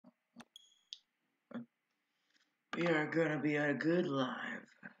We are gonna be a good live.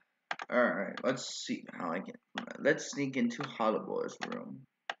 Alright, let's see how I get. Let's sneak into Hollowboy's room.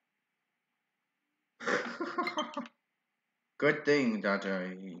 Good thing that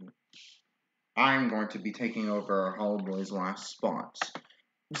I'm going to be taking over Hollowboy's last spots.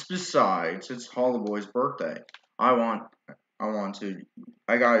 Besides, it's Hollowboy's birthday. I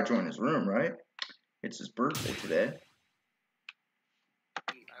gotta join his room, right? It's his birthday today.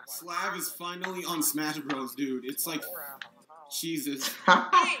 Slav is finally on Smash Bros, dude. It's like, Jesus.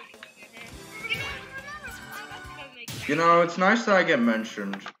 You know, it's nice that I get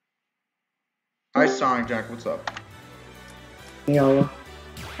mentioned. Hi, Sonic Jack, what's up? Yo.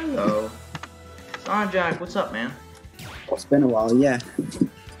 Hello. Sonic Jack, what's up, man? It's been a while, yeah.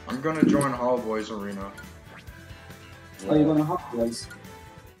 I'm gonna join Hollowboy's arena. Oh, you're gonna Hot Boys?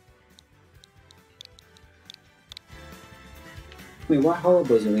 Wait, what Hot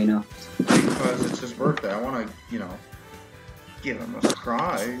Boys arena? Because it's his birthday. I wanna, you know, give him a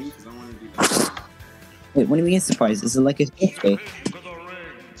surprise. Wait, what do you mean a surprise? Is it like his birthday?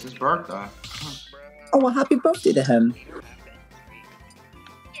 It's his birthday. Oh, well, happy birthday to him.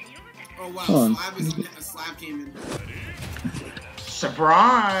 Oh wow, Slav came in.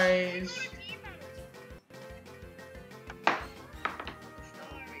 Surprise!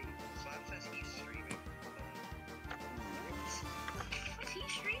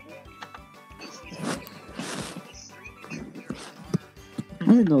 I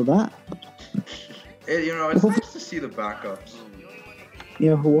didn't know that. You know, it's nice to see the backups.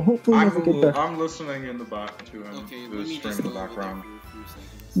 Yeah, well, hopefully he has a good birthday. I'm listening in the back to him. Okay, to let the me stream just in the go over background. there for a few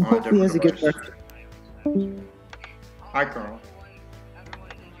seconds. Hopefully he has a good device. birthday. Hi, Colonel.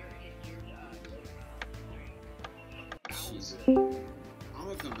 Jesus. I'm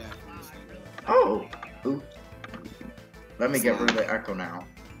gonna come back for a second. Oh! Oops. Let me get rid of the echo now.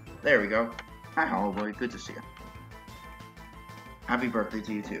 There we go. Hi, Hollowboy. Good to see you. Happy birthday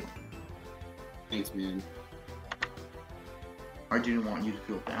to you, too. Thanks, man. I didn't want you to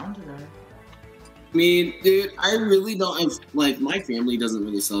feel down today. I mean, dude, I really don't. Like, my family doesn't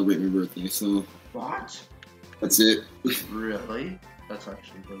really celebrate my birthday, so What? that's it. Really? That's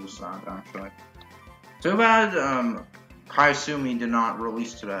actually really sad, actually. Too bad, Kaisumi did not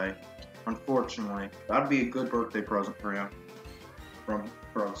release today. Unfortunately. That'd be a good birthday present for you. From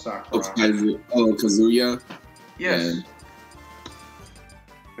Sakura. Oh, Kazuya? Yes.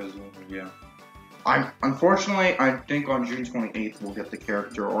 Kazuya, yeah. Unfortunately, I think on June 28th we'll get the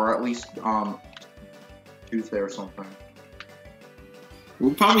character, or at least, Tuesday or something.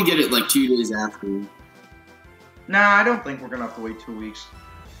 We'll probably get it like 2 days after. Nah, I don't think we're gonna have to wait 2 weeks.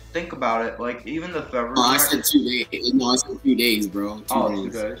 Think about it, like, even the February... Oh, I said 2 days. No, I said 2 days, bro. 2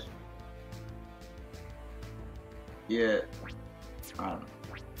 days. 2 days. Yeah. I don't know.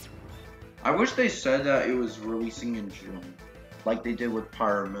 I wish they said that it was releasing in June. Like they did with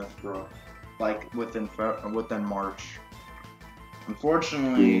Pyramith, bro. Like, within March.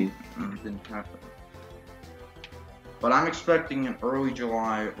 Unfortunately, it didn't happen. But I'm expecting an early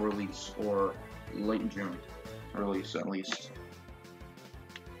July release, or late June release, at least.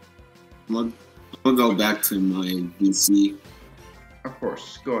 I'll go back to my PC. Of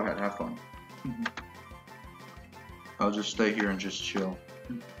course, go ahead, have fun. I'll just stay here and just chill.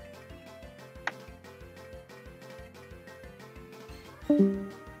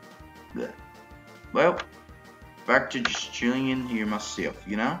 Well, back to just chilling in here myself,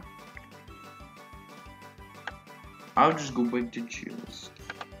 you know? I'll just go back to chills.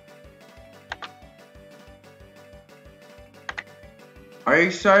 Are you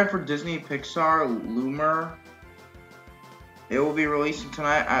excited for Disney Pixar Loomer? It will be releasing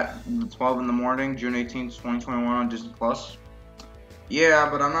tonight at 12 in the morning, June 18th, 2021 on Disney Plus. Yeah,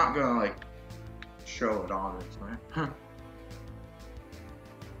 but I'm not gonna, like, show it, obviously.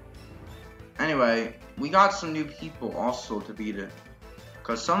 Anyway, we got some new people also to beat it.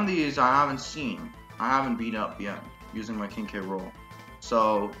 Because some of these I haven't seen. I haven't beat up yet, using my King K roll.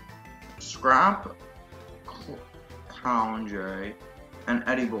 So, Scrap, Conjay, and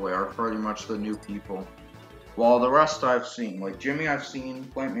Eddie Boy are pretty much the new people. While the rest I've seen. Like Jimmy I've seen,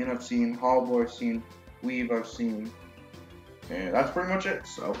 Plantman I've seen, Hollowboy I've seen, Weave I've seen. And that's pretty much it,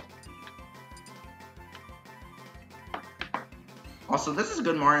 so. Also, this is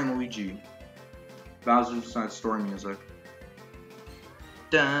good Mario and Luigi. Bowser's Side Story music.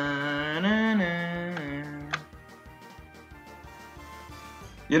 Da-na-na.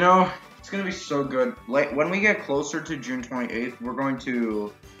 You know, it's gonna be so good. Like when we get closer to June 28th, we're going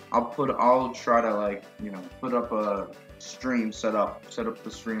to. I'll try to, like, you know, put up a stream, set up the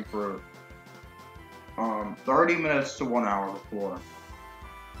stream for 30 minutes to 1 hour before.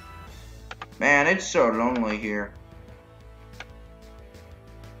 Man, it's so lonely here.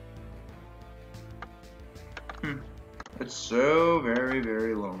 so very,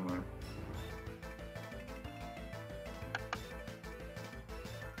 very lonely.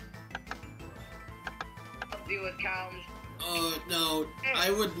 With cows. No,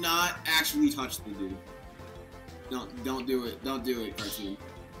 I would not actually touch the dude. Don't do it. Don't do it, cartoon.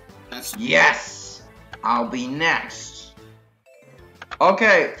 That's yes. I'll be next.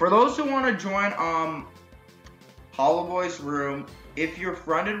 Okay, for those who want to join Hollow Boy's room, if you're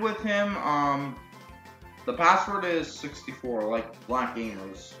friended with him, the password is 64, like Black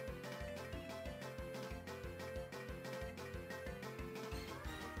Gamers.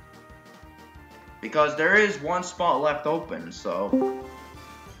 Because there is one spot left open, so.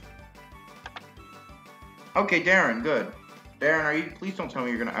 Okay, Darren, good. Darren, are you? Please don't tell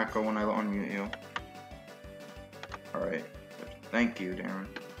me you're gonna echo when I unmute you. All right. Thank you, Darren.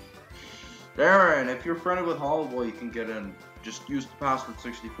 Darren, if you're friended with Hollow Boy, you can get in. Just use the password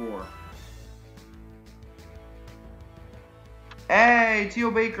 64. Hey, T.O.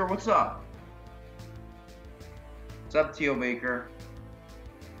 Baker, what's up? What's up, T.O. Baker?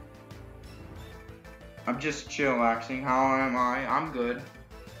 I'm just chillaxing. How am I? I'm good.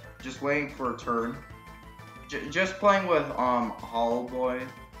 Just waiting for a turn. Just playing with Hollow Boy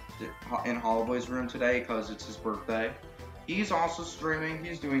in Hollow Boy's room today because it's his birthday. He's also streaming.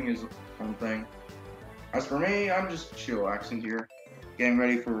 He's doing his own thing. As for me, I'm just chillaxing here, getting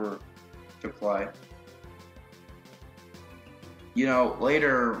ready to play. You know,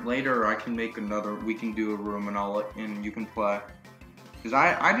 later I can make another. We can do a room and you can play. Cause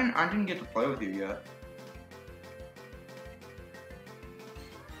I didn't get to play with you yet.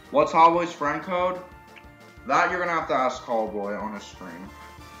 What's Hollow Boy's friend code? That you're gonna have to ask Hollow Boy on his stream.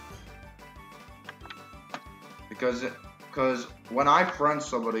 Because when I friend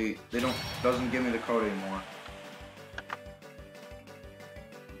somebody, doesn't give me the code anymore.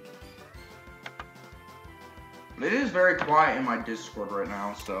 But it is very quiet in my Discord right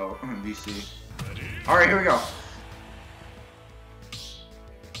now, so VC. All right, here we go.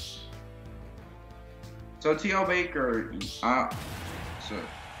 So T.O. Baker, so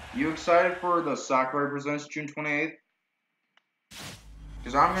you excited for the Sakurai Presents June 28th?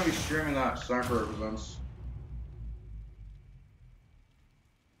 Because I'm gonna be streaming that Sakurai Presents.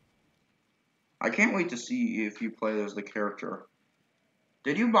 I can't wait to see if you play as the character.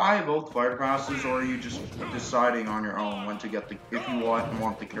 Did you buy both fighter passes, or are you just deciding on your own when to get if you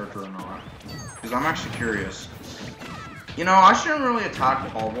want the character or not? Because I'm actually curious. You know, I shouldn't really attack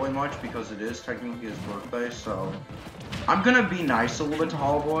Hollow Boy much because it is technically his birthday, so I'm gonna be nice a little bit to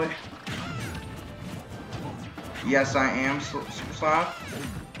Hollow Boy. Yes, I am, Super Slap.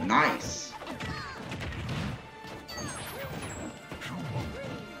 Nice.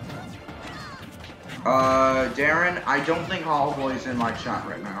 Darren, I don't think Hollow Boy is in my chat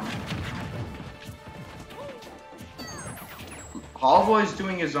right now. Hollow Boy's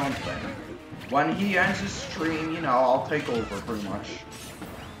doing his own thing. When he ends his stream, you know, I'll take over pretty much.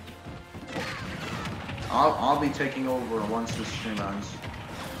 I'll be taking over once this stream ends.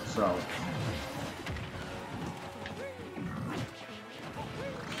 So.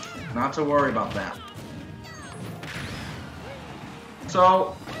 Not to worry about that.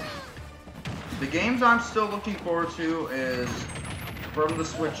 So, the games I'm still looking forward to is, from the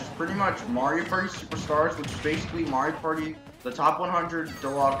Switch, is pretty much Mario Party Superstars, which is basically Mario Party, the Top 100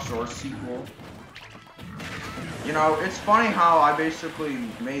 Deluxe or sequel. You know, it's funny how I basically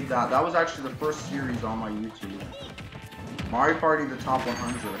made that. That was actually the first series on my YouTube. Mario Party, the Top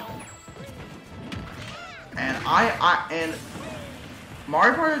 100. And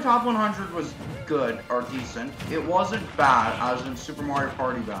Mario Party the Top 100 was good, or decent. It wasn't bad, as in Super Mario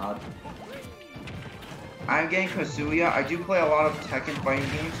Party bad. I'm getting Kazuya. I do play a lot of Tekken fighting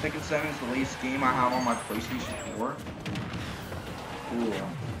games. Tekken 7 is the latest game I have on my PlayStation 4. Cool.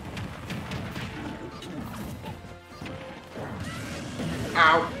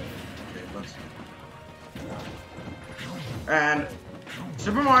 Ow! Okay, let's see. And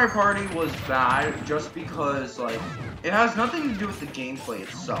Super Mario Party was bad just because, like, it has nothing to do with the gameplay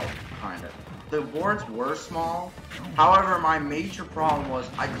itself, kind of. The boards were small. However, my major problem was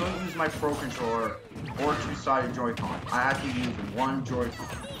I couldn't use my Pro Controller or two-sided Joy-Con. I had to use one Joy-Con.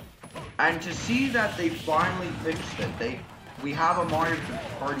 And to see that they finally fixed it, we have a Mario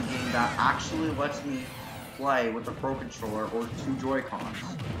Party game that actually lets me play with the Pro Controller or two Joy-Cons,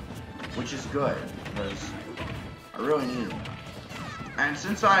 which is good because I really needed it. And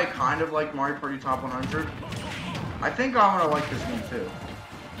since I kind of like Mario Party Top 100, I think I'm gonna like this game too.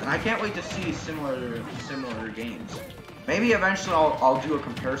 And I can't wait to see similar games. Maybe eventually I'll do a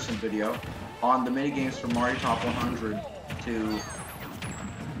comparison video on the minigames from Mario Top 100 to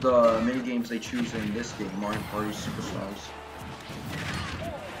the minigames they choose in this game, Mario Party Superstars.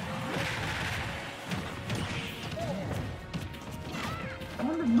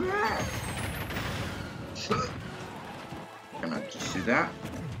 On the back. Gonna just do that.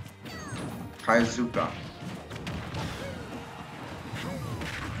 Kaizuka.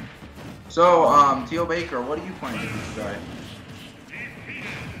 So, Teal Baker, what are you playing with today?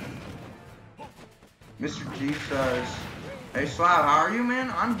 Mr. G says, hey Slav, how are you,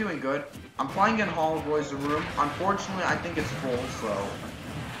 man? I'm doing good. I'm playing in Hall Boys room. Unfortunately, I think it's full, so.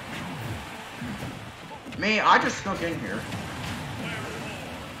 Me, I just snuck in here.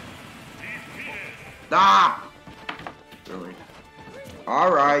 Ah! Really?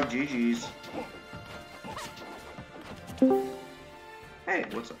 Alright, GG's. Hey,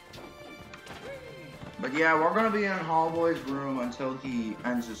 what's up? But yeah, we're gonna be in Hall Boy's room until he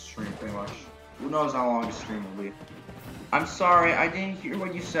ends his stream, pretty much. Who knows how long his stream will be. I'm sorry, I didn't hear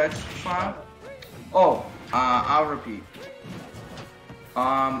what you said, Slav. Oh, I'll repeat.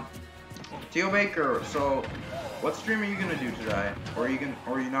 Teal Baker, so what stream are you gonna do today? Or are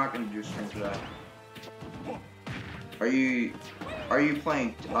you not gonna do a stream today? Are you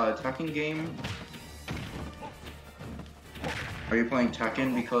playing Tekken game? Are you playing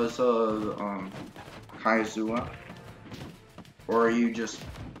Tekken because of Kaizua? Or are you just...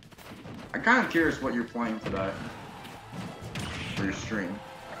 I'm kind of curious what you're playing today for your stream.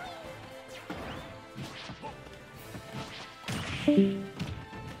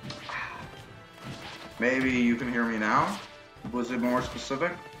 Maybe you can hear me now? Was it more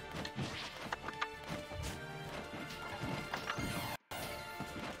specific?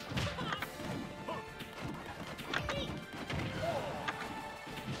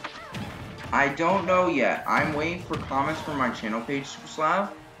 I don't know yet. I'm waiting for comments from my channel page, Super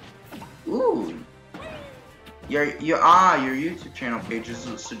Slav. Ooh. Your YouTube channel page is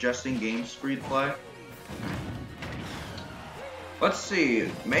suggesting games for you to play. Let's see.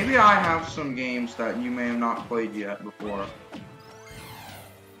 Maybe I have some games that you may have not played yet before.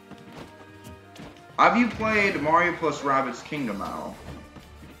 Have you played Mario plus Rabbids Kingdom Battle?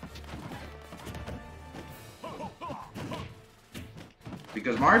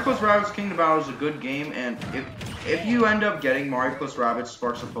 Because Mario plus Rabbids Kingdom Battle is a good game, and if you end up getting Mario plus Rabbids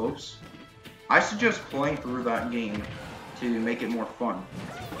Sparks of Hopes, I suggest playing through that game to make it more fun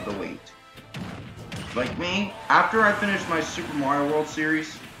to wait. Like me, after I finish my Super Mario World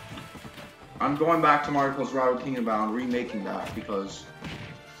series, I'm going back to Mario plus Rabbids Kingdom Battle and remaking that, because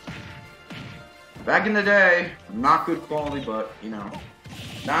back in the day, not good quality, but you know,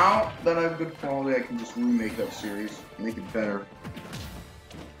 now that I have good quality, I can just remake that series, make it better.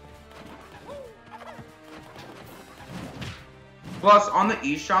 Plus, on the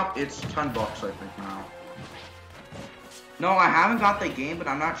eShop, it's $10, I think, now. No, I haven't got the game, but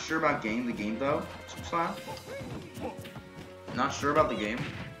I'm not sure about getting the game, though. Slav. Not sure about the game.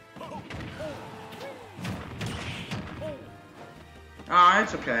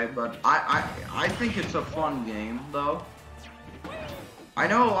 It's okay, but I think it's a fun game, though. I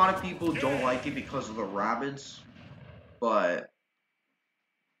know a lot of people don't like it because of the Rabbids, but...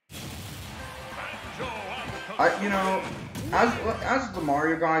 you know... As the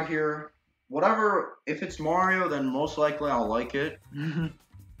Mario guy here, whatever, if it's Mario, then most likely I'll like it.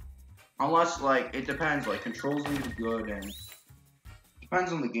 Unless, like, it depends, like, controls need to be good, and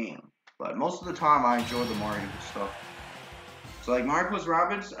depends on the game. But most of the time, I enjoy the Mario stuff. So, like, Mario plus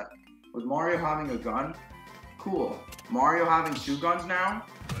Rabbids, with Mario having a gun, cool. Mario having 2 guns now,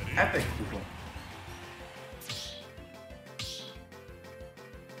 epic, cool.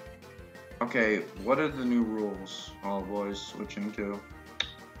 Okay, what are the new rules all boys switching to?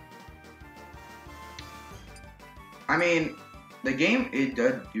 I mean, the game, it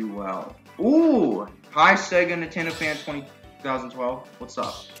did do well. Ooh! Hi Sega Nintendo Fan 2012. What's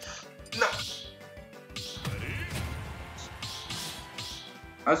up? No!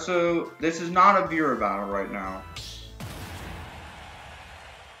 So, this is not a viewer battle right now.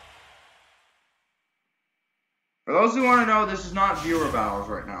 For those who want to know, this is not viewer battles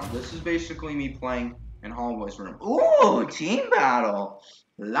right now. This is basically me playing in Hallboy's room. Ooh, team battle.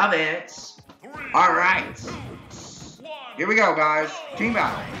 Love it. Alright. Here we go, guys. Team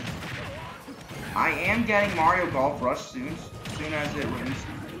battle. I am getting Mario Golf Rush soon as it releases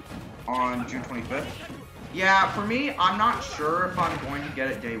on June 25th. Yeah, for me, I'm not sure if I'm going to get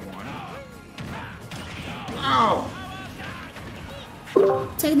it day 1. Ow!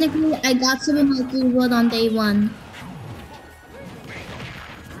 Technically, I got Super Mario World on day 1.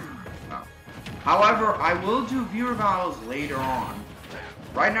 Oh. However, I will do viewer battles later on.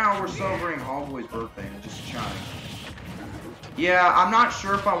 Right now, we're celebrating Hallboy's birthday and just chatting. Yeah, I'm not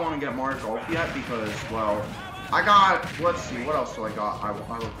sure if I want to get Mario Golf yet because, well, I got, let's see, what else do I got I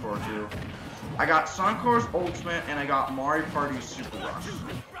look forward to? I got Sonic Colors Ultimate, and I got Mario Party Super Rush.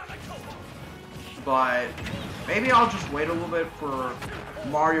 But maybe I'll just wait a little bit for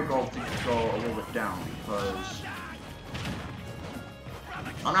Mario Golf to go a little bit down, because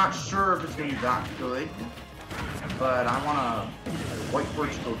I'm not sure if it's going to be that good, but I want to wait for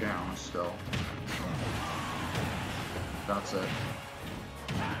it to go down still. That's it.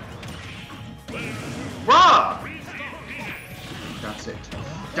 Bruh! That's it.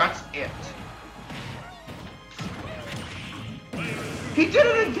 That's it. He did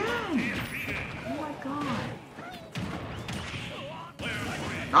it again! Oh my god.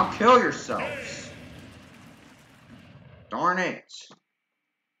 Now kill yourselves. Darn it.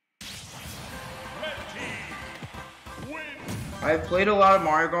 I've played a lot of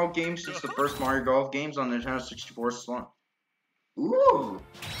Mario Golf games since the first Mario Golf games on Nintendo 64 slot. Ooh,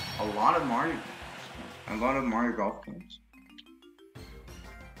 a lot of Mario Golf games.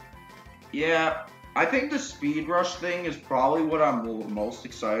 Yeah, I think the Speed Rush thing is probably what I'm most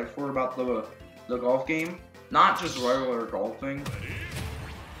excited for about the golf game. Not just regular golfing.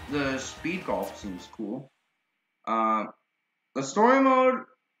 The Speed Golf seems cool. The story mode,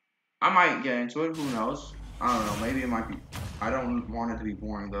 I might get into it. Who knows? I don't know. Maybe it might be. I don't want it to be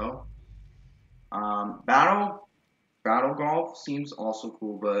boring though. Battle Golf seems also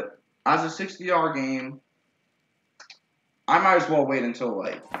cool, but as a $60 game, I might as well wait until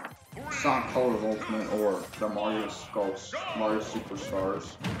like Sonic Colors Ultimate or the Mario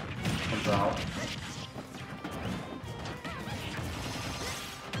Superstars comes out.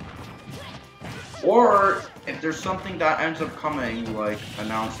 Or if there's something that ends up coming, like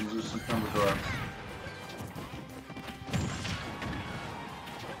announced in the September Direct.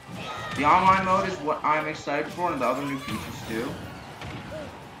 The online mode is what I'm excited for, and the other new features too.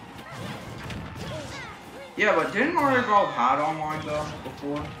 Yeah, but didn't Mario Golf had online though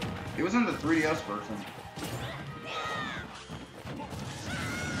before? It was in the 3DS version.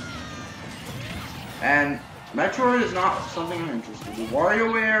 And Metroid is not something I'm interested in.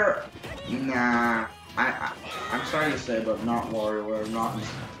 WarioWare, nah. I'm sorry to say, but not WarioWare. Not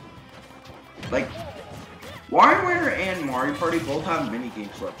like. WarioWare and Mario Party both have mini-game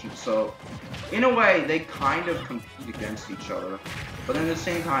selections, so in a way, they kind of compete against each other, but at the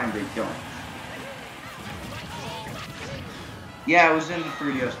same time, they don't. Yeah, it was in the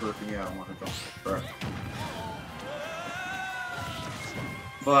 3DS version, yeah, I wanted to correct.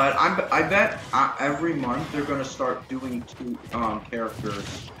 But I bet every month they're gonna start doing two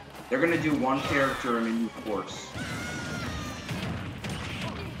characters. They're gonna do one character in a new course.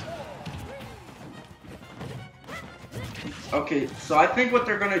 Okay, so I think what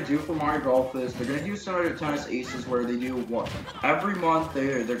they're gonna do for Mario Golf is they're gonna do similar to Tennis Aces, where they do what every month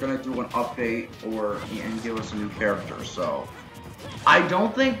they're gonna do an update and give us a new character. So I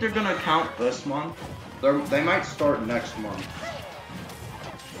don't think they're gonna count this month. They might start next month.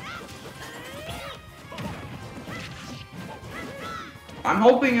 I'm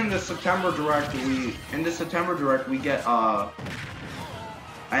hoping in the September Direct we get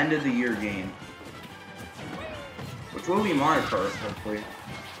end of the year game. Which will be Mario Kart, hopefully.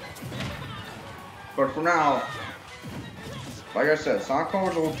 But for now, like I said, Sonic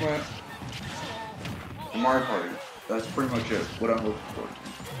Colors Ultimate and Mario Party. That's pretty much it, what I'm looking forward to.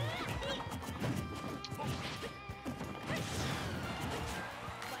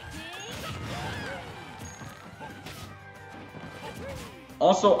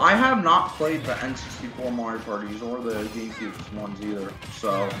 Also, I have not played the N64 Mario Parties or the GameCube ones either,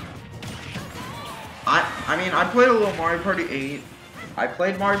 so I mean, I played a little Mario Party 8. I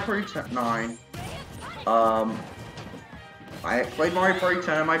played Mario Party 9. I played Mario Party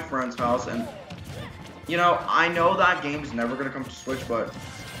 10 at my friend's house, and you know, I know that game's never gonna come to Switch, but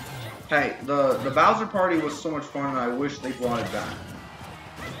hey, the Bowser Party was so much fun, and I wish they brought it back.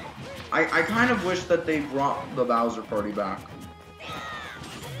 I kind of wish that they brought the Bowser Party back.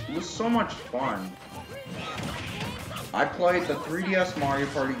 It was so much fun. I played the 3DS Mario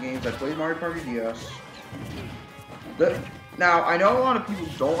Party games. I played Mario Party DS. Now, I know a lot of people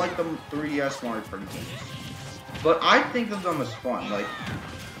don't like the 3DS Mario Party games, but I think of them as fun. Like,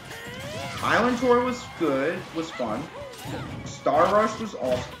 Island Tour was good, was fun. Star Rush was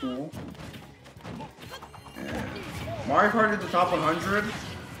also cool. And Mario Party the Top 100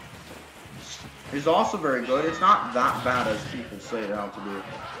 is also very good. It's not that bad as people say it out to be.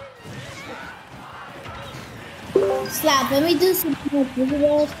 Slap, let me do some more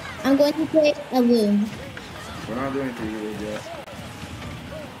visuals. I'm going to play a loom. We're not doing visuals yet.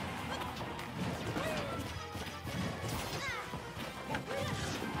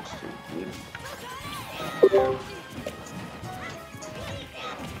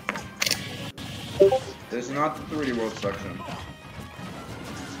 not the 3D World section.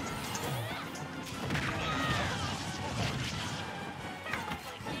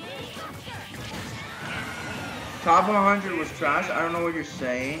 Top 100 was trash. I don't know what you're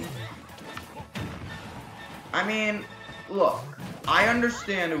saying. I mean, look, I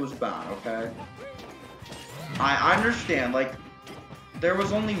understand it was bad, okay? I understand, like, there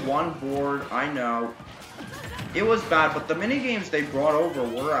was only one board, I know. It was bad, but the minigames they brought over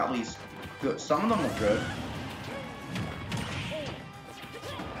were at least good. Some of them were good.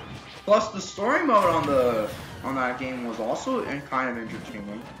 Plus, the story mode on that game was also kind of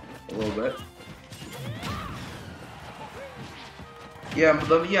entertaining, a little bit. Yeah,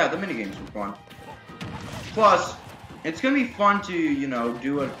 the minigames were fun. Plus, it's gonna be fun to, you know,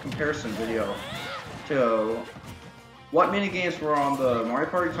 do a comparison video to what minigames were on the Mario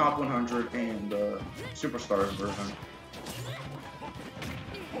Party Top 100 and the Superstars version.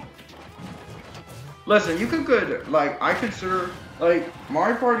 Listen, you could, like, I consider, like,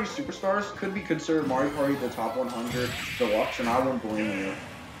 Mario Party Superstars could be considered Mario Party the Top 100 Deluxe, and I wouldn't blame you.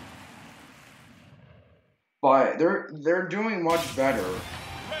 But they're doing much better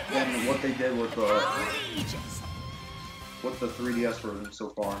than what they did with the 3DS version so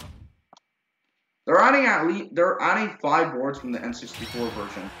far. They're adding 5 boards from the N64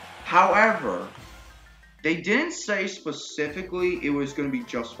 version. However, they didn't say specifically it was going to be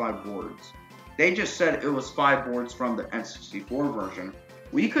just 5 boards. They just said it was 5 boards from the N64 version.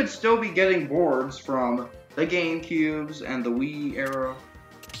 We could still be getting boards from the GameCubes and the Wii era.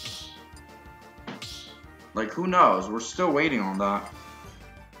 Like, who knows? We're still waiting on that.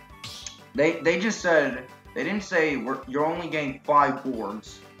 They just said, they didn't say you're only getting 5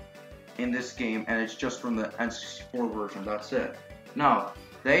 boards in this game and it's just from the N64 version, that's it. No,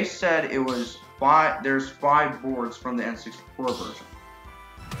 they said it was 5, there's 5 boards from the N64 version.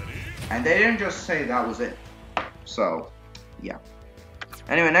 And they didn't just say that was it. So, yeah.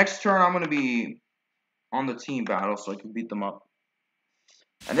 Anyway, next turn I'm going to be on the team battle so I can beat them up.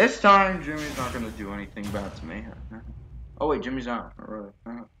 And this time, Jimmy's not going to do anything bad to me. Oh wait, Jimmy's out. Really.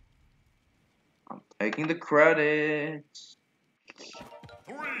 I'm taking the credits.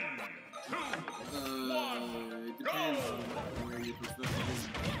 3, 2, it depends on where your perspective is.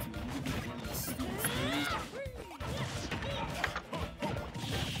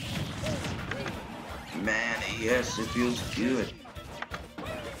 Man, yes, it feels good.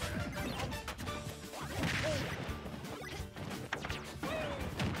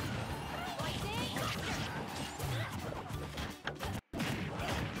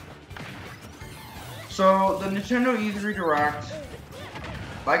 So, the Nintendo E3 Direct,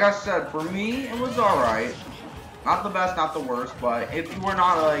 like I said, for me, it was alright. Not the best, not the worst, but if you were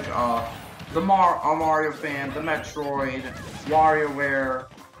not like, a Mario fan, the Metroid, WarioWare,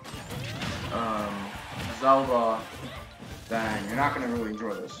 Zelda, then you're not gonna really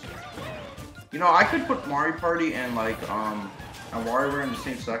enjoy this. You know, I could put Mario Party and, like, and WarioWare in the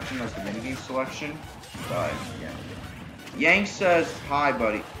same section as the minigame selection, but, yeah. Yang says, hi,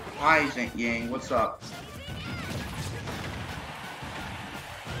 buddy. Hi, Yang, what's up?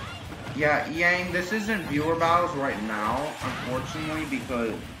 Yeah, Yang, this isn't viewer battles right now, unfortunately,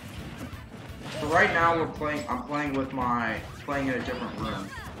 because for right now I'm playing in a different room,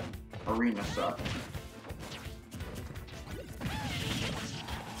 arena stuff.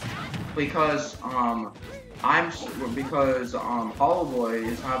 Because Hollow Boy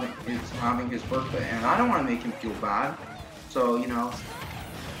is having his birthday, and I don't want to make him feel bad, so you know.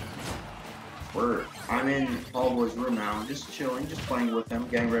 I'm in Hollow Boy's room now, just chilling, just playing with him,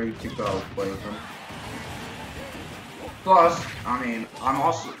 getting ready to go play with him. Plus, I mean, I'm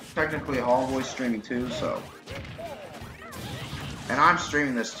also technically Hollow Boy streaming too, so. And I'm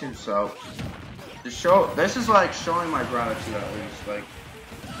streaming this too, so. This is like showing my gratitude at least,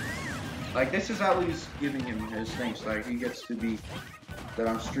 like this is at least giving him his things, like he gets to be, that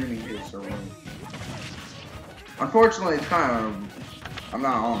I'm streaming his room. Unfortunately, it's kind of, I'm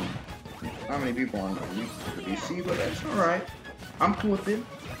not on. Not many people on the PC, but that's alright. I'm cool with it.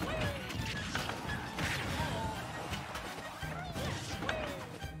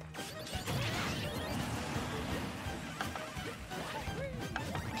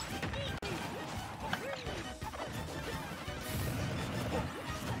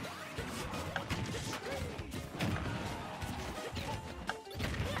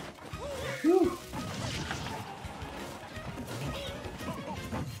 Whew.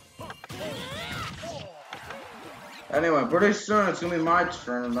 Anyway, pretty soon it's gonna be my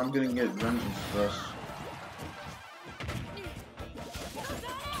turn and I'm gonna get vengeance for this.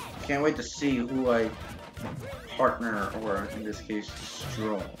 Can't wait to see who I partner, or in this case,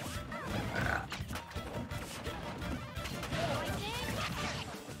 destroy.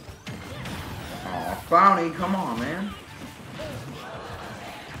 Clowny, come on, man.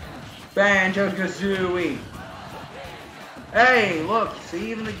 Banjo-Kazooie. Hey, look.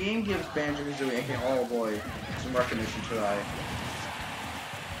 See, even the game gives Banjo-Kazooie, aka oh boy, some recognition today.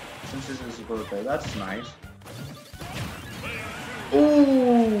 Since this is his birthday. That's nice.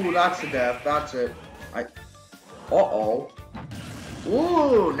 Ooh, that's a death. That's it. Uh-oh.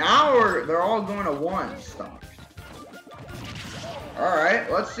 Ooh, now they're all going to one stock.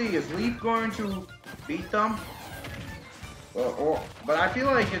 Alright, let's see. Is Leaf going to beat them? But I feel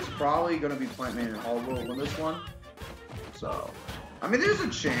like it's probably going to be Plant Man and Hollow win this one. So, I mean, there's a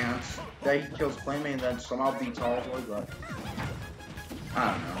chance that he kills Plant Man and then somehow beats Hollow, but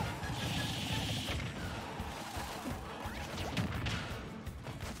I don't know.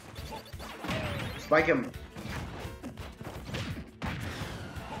 Spike him.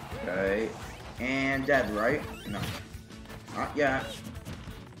 Okay. And dead, right? No. Not yet.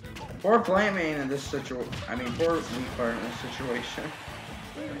 Poor Plant Man in this situation. I mean, poor Leafheart in this situation.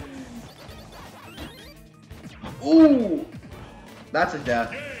 Ooh! That's a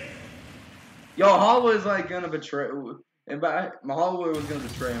death. Yo, Holloway is like gonna betray. And Holloway was gonna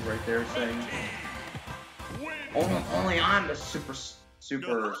betray him right there, saying, "Only I'm the Super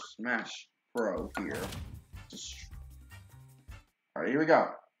Smash Pro here." All right, here we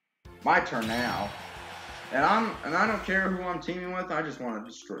go. My turn now. And I don't care who I'm teaming with. I just want to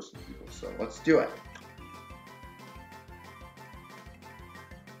destroy some people. So let's do it.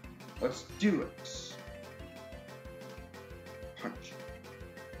 Let's do it. Punch.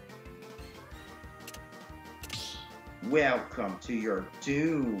 Welcome to your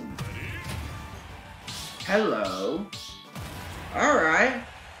doom. Hello. All right.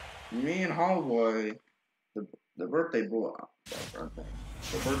 Me and Holloway, the birthday boy.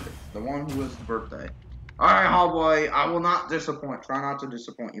 The one who was the birthday. Alright, Holloway, I will not disappoint. Try not to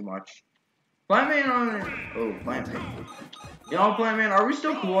disappoint you much. Plant Man on... Oh, Plant Man. You know, Plant Man, are we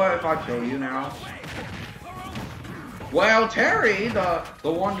still cool if I kill you now? Well, Terry, the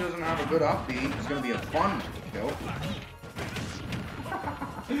one who doesn't have a good upbeat, is going to be a fun kill.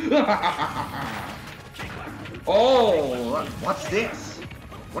 Oh, what's this?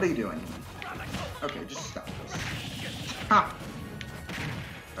 What are you doing? Okay, just stop this. Ha!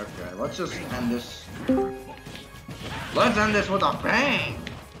 Okay, let's just end this. Let's end this with a bang!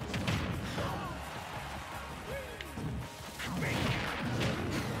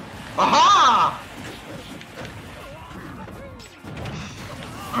 Aha!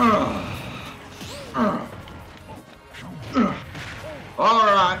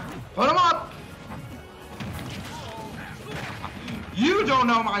 Alright, put him up! You don't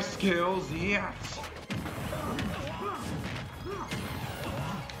know my skills yet!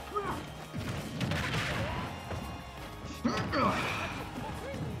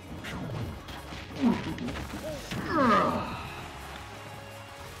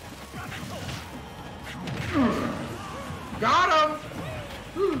 Got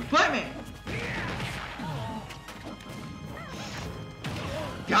him! Play me!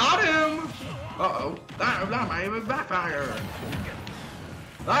 Got him! Uh-oh. That might have backfire.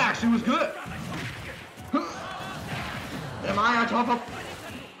 That actually was good. Am I on top of...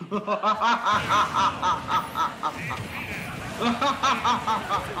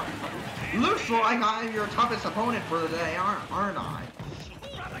 Looks like I'm your toughest opponent for the day, aren't I?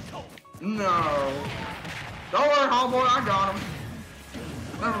 No. Don't worry, Hollowboy, I got him.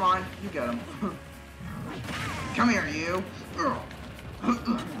 Never mind, you get him. Come here, you.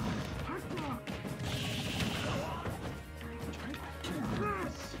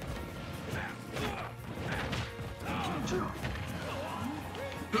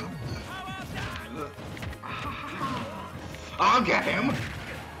 I'll get him.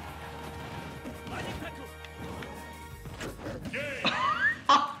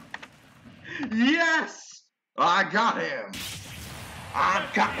 Yes! I got him.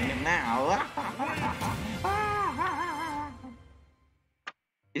 I've got him now.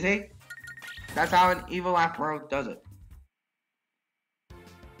 You see? That's how an evil Afro does it.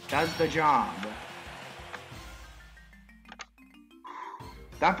 Does the job.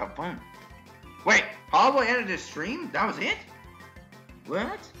 That felt fun. Wait, Holloway ended his stream? That was it?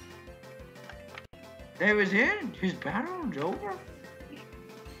 What? That was it? His battle was over?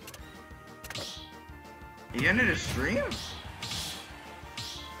 He ended his stream?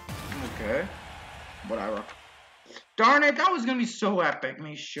 Okay. Whatever. Darn it, that was gonna be so epic,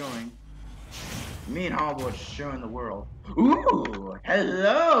 me and Holloway showing the world. Ooh,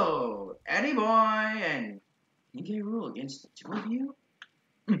 hello, Eddie Boy, and you get a rule against the two of you?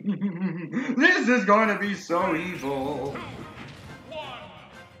 This is going to be so evil.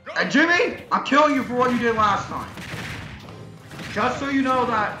 Hey, Jimmy, I'll kill you for what you did last time. Just so you know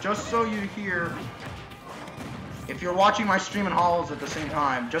that, just so you hear, if you're watching my stream and Halls at the same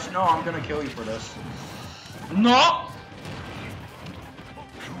time, just know I'm gonna kill you for this. No!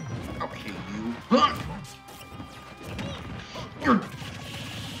 Okay, you. You're...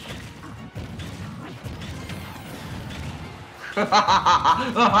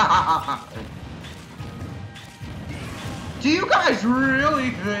 Do you guys really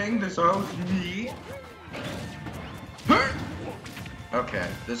think this owes me? Okay,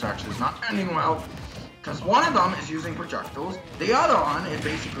 this actually is not ending well. Because one of them is using projectiles, the other one is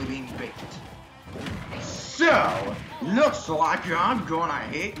basically being baked. So, looks like I'm gonna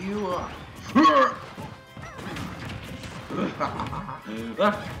hit you up. Oh,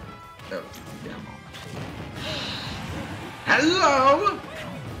 damn. Hello!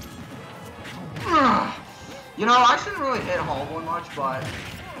 You know, I shouldn't really hit Hall one much, but,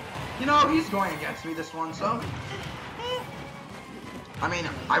 you know, he's going against me this one, so. I mean,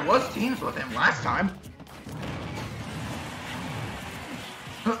 I was teams with him last time.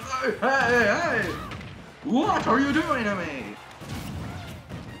 Hey, hey, hey! What are you doing to me?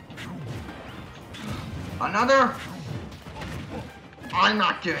 Another? I'm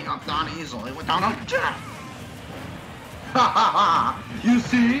not giving up that easily without a death! Ha ha ha! You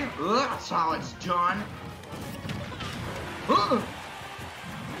see? That's how it's done.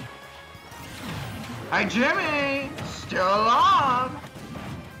 Hey, Jimmy! Still alive!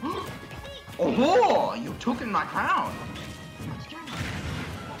 Oh, you took in my crown.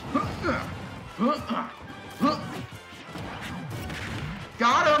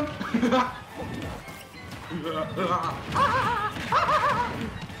 Got him!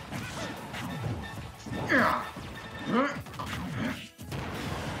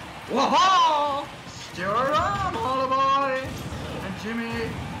 Whoa! Still around, Hollow Boy! And Jimmy...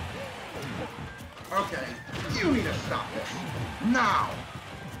 Okay, you need to stop this. Now!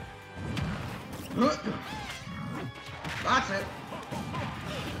 That's it.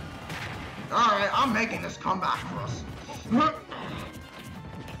 Alright, I'm making this comeback for us.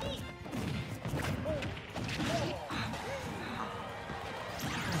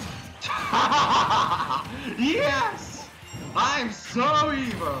 Yes! I'm so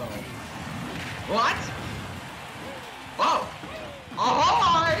evil! What? Oh!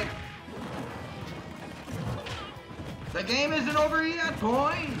 Ahoy! The game isn't over yet,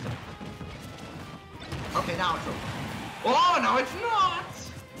 boys! Okay, now it's over. Oh, no, it's not!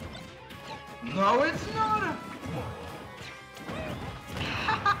 No, it's not!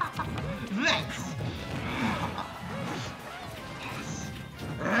 Thanks!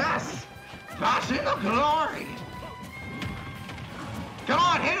 Yes! Pass in the glory! Come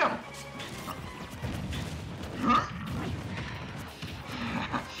on, hit him!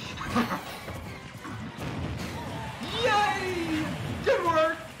 Yay! Good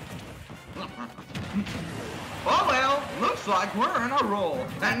work! Oh well, looks like we're in a roll.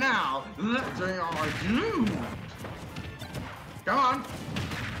 And now, let's do our do. Come on.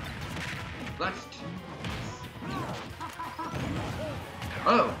 Let's do this.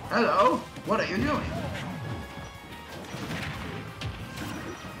 Oh, hello. What are you doing?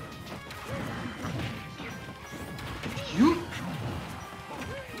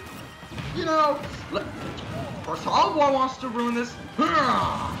 You know, of course, Hollow wants to ruin this.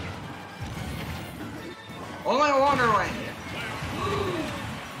 Only Wonderland.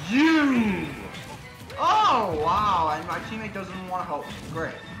 You! Oh, wow, and my teammate doesn't want to help me.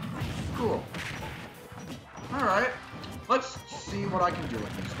 Great. Cool. Alright. Let's see what I can do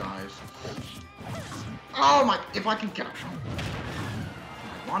with these guys. Oh my, if I can get them.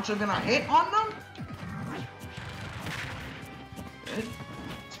 Aren't you gonna hit on them? Good.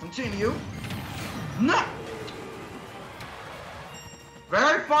 Let's continue. No!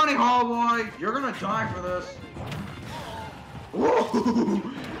 Very funny, Hall Boy. You're gonna die for this. Ooh,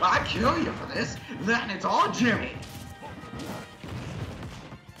 I kill you for this. Then it's all Jimmy.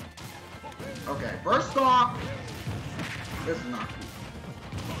 Okay, first off, this is not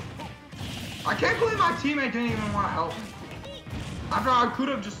cool. I can't believe my teammate didn't even want to help me. After I could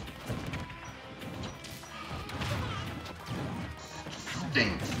have just...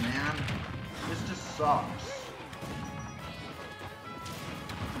 Stinks, man. This just sucks.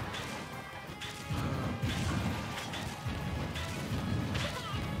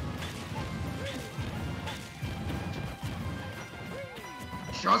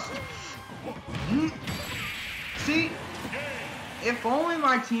 Just... See? If only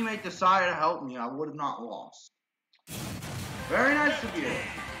my teammate decided to help me, I would have not lost. Very nice of you.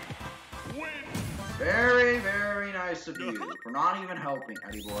 Very, very nice nice of you for not even helping,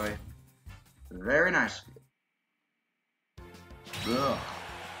 Eddie boy. Very nice of you. Ugh.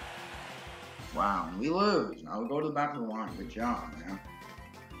 Wow, and we lose. Now we go to the back of the line. Good job, man.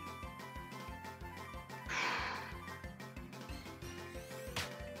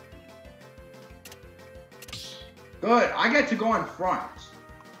 Good, I get to go in front.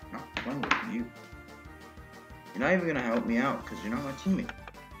 Not playing with you. You're not even gonna help me out because you're not my teammate.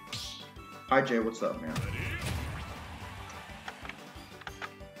 Hi Jay, what's up, man?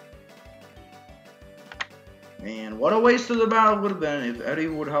 Man, what a waste of the battle would have been if Eddie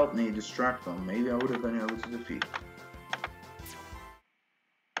would help me distract them. Maybe I would have been able to defeat.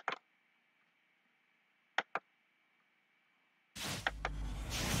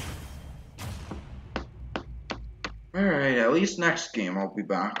 Alright, at least next game I'll be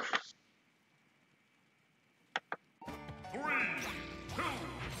back. 3, 2,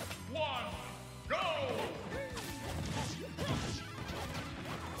 1, go!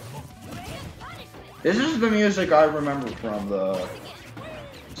 This is the music I remember from the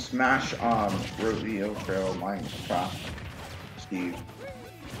Smash Rodeo Trail Minecraft Steve.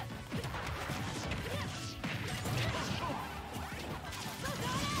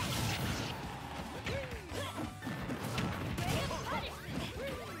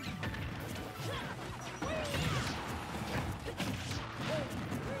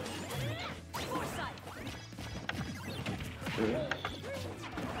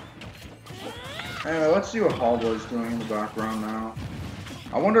 Anyway, let's see what Hallboy's doing in the background now.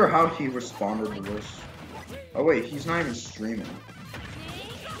 I wonder how he responded to this. Oh wait, he's not even streaming.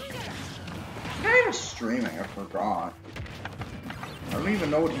 He's not even streaming, I forgot. I don't even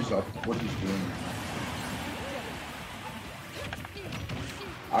know what he's doing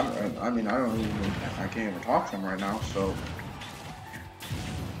now. I mean, I can't even talk to him right now, so.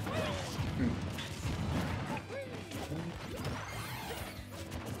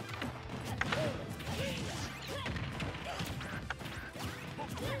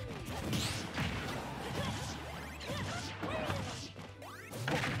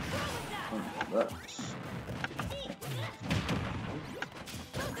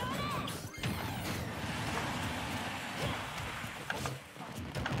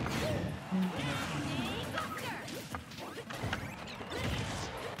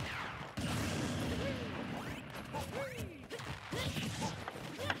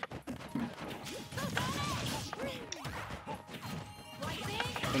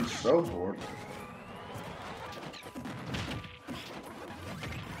 I'm so bored.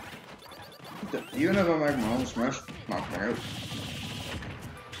 Even if I make my own Smash, not fair.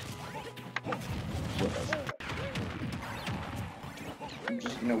 I'm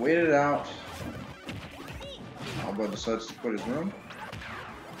just gonna wait it out. Alba decides to quit his room.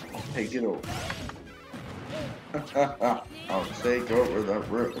 I'll take it over. I'll take over that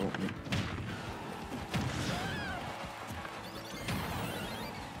room.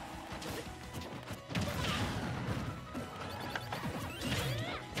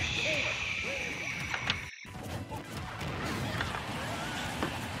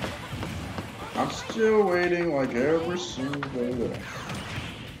 I'm still waiting like every single day.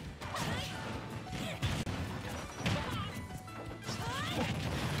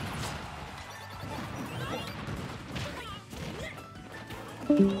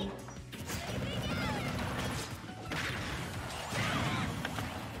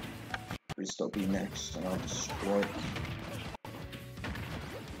 Please don't be next and I'll destroy it.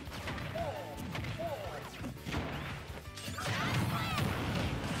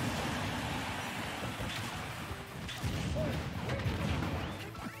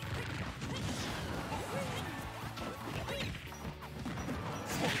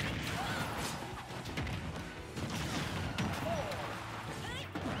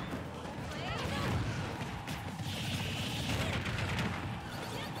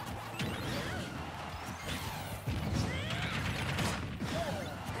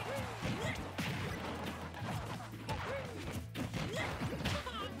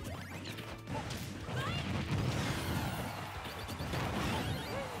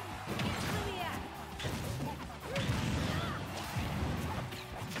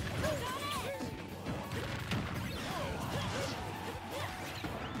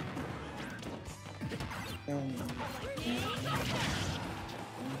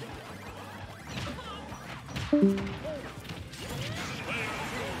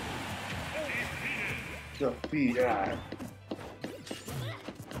 Defeat that.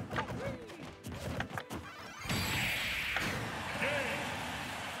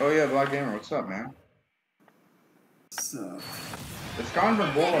 Oh yeah, Black Gamer, what's up, man? What's up? It's kind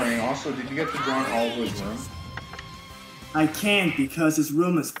of boring. Also, did you get to join all of his room? I can't because his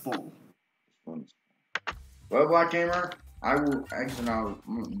room is full. Well, Black Gamer, I will exit out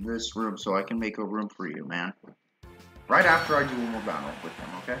this room so I can make a room for you, man. Right after I do one more battle with him,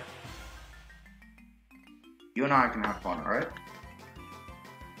 okay? You and I can have fun, alright?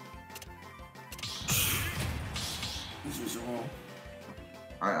 As usual.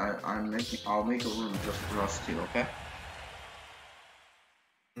 I'll make a room just for us two, okay?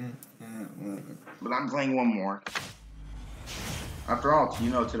 But I'm playing one more. After all, you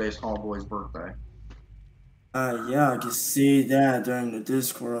know today's Hallboy's birthday. Yeah, I can see that during the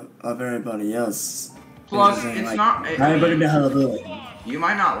Discord of everybody else. Plus, it's like, not. Everybody been hella good. You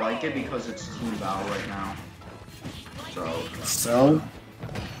might not like it because it's team battle right now. So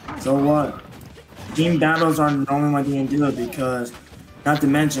what? Team battles are normally my thing to do it because, not to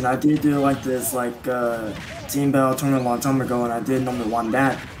mention, I did do like this team battle tournament a long time ago, and I did normally want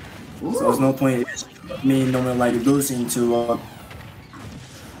that. Ooh. So there's no point in me normally like losing to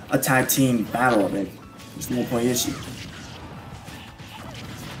a tag team battle of it. There's no point issue.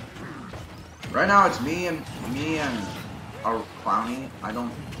 Right now it's me and our Clowny. I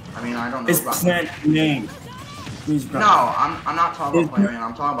don't know It's about Plant name. Please, bro. No, I'm not talking about Playmane,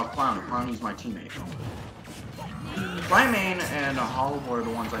 I'm talking about Clowny. Clowny's my teammate. Playmane and Hollow are the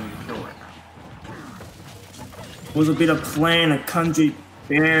ones I need to kill right now. Was a bit of Plane, a country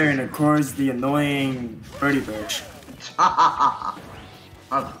bear, and of course the annoying birdie bitch.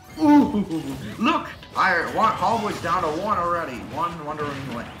 Look! Hollowboy's down to 1 already. 1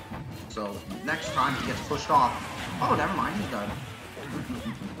 wondering win. So next time he gets pushed off. Oh, never mind, he's done.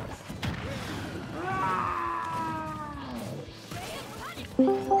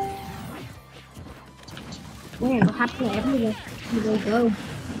 Man, what happened to everywhere? Where they go?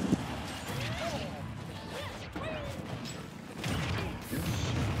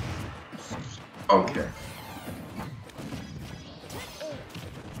 Okay.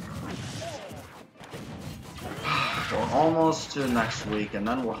 We're almost to next week, and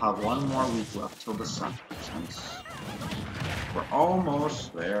then we'll have 1 more week left till December. We're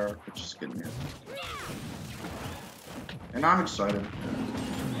almost there, which is good news. And I'm excited.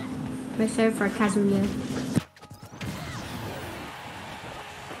 We're sorry for Kazuya.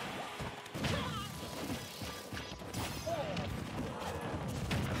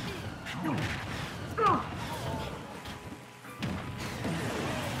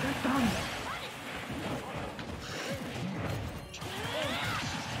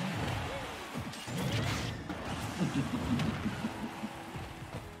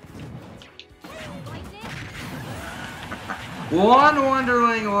 One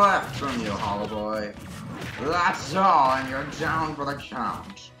Wonderling left from you, Hollowboy. That's all, and you're down for the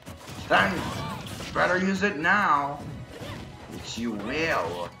count. Then, better use it now. Which you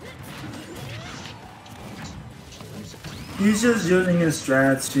will. He's just using his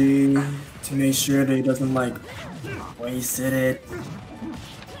strategy to make sure that he doesn't like waste it.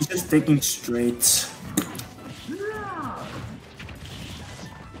 He's just thinking straight.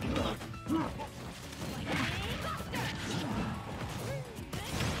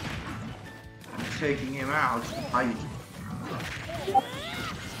 Taking him out. How you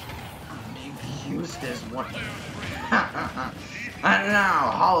use this one. And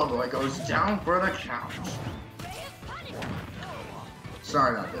now Hollowboy goes down for the count.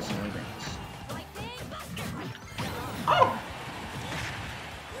 Sorry about this in advance. Oh!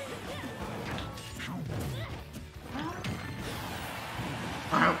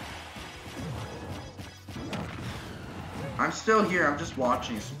 I'm still here, I'm just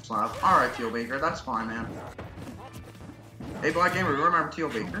watching some slap. Alright, Teal Baker, that's fine, man. Hey, Black Gamer, remember Teal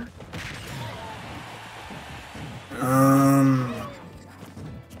Baker?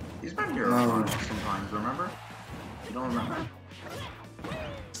 He's been here sometimes, remember? You don't remember?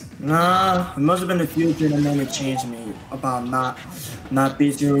 Nah, it must have been the future that made it change me about not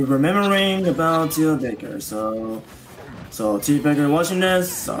basically remembering about Teal Baker. So Teal Baker watching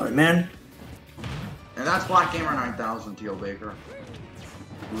this, sorry man. And that's Black Gamer 9000, Teal Baker,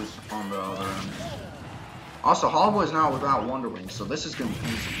 who's on the other end. Also, Hollowboy's now without Wonderwing, so this is gonna be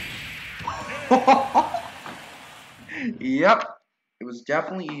easy. Yep, it was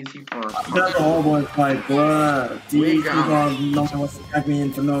definitely easy for. That's the whole boy fight, bro. These people no one wants to attack me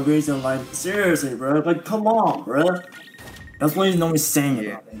in for no reason. Like seriously, bro. Like come on, bro. That's what he's normally saying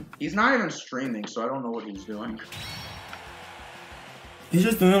about it. He's not even streaming, so I don't know what he's doing. He's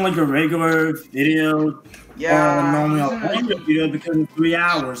just doing like a regular video. Yeah. Normally a longer video because it's 3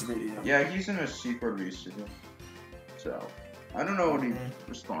 hours video. Yeah, he's in a secret studio. So, I don't know what his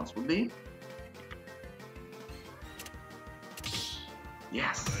response would be.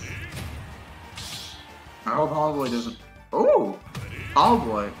 Yes. I hope Hollowboy doesn't Ooh! Oh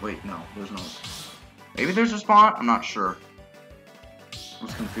boy. Wait, no, there's no. Maybe there's a spot? I'm not sure. I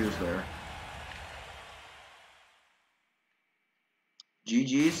was confused there.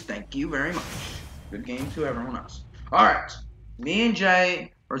 GG's, thank you very much. Good game to everyone else. Alright. Me and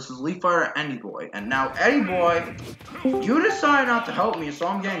Jay versus Leaf Fighter and Eddie Boy. And now, Eddie Boy, you decided not to help me, so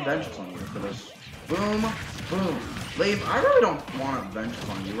I'm getting vengeance on you for this. Boom, boom. Leaf, I really don't want to vengeance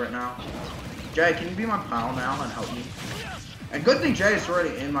on you right now. Jay, can you be my pal now and help me? And good thing Jay is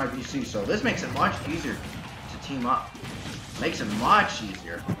already in my VC, so this makes it much easier to team up. Makes it much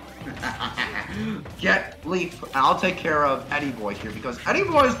easier. Get Leaf, and I'll take care of Eddie Boy here, because Eddie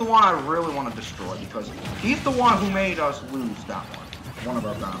Boy is the one I really want to destroy, because he's the one who made us lose that one of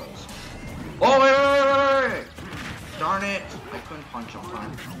our battles. Oh, wait. Darn it, I couldn't punch on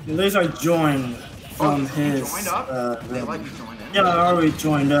time. At least I joined from his. You joined up? They let you join in? Yeah, I already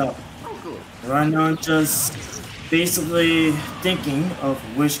joined up. Oh, cool. Right now, I'm just basically thinking of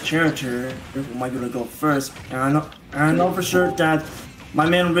which character might be able to go first, and I know for sure that my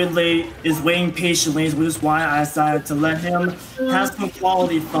man Ridley is waiting patiently, which is why I decided to let him have some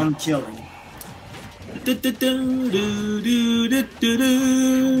quality fun killing. We couldn't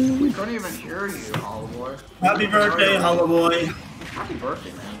even hear you, Hollow Boy. Happy birthday, Hollow Boy. Happy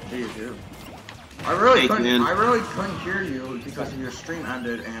birthday, man. To you too. I really couldn't hear you because your stream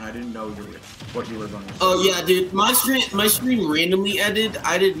ended and I didn't know what you were going to say. Oh yeah, dude, my stream randomly ended.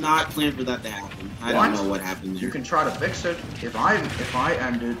 I did not plan for that to happen. I don't know what happened there. You can try to fix it. If I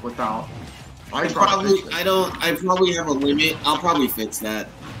ended without, I probably have a limit. I'll probably fix that.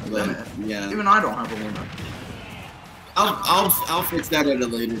 But, yeah. Even I don't have a limit. I'll fix that at a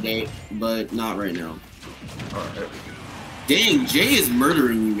later date, but not right now. Alright. Dang, Jay is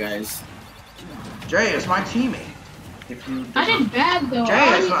murdering you guys. Jay is my teammate. I did bad though.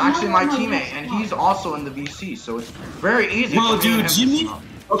 Jay is actually my teammate, and he's also in the VC, so it's very easy. Bro, dude, Jimmy.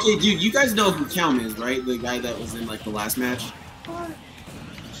 Okay, dude, you guys know who Count is, right? The guy that was in like the last match.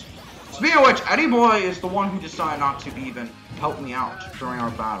 Speaking of which, Eddie Boy is the one who decided not to even help me out during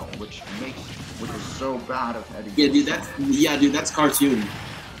our battle, which is so bad of Eddie. Yeah, dude, that's cartoon.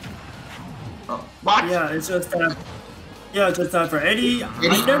 Oh, what? Yeah, it's just that. Yeah, just for Eddie,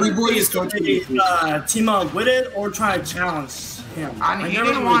 Eddie Boy is cartoon. Team up with it or try to challenge him. And he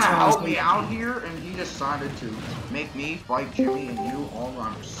didn't want to help me out here, and he decided to make me fight Jimmy and you all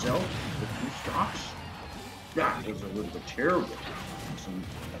on himself with 2 stocks. That was a little bit terrible.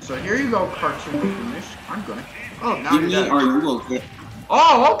 So here you go, cartoon finish. I'm gonna. Oh, now Jimmy, are you okay?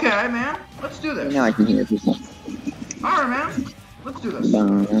 Oh, okay, man. Let's do this. Now I can hear people. Alright, man. Let's do this.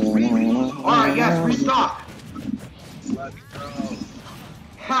 Alright, yes, restock. Let's go.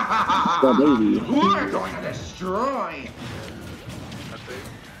 Ha ha ha! We're going to destroy.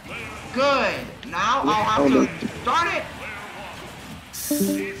 Good. Now I'll have to. Darn it!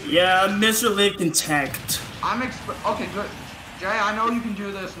 Yeah, Mr. Lee can tact. Okay, good. Jay, I know you can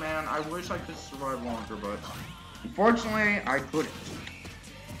do this, man. I wish I could survive longer, but unfortunately, I couldn't.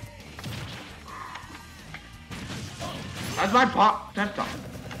 That's my pop 10th time.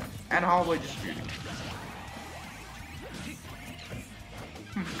 And hallway disputing.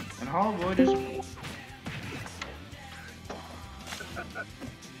 And hallway disputing.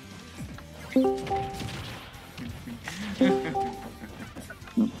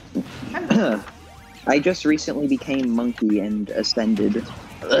 I just recently became monkey and ascended.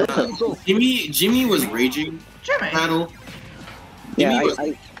 Jimmy was raging. Jimmy! Battle. Yeah,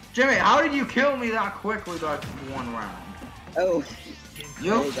 Jimmy, how did you kill me that quickly that one round? Oh.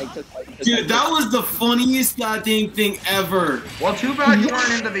 Dude, that was the funniest goddamn thing ever. Well, too bad you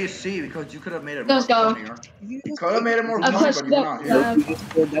weren't in the VC because you could have made it more funnier. You could have made it more funny, but you're not here.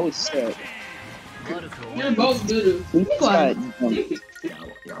 That was sick. You're both doo-doo. Yeah,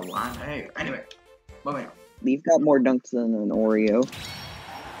 well, hey, anyway. We've got more dunks than an Oreo.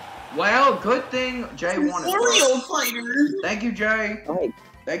 Well, good thing Jay won. Oreo fighter. Thank you, Jay. Right.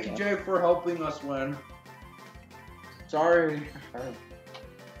 Thank you, Jay, for helping us win. Sorry. I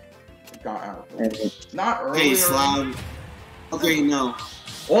got out. Not earlier. Hey, Slav. Okay, no.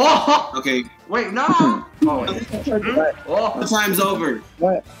 Oh! Okay. Wait, no! Oh, wait. The time's over.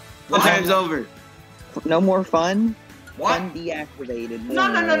 What? The time's over. No more fun? What? Fun deactivated.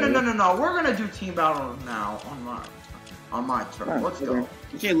 No. We're gonna do team battle now on my turn. Right, Let's go.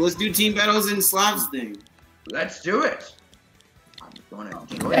 Okay, let's do team battles in Slav's thing. Let's do it.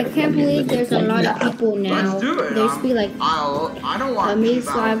 I can't believe there's a lot of people now. Let's do it. There's be like I don't want me,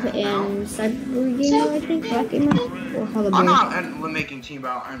 Slav, and Cyber Gamer, I think, Black Gamer, or Hollow I'm not making team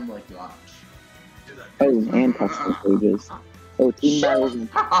battle and like launch. Oh, and custom pages. Oh, team battles and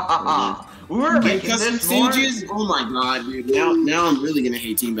We're Game making custom this more. stages? Oh my god, dude. Now I'm really gonna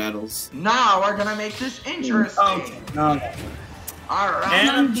hate team battles. Now we're gonna make this interesting. Okay, no. Alright. And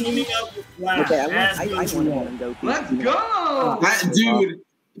I'm teaming up with Black. Okay, as I want usual. to go. Let's go! Dude,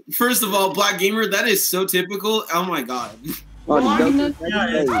 first of all, Black Gamer, that is so typical. Oh my god. Oh, Goku, Yeah,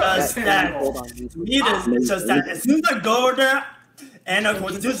 it's just that. It's just that as soon as I go over there, and I'm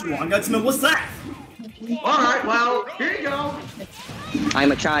going to do wrong, that's me, what's that? Alright, well, here you go.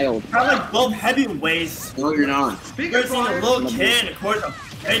 I'm a child. I like both heavyweights. No, you're not. Speaking There's a fire. little kid, of course, a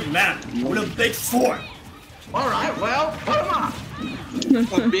big man with a big sword. Alright, well, put him up.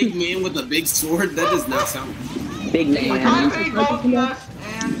 A big man with a big sword? That does not sound. Big I man. can't beat both of us,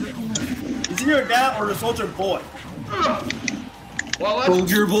 and... Is either that or the soldier boy? Well,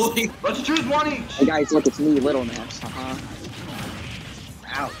 Soldier boy. let's choose one each. Hey guys, look, it's me, Little Ness.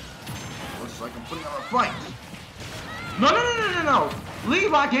 Ow. Looks like I'm putting on a fight. No. Leave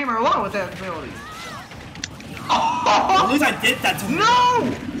Black Gamer alone with that ability. At least I did that to him. No!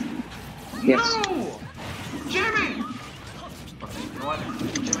 Yes. No! Jimmy! Okay, you know what?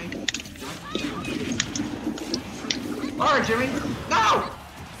 Jimmy? Alright, Jimmy. No!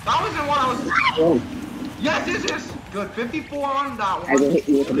 That wasn't what I was... Oh, Yes, yes. Good, 54 on that I will one. hit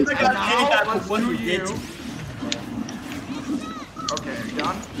you with a big I And got now, paid back let's for what do you did you. to me. Okay, are you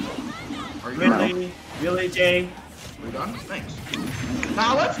done? Are you done? Really, Jay? Are you done? Thanks.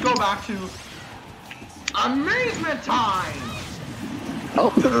 Now let's go back to... Amazement time!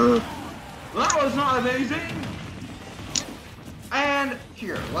 Oh, That was not amazing! And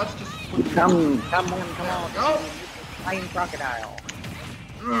here, let's just put you come on. Go! Flying crocodile.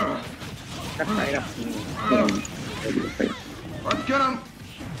 Ugh. That's right up to me. Let's get him!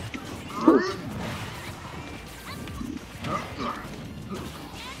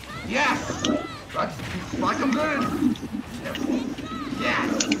 Yes! That's like I'm good!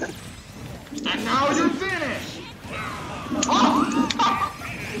 Yes! And now you're finished! Oh!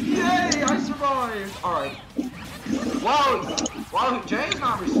 Yay! I survived! Alright. Wow, Jay's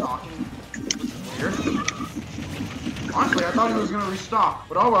not restocking. Weird. Honestly, I thought he was gonna restock,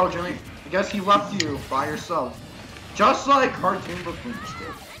 but oh well, Jimmy. I guess he left you by yourself. Just like Cartoon Buffoons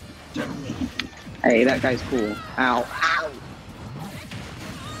did. Hey, that guy's cool. Ow. Ow.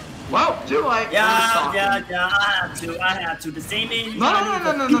 Well, too late. Yeah, I had to. The same name. No.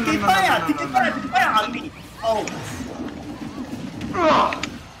 Oh. Ugh.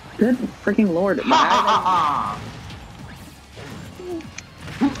 Good freaking lord. Ha ha ha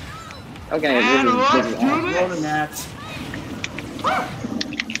Okay, And let's this is do awesome. Rolling this. that.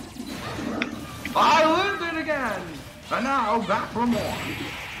 I lived it again. And now back for more.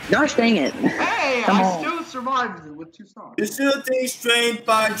 Gosh dang it. Hey, Come I on. still survived with 2 stars. You still think straight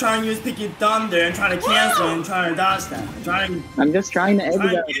by trying to use Picky Thunder and trying to cancel and trying to dodge that. I'm just trying to edit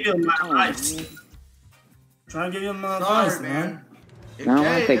Trying out. to give you my advice. Trying to give you my Sorry, advice, man. man. If No,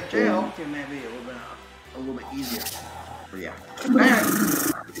 I Jay, think if Jay so. helped you, maybe it would have been a little bit easier. But yeah. And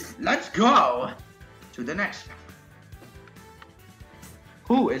let's go to the next.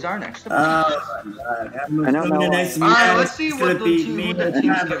 Who is our next opponent? I don't know. Alright, let's see what the be two- me. what the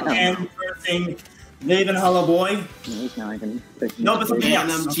teams Have get. Cam versing Raven Hollow Boy. He's not even. No, but something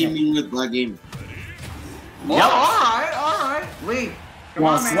And else. I'm teaming with Black Gamer. Oh, alright. Lee. Come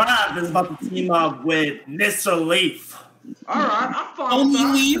Well, on, man. Slab is about to team up with Mr. Leaf. Alright, I'm fine with Homie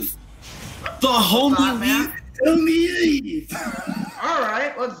that. Leaf? The That, homie man. Leaf? Tell me Leaf.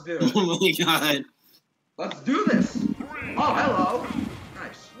 Alright, let's do it. Oh my god. Let's do this. Oh, hello.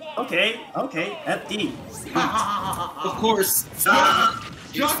 Nice. Okay, FD. Ha ha ha ha Of course. Just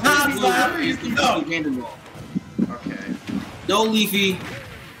Slab, Slab, No. Okay. No Leafy.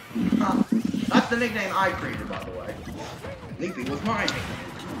 That's the nickname I created, by the way. Leafy was my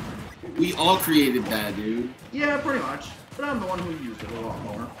nickname. We all created that, dude. Yeah, pretty much. But I'm the one who used it a lot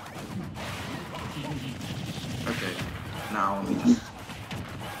more. Okay. Now let me just...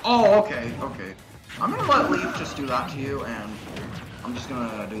 Oh, okay. I'm gonna let Leaf just do that to you, and I'm just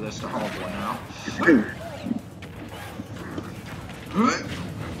gonna do this to Homeboy now.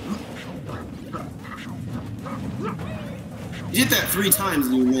 You did that 3 times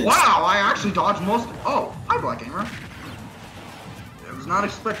and you missed. Wow, I actually dodged most... Oh, hi, Black Gamer. I was not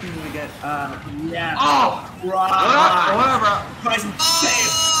expecting you to get... Yeah. Oh! Right. Whatever. Christ,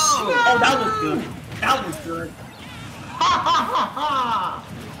 Oh! oh, that was good. That was good. Ha ha ha ha!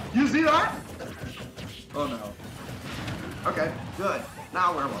 You see that? Oh no. Okay, good.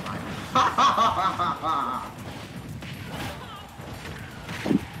 Now where will I? Ha ha ha ha ha!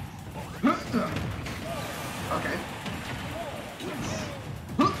 Okay.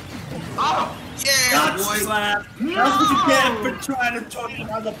 Oh! Yeah, Got boy. Slab. No! That's what you get for trying to talk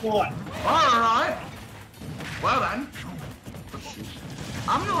about the boy. Alright. Well then.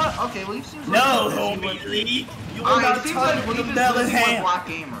 I'm gonna let. Okay, Leaf seems like. No, homie, Leaf. You will not seems touch like with Leaf a is melon losing with hand. Black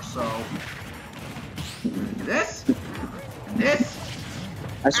Gamer, so. This.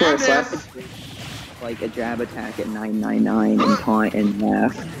 I swear, And slap this. like a jab attack at 999 and taunt in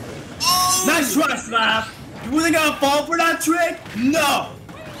half. Nice try, Slap. You really gonna fall for that trick? No.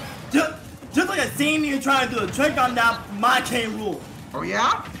 Just like I seen you trying to do a trick on that my K rule. Oh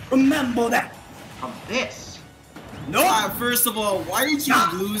yeah? Remember that. Of this. No. First of all, why did you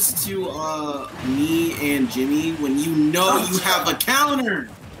lose to me and Jimmy when you know you have a counter?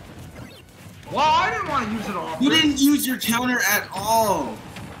 Well, I didn't want to use it often. You didn't use your counter at all.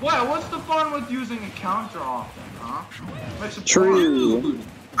 What? What's the fun with using a counter often, huh? Makes it True. Dude,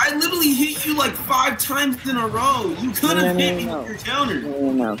 I literally hit you like 5 times in a row. You could have hit me with your counter.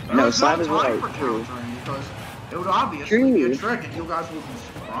 No, There's Slap no is time right. for True. countering because it would obviously be a True. trick and you guys would be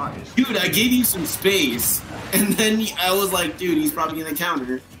surprised. Dude, I gave you some space, and then I was like, dude, he's probably gonna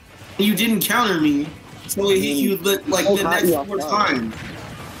counter. And you didn't counter me, so he hit you like Oh, the caught next you off 4 guard. times.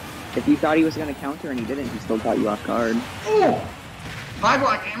 If you thought he was gonna counter and he didn't, he still caught you off guard. Ooh! Bye,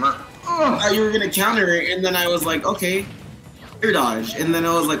 Black Gamer. I thought you were gonna counter, and then I was like, okay, air dodge. And then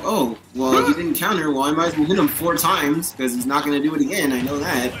I was like, oh, well, if he didn't counter, well, I might as well hit him 4 times, because he's not gonna do it again, I know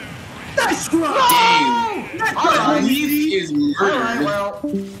that. Nice try. Dang! Alright. Leaf is Alright,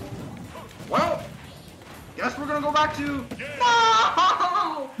 murdered. well, guess we're gonna go back to. No!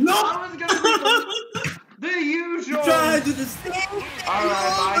 No! I was gonna do the usual. Try to do the same thing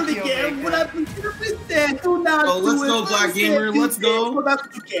Alright, over bye, Teal again. Baker. What happened to the said? Do not Oh, let's do go, it. Black Gamer, let's go. Go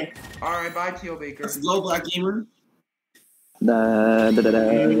back again. Alright, bye, Teal Baker. Let's go, Black Gamer. Da da da da da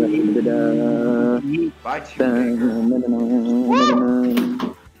da. Bye, Teal Baker.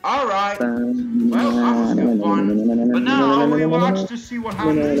 Alright. Well, that was good fun. But now I'll rewatch to see what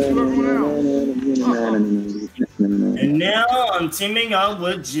happens to everyone else. And now I'm teaming up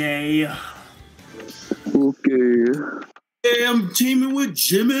with Jay. Okay. Hey, I'm teaming with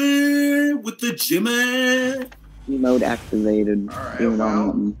Jimmy, with the Jimmy. Mode activated. Alright, Even well.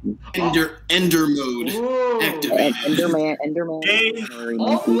 on Ender mode. Whoa. Activate. Enderman. Hey, Sorry,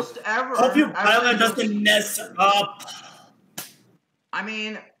 monkey. Almost ever. hope your pilot doesn't mess up. I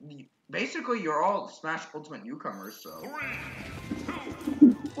mean, basically, you're all Smash Ultimate newcomers, so.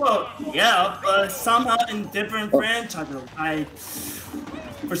 Well, yeah, but somehow in different franchises. Like,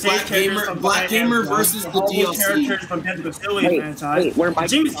 for say Black characters Gamer- from Black Gamer versus the DLC. characters from Pentagon Facility franchise. Wait, where my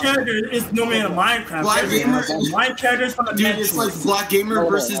Jimmy's character is normally in a Minecraft. Black Gamer- My character's from the Dude, it's like Black Gamer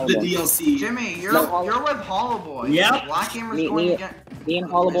versus the DLC. Jimmy, you're No, you're with Hollow Boy. Yep. Black Gamer's Me- going me- against. Me and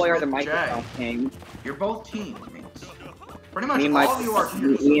Hollow Boy are the With Jay. Microsoft team. You're both teammates. Pretty much Me and, all of you are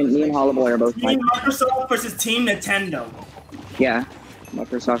teammates. me and Hollow Boy are both Team Microsoft. Microsoft versus Team Nintendo. Yeah.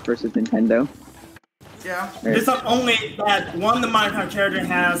 Microsoft versus Nintendo. Yeah. It's not only that one the Minecraft character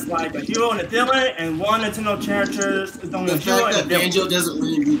has like a hero and a villain, and one Nintendo character is only The a hero fact and a that villain. Banjo doesn't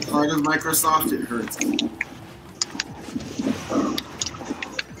really be part of Microsoft, it hurts.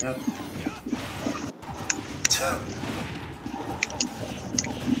 Yep.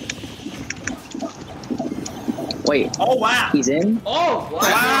 Wait, Oh wow! he's in? Oh,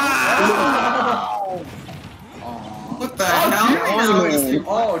 Wow! What the hell? Jimmy.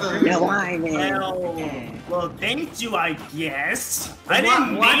 Oh, Jimmy. Yeah, why, man? Well, thank you, I guess. Well, I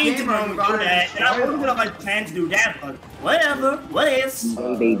didn't Black mean to Gamer, you do gotta that, and I destroy wasn't gonna like plan to do that, but whatever. What is?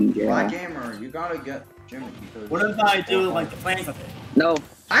 Hey, baby, Black yeah. Gamer, you gotta get Jimmy because. What if I do like the plans of it? No.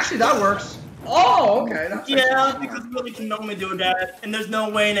 Actually, that works. Oh, okay. That's Yeah, because we really can only do that, and there's no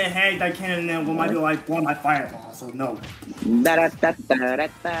way in the heck that cannon then will might be like blow my fireball. So no.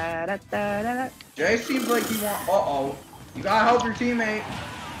 Da-da-da-da-da-da-da-da-da. Jay seems like he wants. Uh-oh. You gotta help your teammate.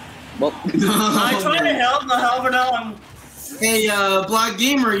 Well, I try to help, but however now I'm. Hey, Black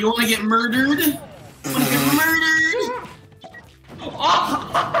Gamer, you wanna get murdered? You wanna get murdered?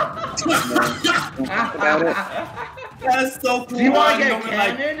 about it. That's so cool. Do you want to I get know,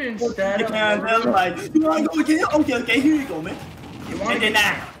 like, cannon instead you of can murder? like, you want to go again? Okay, here you go, man. You want to And then get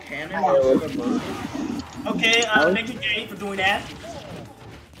that. cannon instead of murder? Okay, thank you, Jay, for doing that.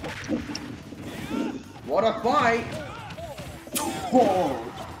 What a fight! Oh,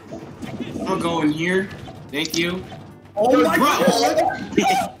 I'll go in here. Thank you. oh my Bro.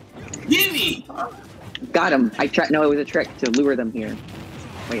 god! Gimme! Got him. I tried. No, it was a trick to lure them here.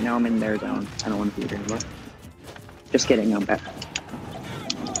 Wait, now I'm in their zone. I don't want to be there anymore. Just kidding. I'm back.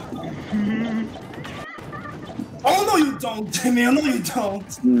 Oh no, you don't, Jimmy. No, you don't.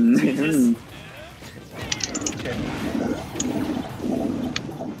 Mm-hmm.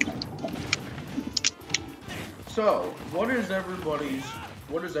 So, what is everybody's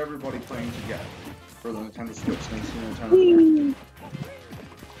what is everybody playing to get for the Nintendo Switch thanks to Nintendo?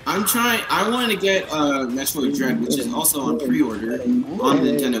 I want to get Metroid Dread, which is also on pre-order on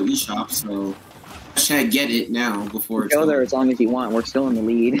the Nintendo eShop, so I should get it now before it's Go there as long as you want. We're still in the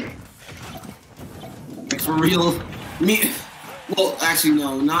lead. For real. Well, actually,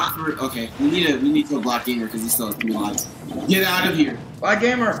 no, not for. Okay, we need to kill Black Gamer because he still has 3 lives. Get out of here, Black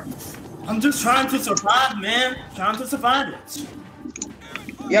Gamer. I'm just trying to survive, man. Trying to survive it.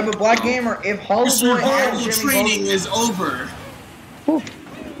 Yeah, but Black Gamer, if Hollow Boy and Jimmy training is over.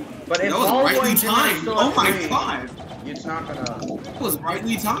 But if That was Hollow Boy rightly and Jimmy are timed. still Oh at my 3, god. it's not gonna. That was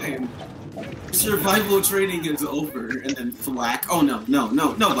rightly timed. Survival training is over, and then Flack. Oh no,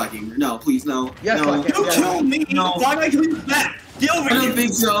 Black Gamer, no, please, no. Yes, no. Black Gamer. You Yes. killed me. No. Why did I kill you back? Get over I here. don't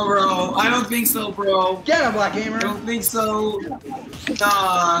think so, bro. I don't think so, bro. Get him, Black Gamer. I don't think so.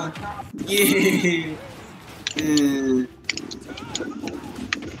 Nah. Yeah.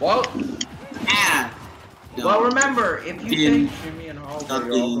 Well, Ah. No. well, remember, if you In think Jimmy and Hollow Boy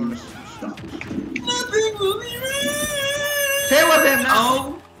are all going to stop. Nothing will be right. Stay with him now.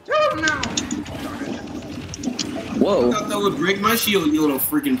 Oh. Tell him now. I Whoa. thought that would break my shield, you little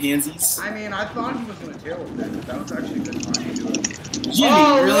freaking pansies. I mean, I thought he was going to tail with it. That was actually a good time to do it.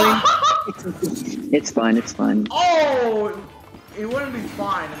 Jimmy, really? It's fun. It's fun. Oh, it wouldn't be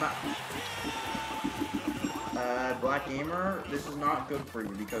fine. Black Gamer, this is not good for you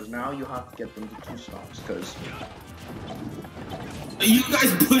because now you have to get them to 2 stocks because You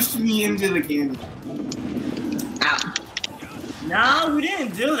guys pushed me into the candy. Ow. No, we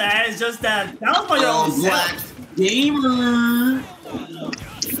didn't do that. It's just that was by your Oh, own Black self. Gamer.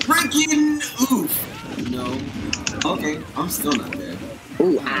 Freaking oof. No. Okay, I'm still not dead.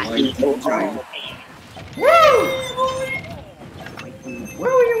 Ooh,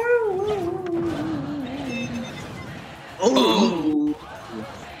 Oh.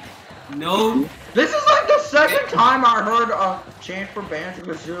 No. this is like the second time I heard a chant for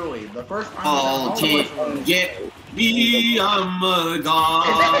Banjo-Kazooie. The first time Oh, can't get me, I'm a It's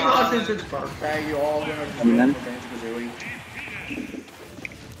god. since it's birthday, you all gonna do chant for Banjo-Kazooie.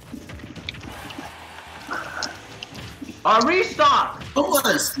 Restock! Don't let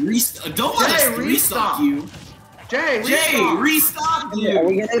us restock you. Jay, Jay, restock! restock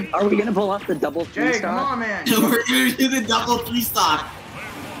you. Are we gonna pull off the double Jay, come three-stock? on, man. We're gonna do the double 3-stock.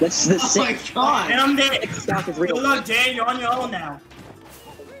 That's the Oh my 6 god. And I'm dead. stock is Good real. luck, Jay. You're on your own now.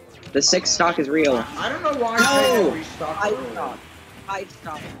 The 6 stock is real. I don't know why No! Jay restocked 5 early. stock. 5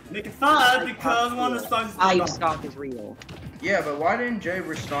 stock. Make it 5 because one of the stocks is 5 gone. stock is real. Yeah, but why didn't Jay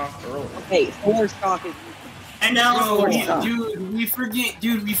restock early? Okay, 4 stock is. And now Bro, it's 4 dude, we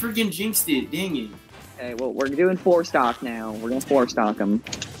freaking jinxed it. Dang it. Okay, well, we're doing 4 stock now. We're gonna 4 stock them.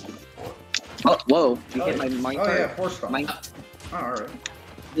 Oh, whoa! You hit my minecart. Oh yeah, 4 stock. Mine, Oh, alright.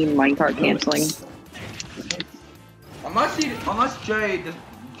 minecart canceling. Unless Jay just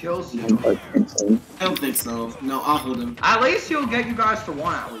kills you. Minecart canceling. I don't think so. No, I'll hold him. At least he'll get you guys to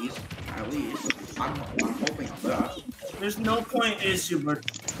 1 at least. At least. I'm hoping on that. There's no point issue, but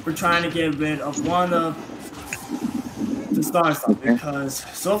we're trying to get rid of one of the star stuff because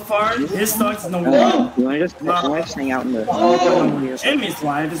so far his stocks is number 1. You wanna just hang out in the. Oh! Jimmy's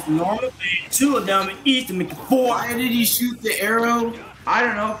life is normal. 2 of them each to make it 4. Why did he shoot the arrow? I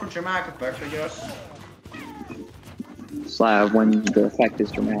don't know, for dramatic effect, I guess. Slav when the effect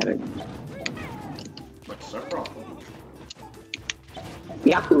is dramatic. What's their problem?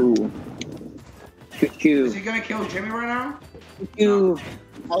 Yahoo! Choo Is he choo. gonna kill Jimmy right now? Choo.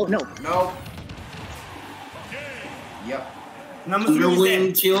 Oh no. No. Yep. Number 3 Your is win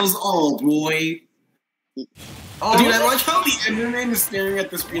dead. kills all, boy. Oh, Dude, I like how the Enderman is staring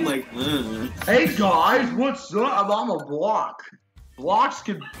at the screen like, Hey guys, what's up? I'm a block. Blocks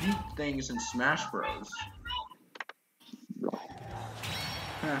could beat things in Smash Bros.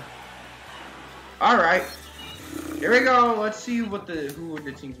 Huh. Alright. Here we go. Let's see who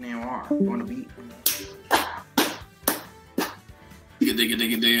the team's name are. You wanna beat? Dig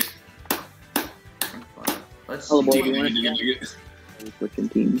it. Let's Hello, see. boy. You wanna switching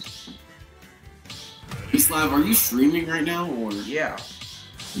teams? Hey, Slav, are you streaming right now, or? Yeah.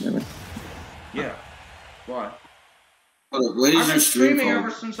 Never. Yeah. What? What is I've your been stream streaming called?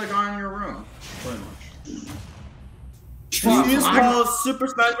 ever since I got in your room. Pretty much. Stream It's called? called Super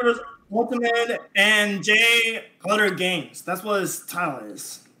Smash Bros. Ultimate and J Clutter Games. That's what his title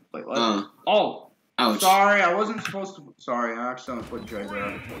is. Wait, what? Ouch. Sorry, I wasn't supposed to. Sorry, I accidentally put J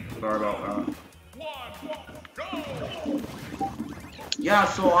there. Sorry about that. Yeah,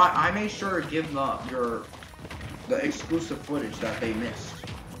 so I made sure to give them the exclusive footage that they missed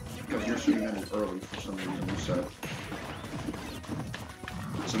because you're streaming early for some reason. You said.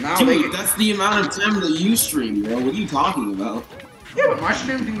 So now they Dude, get... that's the amount of time that you stream, bro. What are you talking about? Yeah, but my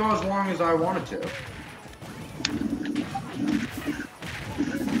stream can go as long as I want it to.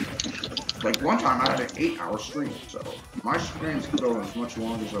 Like, one time I had an 8-hour stream, so my streams can go as much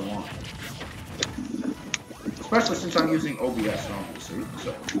long as I want. Especially since I'm using OBS, obviously,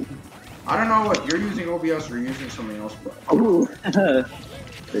 so... I don't know if you're using OBS or using something else, but... Ooh, the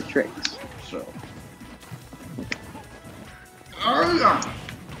tricks. So...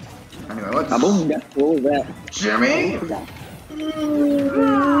 Anyway, let's... Kabunga, what was that? Jimmy! What was that?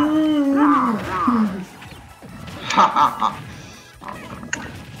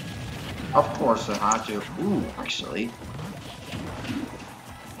 Of course I had to. Ooh, actually.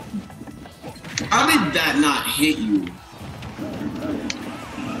 How did that not hit you?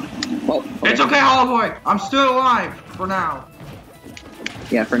 Well, It's okay, Hollow Boy! I'm still alive! For now.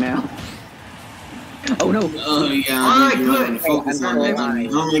 yeah, for now. Oh no! Oh yeah. Alright, you're good. gonna Focus Hey, on I'm that. alive.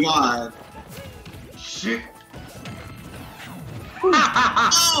 Oh my god. Shit.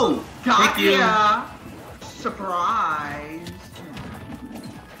 Oh! Got Thank you. ya! Surprise!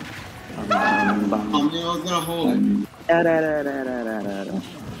 Oh man, I was gonna hold it.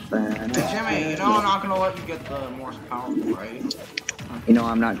 Hey, Jimmy, you know I'm not gonna let you get the more powerful, right? You know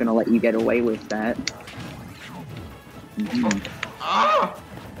I'm not gonna let you get away with that. Ah!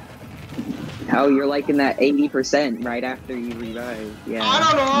 How you're liking that 80% right after you revive? Yeah. I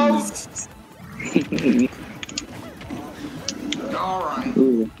don't know! Alright.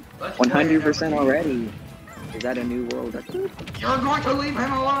 Ooh, Let's play 100% already. Is that a new world record? You're going to leave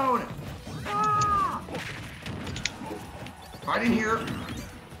him alone! Ah! Right in here.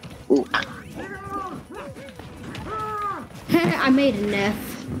 Ooh. I made an F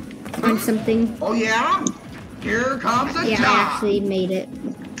on something. Oh yeah? Here comes a Yeah, I die! actually made it.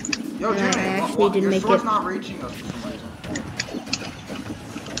 Yo, yeah, Jimmy, I actually didn't your make sword's it. not reaching us for some reason.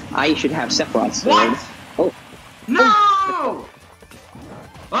 I should have Sephiroth's sword. What? Oh, No!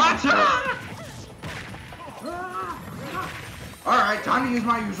 Attack! Alright, time to use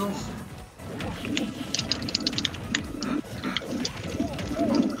my usuals.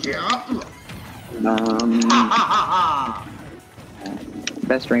 Yeah. Ha ha ha!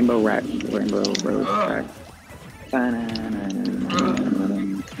 best rainbow road track.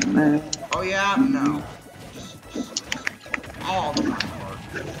 Oh yeah? No. All the part.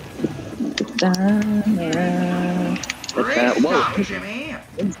 Whoa. Restock, Jimmy!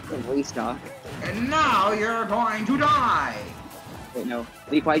 Instant restock. And now you're going to die! Wait, no.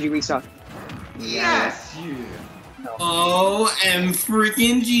 Leaf, why'd you restock? Yes, you! Oh, and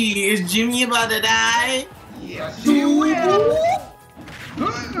freaking G, is Jimmy about to die? Yes, you will!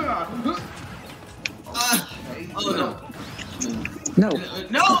 Oh no. No.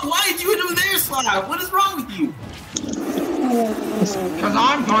 No, why did you hit him there, Slab? What is wrong with you? Because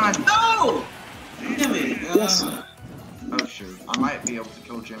I'm gonna... No! Damn it. Oh shoot, I might be able to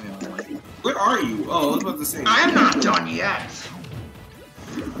kill Jimmy on the way. Where are you? Oh, I was about to say. I am not done yet!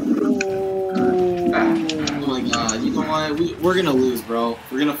 Oh my god, you know what? We're gonna lose, bro.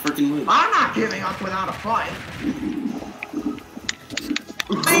 We're gonna freaking lose. I'm not giving up without a fight!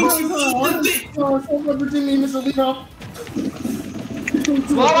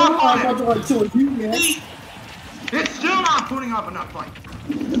 It's still not putting up enough fight!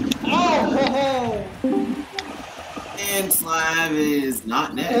 Oh ho ho! And Slab is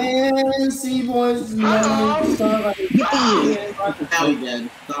not dead. And C-Boys, Now he dead.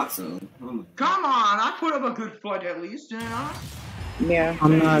 Thought so. Oh Come on, I put up a good fight at least, didn't I? Yeah.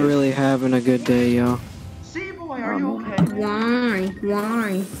 I'm not really having a good day, yo. C-Boy, are you okay?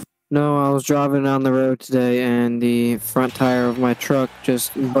 Why? No, I was driving down the road today and the front tire of my truck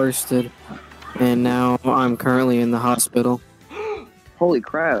just bursted. And now I'm currently in the hospital. Holy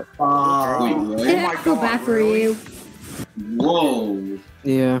crap. Wait, what? I feel bad for you. Whoa.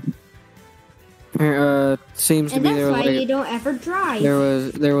 Yeah. Seems to And be that's there was why like you don't ever drive.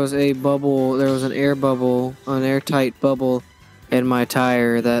 there was a bubble, there was an air bubble, an airtight bubble in my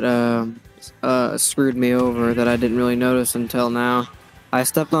tire that screwed me over that I didn't really notice until now. I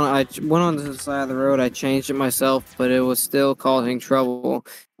went on the side of the road, I changed it myself, but it was still causing trouble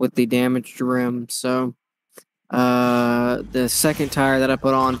with the damaged rim. So the second tire that I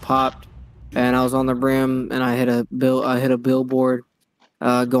put on popped, and I was on the rim, and I hit a billboard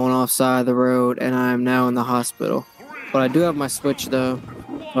going off side of the road, and I am now in the hospital. But I do have my Switch though,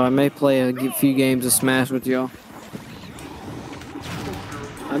 so I may play a few games of Smash with y'all.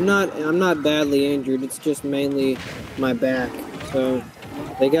 I'm not badly injured. It's just mainly my back. So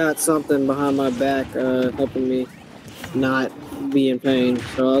they got something behind my back helping me not be in pain.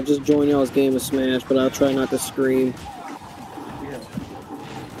 So I'll just join y'all's game of Smash, but I'll try not to scream.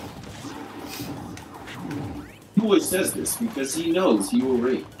 says this because he knows he will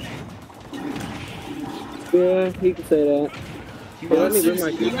rape. Yeah, he can say that. He But let wants me to- bring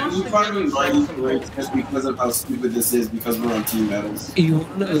my he wants You to probably give might us some rape just because of how stupid this is because we're on team battles. You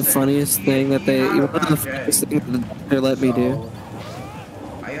want to know the Listen, funniest he- thing that he they? had You a want to know bad the funniest day. thing that the doctor let me do? So,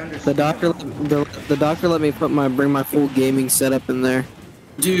 I understand. The doctor let me bring my full gaming setup in there.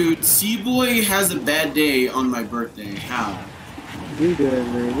 Dude, C-Boy has a bad day on my birthday. How? You good,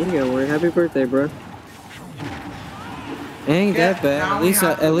 man? You gotta worry. Happy birthday, bro. Ain't Yeah, that bad. now At we least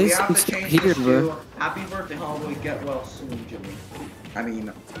have, at we least have I'm to still change here, this bro. to Happy birthday, Hollywood. Get well soon, Jimmy. I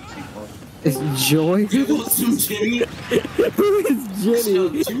mean, C-Boy. It's Joy. Get well soon, Jimmy. Who is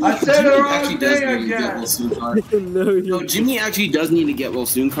Jenny? Jimmy, I said Jimmy the wrong actually does thing need to get again. well soon card. No, No, you. Jimmy actually does need to get well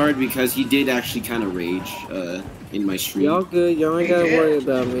soon card because he did actually kind of rage in my stream. Y'all good? Y'all ain't He gotta did. worry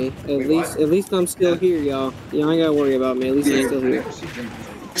about me. Wait, At least I'm still here, y'all. Y'all ain't gotta worry about me. At least I'm still I here. never see Jimmy.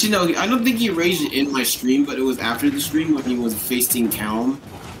 Actually, no, I don't think he raged in my stream, but it was after the stream when he was facing Calm.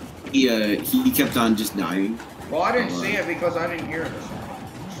 He kept on just dying. Well, I didn't see it because I didn't hear it.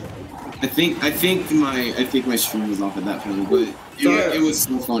 I think my stream was off at that point, but it was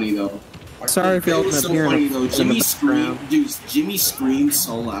so funny though. Sorry if y'all It was end so up hearing funny a though. in the Jimmy background. screamed, dude. Jimmy screamed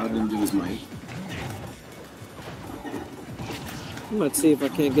so loud into his mic. I'm gonna see if I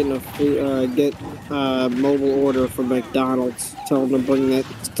can't get enough food, get mobile order from McDonald's. Tell them to bring that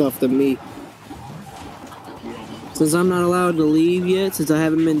stuff to me. Since I'm not allowed to leave yet, since I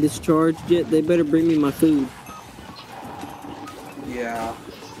haven't been discharged yet, they better bring me my food. Yeah.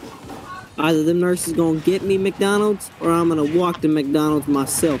 Either them nurses gonna get me McDonald's, or I'm gonna walk to McDonald's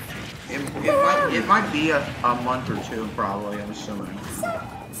myself. It might be a month or two, probably. I'm assuming.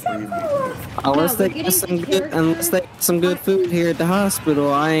 Unless we're they getting get some the good, unless they get some good food here at the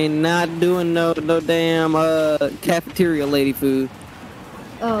hospital, I ain't not doing no damn cafeteria lady food.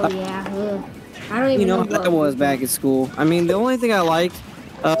 Oh yeah. Ugh. I don't even You know know how what that was back at school. I mean, the only thing I liked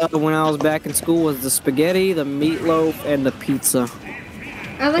when I was back in school was the spaghetti, the meatloaf, and the pizza,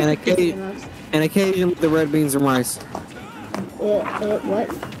 I like and the pizza the most. and occasionally the red beans and rice. What?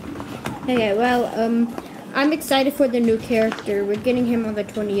 Okay, well, I'm excited for the new character. We're getting him on the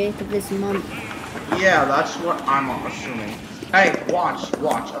 28th of this month. Yeah, that's what I'm assuming. Hey, watch.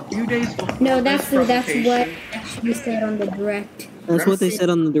 A few days before No, this that's what presentation- actually said on the direct. That's what they said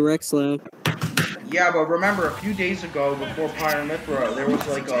on the direct slab. Yeah, but remember, a few days ago, before Pyramithra, there was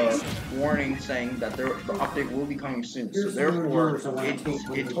like a warning saying that the update will be coming soon. So therefore,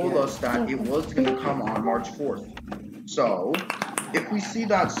 it told us that it was going to come on March 4th. So, if we see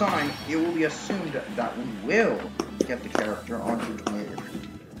that sign, it will be assumed that we will get the character on June 28th.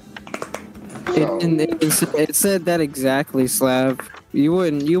 So, It said that exactly, Slav. You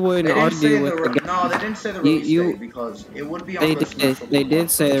wouldn't they didn't say argue with the guy. no, they didn't say the release date because it would be on They the did. Smash Bros. They did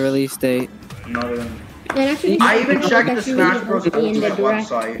say the release date. No, they didn't. And actually, I even checked the actually Smash Bros. be in the Ultimate direct.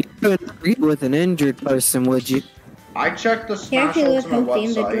 website. You would agree with an injured person, would you? I checked the He Smash actually was Ultimate hoping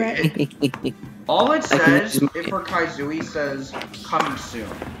in the website. direct. All it I can says, use my- if for Kaizui, says coming soon.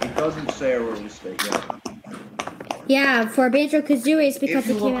 It doesn't say a release date yet. Yeah, for Banjo-Kazooie, it's because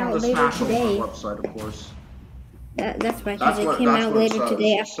If you it look came on out the later Smash today. Ultimate website, of course. That's why, That's because what it came out it later says.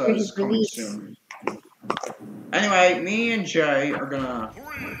 today It after says his coming release. soon. Anyway, me and Jay are gonna.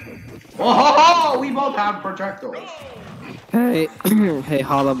 Oh, we both have projectiles. Hey, hey,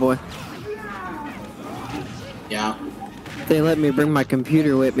 Hollow Boy. Yeah. They let me bring my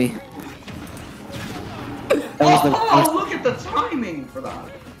computer with me. That was Oh, look at the timing for that.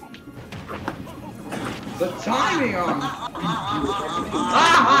 The timing on that actually does work.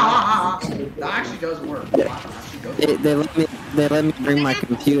 Wow, that actually does work. they let me bring my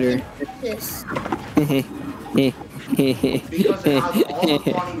computer. This. Because it has all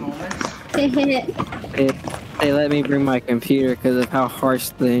the funny moments. They let me bring my computer because of how harsh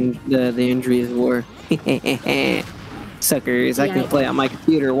the injuries were. Suckers, I can play on my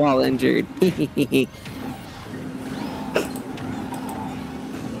computer while injured.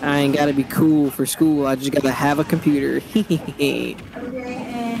 I ain't gotta be cool for school, I just gotta have a computer. Okay,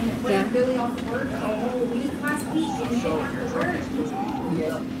 and went really off work a whole week last week and didn't have to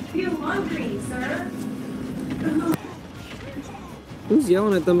work. Do laundry, sir. Who's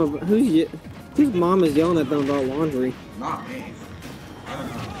yelling at them about whose mom is yelling at them about laundry? Not me. I don't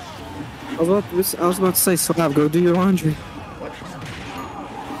know. I was about to say, Slav, go do your laundry. What?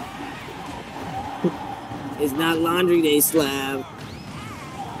 It's not laundry day, Slav.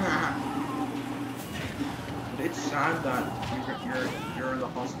 It's sad that you're in the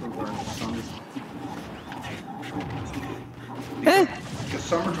hospital where the sun is. Because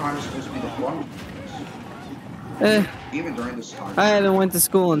summertime is supposed to be the fun. Even during this time. I haven't went to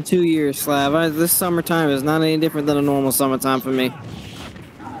school in 2 years, Slav. This summertime is not any different than a normal summertime for me.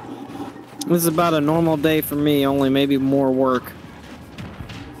 This is about a normal day for me, only maybe more work.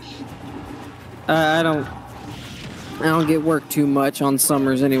 I don't get work too much on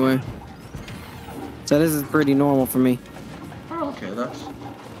summers anyway. So this is pretty normal for me. Oh, okay, that's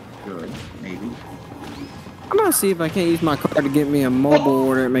good. Maybe. I'm gonna see if I can't use my card to get me a mobile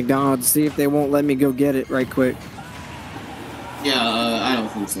order at McDonald's. See if they won't let me go get it right quick. Yeah, I don't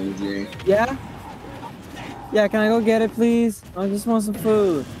think so, Jay. Yeah? Yeah, can I go get it, please? I just want some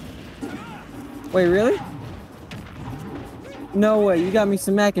food. Wait, really? No way. You got me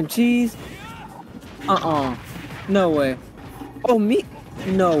some mac and cheese? Uh-uh. No way. Oh, meat?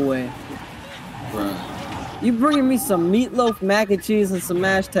 No way. Bruh. You bringing me some meatloaf, mac and cheese, and some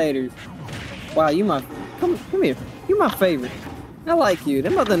mashed taters. Wow, you my... Come here. You my favorite. I like you.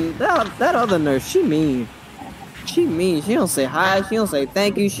 That other nurse, she mean. She mean. She don't say hi. She don't say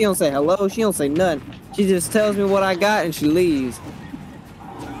thank you. She don't say hello. She don't say nothing. She just tells me what I got and she leaves.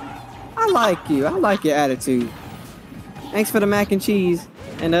 I like you. I like your attitude. Thanks for the mac and cheese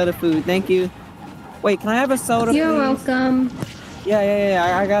and the other food. Thank you. Wait, can I have a soda, You're please? welcome. Yeah.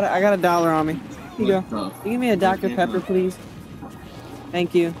 I got $1 on me. Here you go. Can you give me a Dr. Pepper, please?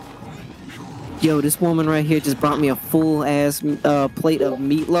 Thank you. Yo, this woman right here just brought me a full-ass plate of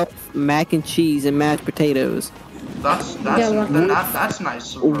meatloaf, mac and cheese, and mashed potatoes. That's nice of her.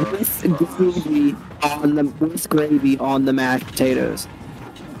 With gravy on the mashed potatoes.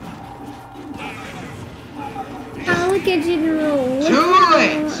 Oh, look at you, little. Too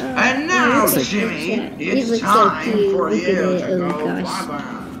late! And now, Jimmy, it's time for you to go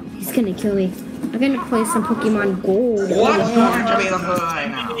bye-bye. He's gonna kill me. I'm gonna play some Pokemon Gold. What's going to be the play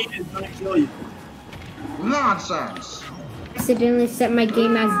now? Nonsense! I accidentally set my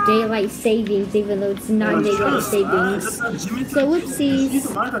game as daylight savings, even though it's not daylight savings. So whoopsies.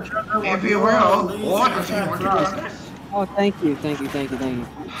 If you will, what is your address? Oh, thank you. Can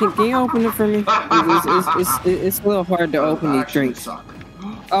you open it for me? It's a little hard to open these drinks.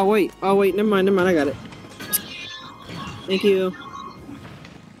 Oh wait, never mind, I got it. Thank you.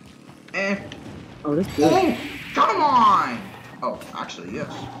 Oh, that's good. Oh, come on! Oh, actually,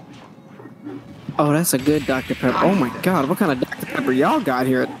 yes. Oh, that's a good Dr. Pepper. Oh my God, what kind of Dr. Pepper y'all got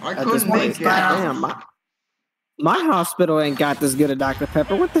here at this place? Goddamn, my hospital ain't got this good a Dr.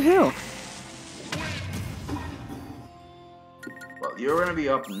 Pepper. What the hell? Well, you're gonna be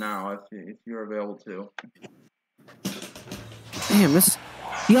up now if you're available to. Damn, this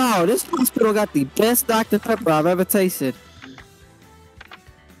hospital got the best Dr. Pepper I've ever tasted.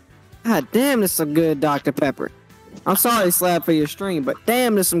 God damn, this is some good Dr. Pepper. I'm sorry, Slab, for your stream, but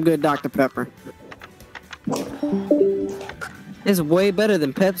damn, this is some good Dr. Pepper. It's way better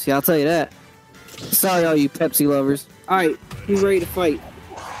than Pepsi, I'll tell you that. Sorry, all you Pepsi lovers. Alright, who's ready to fight?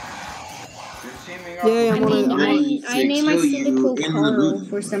 Yeah, I named my cynical Carl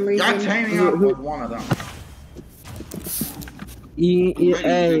for some reason. You're teaming up with one of them. Hey,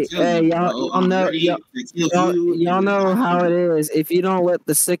 y'all know how it is. If you don't let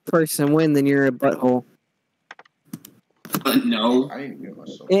the sick person win, then you're a butthole. No.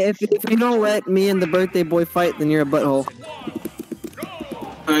 If you don't let me and the birthday boy fight, then you're a butthole.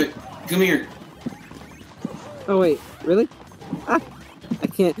 Alright, come here. Oh wait, really? I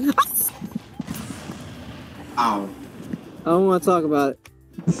can't. Ow. I don't want to talk about it.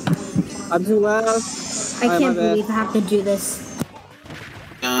 I'm too loud. I can't believe I have to do this.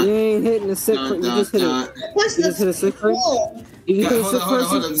 You ain't hitting a sick person. You just hit a. You just hit a sick person. You hit a sick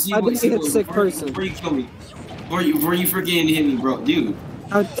person. I didn't hit a sick person. Before you kill me. Before you freaking hit me, bro, dude.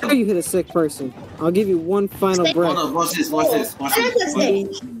 How dare you hit a sick person? I'll give you one final breath. Hold on, watch this. Dun,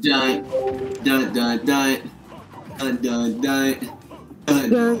 dun, dun, dun. Dun, dun, dun.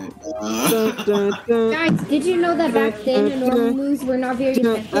 Guys, did you know that back then the normal moves were not very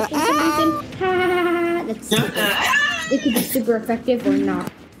effective for some reason? That's stupid. It could be super effective or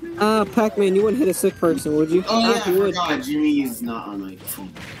not. Pac-Man, you wouldn't hit a sick person, would you? Oh yeah, I forgot. Jimmy is not on my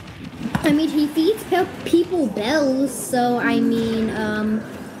team. I mean, he feeds people bells, so I mean,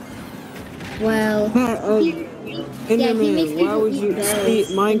 well, he makes why would you eat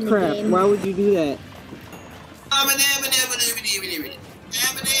Minecraft? Why would you do that?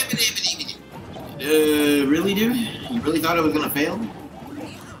 Really, dude? You really thought I was gonna fail?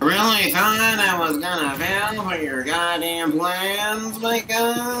 Really thought I was gonna fail for your goddamn plans, my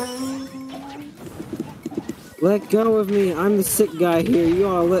god? Let go of me. I'm the sick guy here. You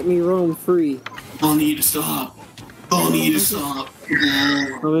all let me roam free. I'll need to stop. I'll need to stop.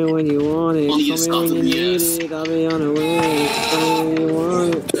 Tell me when you want it. Tell me when you need it. I'll be on the way. Tell me when you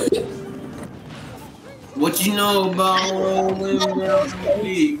want it. What What you know about rolling down the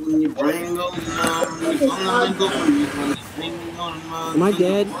beat when you bring them down? Am I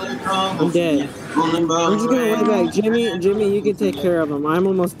dead? I'm dead. I'm just gonna lay back. Jimmy, you can take care of him. I'm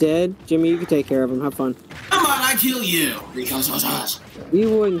almost dead. Jimmy, you can take care of him. Have fun. How about I kill you? Because of us. You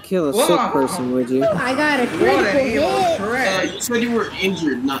wouldn't kill a sick person, would you? I got a What an evil critical hit. trick. You said you were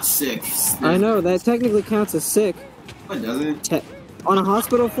injured, not sick. I know, that technically counts as sick. It doesn't. On a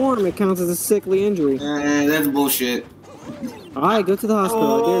hospital form, it counts as a sickly injury. That's bullshit. Alright, go to the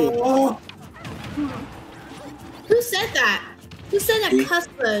hospital, I dare you. Who said that? Who said that cuss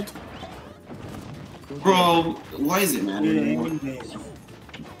word? Bro, why does it matter anymore?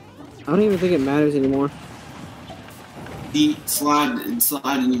 I don't even think it matters anymore. The slide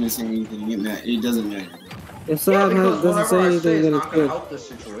didn't even say anything. It doesn't matter. If Slab doesn't say anything, then it's good. Help this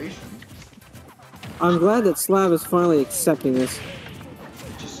situation. I'm glad that Slab is finally accepting this.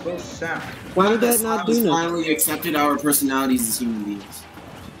 It's just so sad. Why did that not do nothing? Finally accepted our personalities as human beings.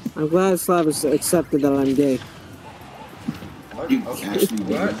 I'm glad Slab has accepted that I'm gay. You actually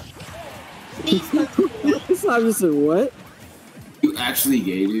gay? Slab just said what? You actually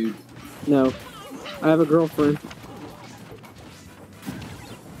gay, dude? No. I have a girlfriend.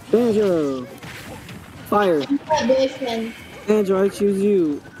 Banjo! Fire! Banjo, I choose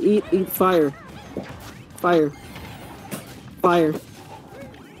you. Eat fire. Fire. Fire.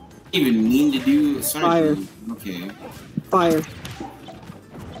 Even mean to do fire. Okay. Fire.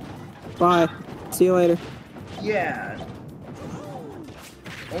 Bye. See you later. Yeah.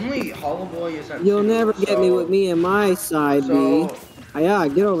 Only Hollow Boy is at You'll 2, never get me with me and my side B. Yeah,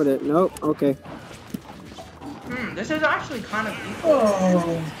 get over there. Nope. Okay. This is actually kind of equal.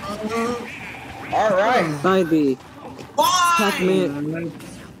 Alright. Side B. Why? Pac-Man.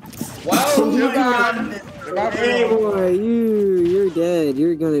 Well, Jabon. Hey boy, you're dead.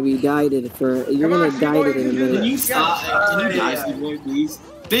 You're gonna be dieted for. You're gonna die in a minute. Can you stop? Can you die, C-Boy, please?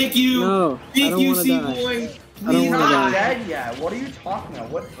 Thank you. No, Thank you, C-Boy. I don't want to die. Dead yet. What are you talking about?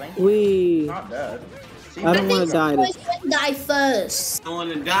 What thing? We. Not dead. See, I don't want to die. Die first. I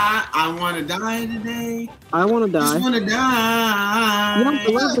want to die. I want to die today. I want to die. I just want to die. You don't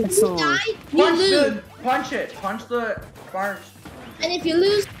believe that song. Punch it. Punch the fire. And if you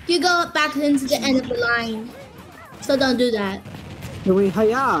lose, you go back into the end of the line. So don't do that. Can we?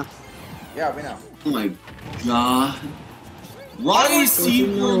 Hiya! Yeah, we know. Oh my god. Why is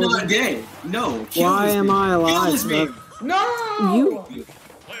C-Boy not dead? No. Why am I alive? No!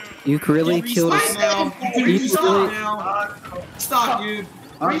 You really killed us. Stop, dude.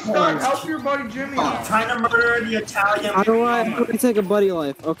 Restart. Help your buddy Jimmy out. Trying to murder the Italian. How do I take a buddy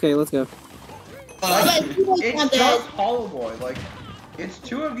life? Okay, let's go. It's just Hollow Boy. Like, it's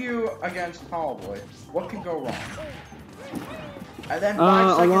 2 of you against Hollow Boy. What could go wrong? And then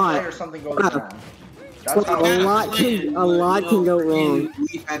 5 seconds later, something goes wrong. That's how a lot can go wrong.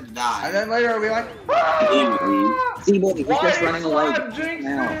 We had to die. And then later we'll be like, C-Boy, he's just running away.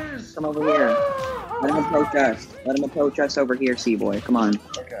 Now, come over here. Let him approach us. Let him approach us over here, C-Boy. Come on.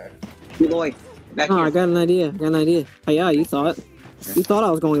 Okay. C-Boy, back here. I got an idea. Hiya, you thought. You thought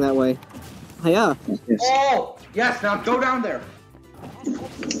I was going that way. Hiya. Oh! Yes, now go down there.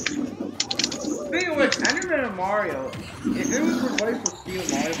 Speaking of which, Enderman and Mario, if it was replaced with Steel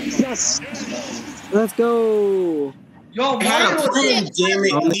Mario, yes. Let's go. Yo, Mario, damn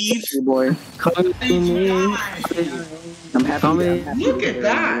it, leave. Boy, come me. I'm happy. Look at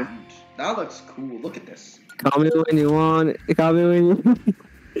that. That looks cool. Look at this. Call me when you want. Call me when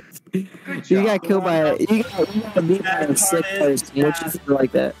you. You got killed by a. You got beat by a sick person. What you feel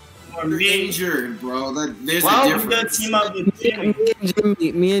like that? You're injured, bro. There's a difference.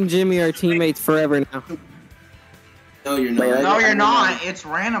 Me and Jimmy are teammates forever now. No, you're not. No, you're not. It's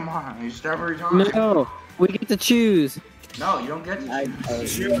randomized every time. No, we get to choose. No, you don't get to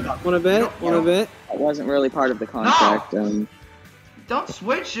choose. Want to bet? Want to bet? That wasn't really part of the contract. No. Don't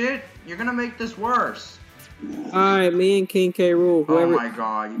switch it. You're gonna make this worse. Alright, me and King K rule. Whoever... Oh my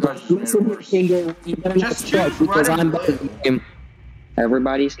god, you guys just made it worse. Just choose because I'm red and blue.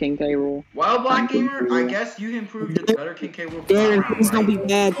 Everybody's King K rule. Well, Black Gamer, I guess you improved it better King K rule. Darren, please don't be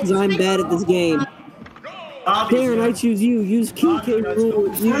bad because I'm bad at this game. Darren, I choose you. Use King K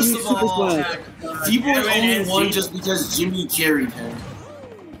rule. You use Super Splash. C-Boy only won just because Jimmy carried him.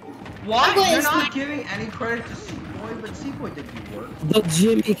 What? You're not giving any credit to C-Boy, but C-Boy did good work. The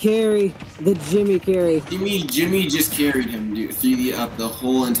Jimmy carry. The Jimmy carry. Jimmy just carried him, dude, through the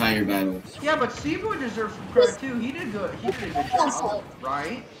whole entire battle. Yeah, but C-Boy deserves some credit too. He did good. He did a good job,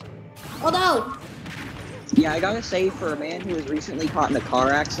 right? Hold on. Yeah, I gotta say, for a man who was recently caught in a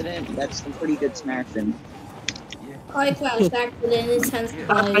car accident, that's some pretty good smashing. I crashed accident. It's hands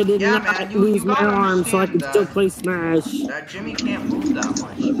I did Yeah, not man, you lose my gotta arm, so I understand can still that. play Smash. That Jimmy can't move that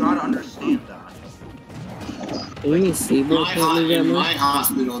much. You gotta understand that. Any Seaboy My can't move that in much? my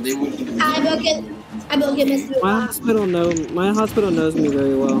hospital, they wouldn't. I will get Mr. My hospital knows me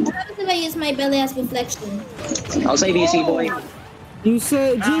very well. What happens if I use my belly as reflection? I'll save you, C-Boy. You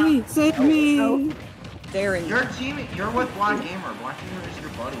said, Jimmy, save me! Darren. You're with Black Gamer. Black Gamer is your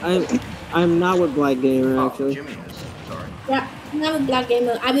buddy. I'm not with Black Gamer, actually. Jimmy is. Sorry. Yeah, I'm not with Black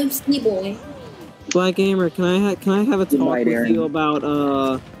Gamer. I'm with Ski-Boy. Black Gamer, can I have a talk Goodbye, with Darren. you about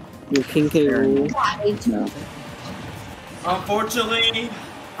your King K rule? No. Unfortunately,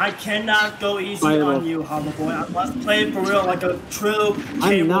 I cannot go easy Fireball. on you, Hollow Boy. I must play for real like a true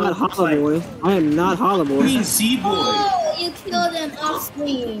I'm not Hollow Boy. I am not Hollow Boy. Green C-Boy. Oh, you killed him off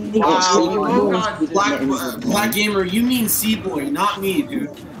screen. Black Gamer, you mean C-Boy, not me,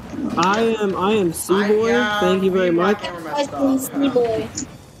 dude. I am C-Boy. Thank you very much. I mean Ski-Boy.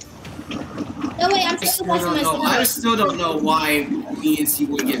 No, wait, I'm still watching myself. I still don't know why me and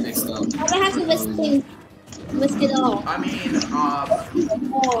C-Boy get mixed up. I have to risk it all. I mean,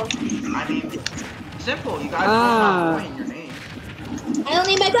 simple. You guys Ah. both have boy in your name. I don't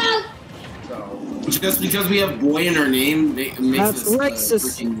need my bro. So, Just because we have boy in our name, it makes That's us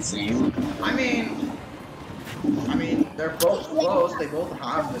racist. freaking the same. I mean, they're both close. They both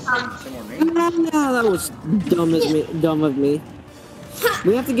have the similar name. No, that was dumb of me.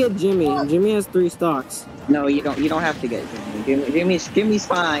 We have to get Jimmy. Jimmy has 3 stocks. No, you don't. You don't have to get Jimmy. Jimmy's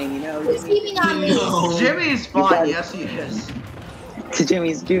fine. You know. Who's keeping on me? No. Jimmy's fine. Yes, he is.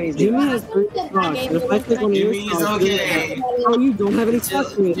 Jimmy's. Jimmy has 3 stocks. And if I click on your Jimmy's stocks, okay. oh, you don't have any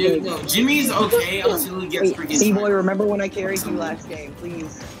stocks for me to Dude, take. no, Jimmy's okay until he gets freaking C-Boy, tryhard. remember when I carried you last game?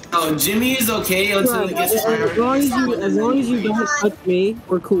 Please. No, Jimmy is okay until he gets As long as you don't touch me,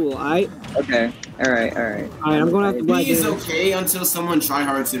 we're cool. Alright. Okay. All right. Alright, I'm going after Black Jimmy's Gamer. okay until someone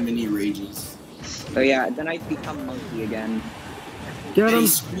tryhards him and he rages. So yeah, then I become monkey again. Get him.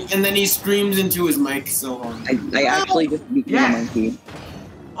 And then he screams into his mic so hard. I actually just became a monkey.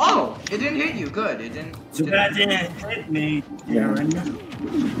 Oh, it didn't hit you. Good. It didn't. Too bad it didn't hit me, Darren.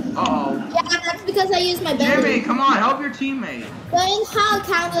 Uh-oh. Yeah, that's because I used my belly. Jimmy, come on, help your teammate. Learn how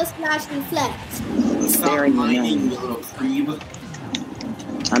counter slash reflect. Stop Darren, you whining, know. you little creep.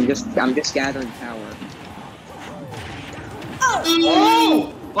 I'm just gathering power.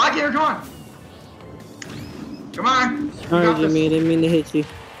 Oh! Black Gamer, come on. Come on. You Sorry, got Jimmy, I this. didn't mean to hit you.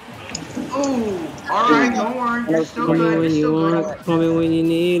 Oh, alright, don't worry. You're still Call me good. when You're you still want, good. call me when you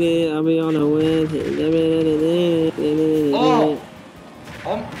need it. I'll be on the win. Oh,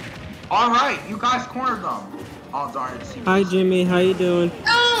 alright, you guys cornered them. Oh, darn it. Hi, Jimmy. How you doing?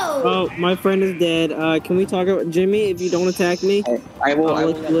 Oh! Oh, my friend is dead. Can we talk about Jimmy? If you don't attack me, I will I'll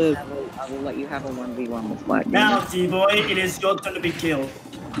let you live. I will let you have a 1v1 with Black Now, Gamer. D-Boy, it is your turn to be killed.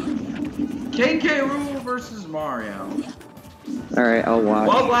 King K. Rool versus Mario. All right, I'll watch.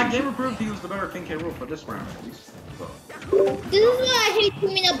 Well, Black Gamer proved he was the better King K. Rool for this round, at least. So. This is why I hate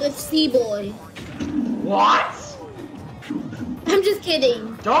teaming up with C-Boy. What? I'm just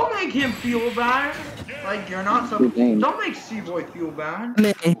kidding. Don't make him feel bad. Like, you're not so... Good game. Don't make C-Boy feel bad.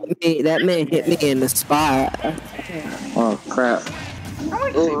 That man hit me in the spot. Oh crap! Don't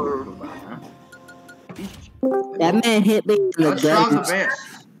make C-Boy feel bad, man. That man hit me in the Let's drop the guts. best.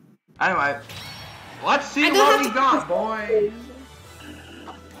 Anyway, let's see I don't what have we to- got, boys.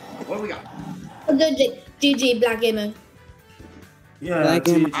 What do we got? Oh, good, GG, Black Gamer. Yeah, Black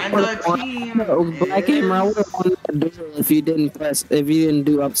Gamer. And the team Oh, Black Gamer, I is... would have won that duel if you didn't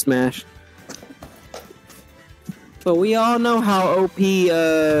do up smash. But we all know how OP King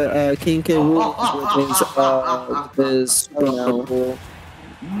K. Rool is with his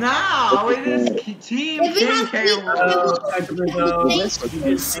Now it is Team If we King have K. three- Rool. technically though, you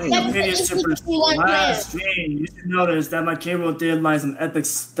can see the previous Super's last stream. You should notice that my K-Roll did like some epic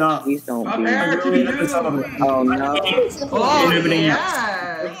stuff. Please don't Up do air that. to Really you. epic stuff. Oh no! Oh, And everything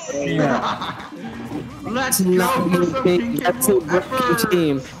yes. Let's go not for a some big, King K. that's a Rool broken efforts.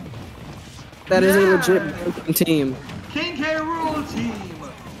 team. That is a legit broken team. King K. Rool team.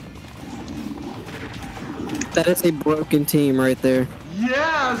 That is a broken team right there.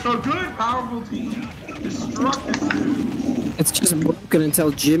 Yeah, so good, powerful team. Destructive team. It's just broken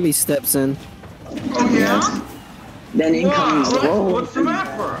until Jimmy steps in. Oh yeah? Then in comes What's the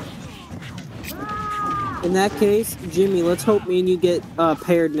matter? In that case, Jimmy, let's hope me and you get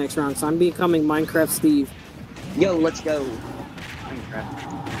paired next round. So I'm becoming Minecraft Steve. Yo, let's go. Minecraft.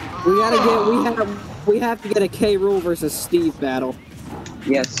 We have to get a K. Rool versus Steve battle.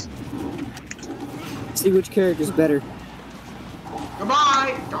 Yes. See which character's better.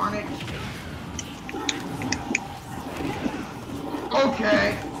 Goodbye, darn it.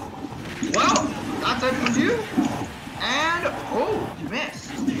 Okay. Well, that's it for you. And oh, you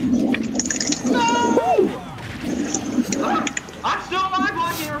missed. No! I'm still alive,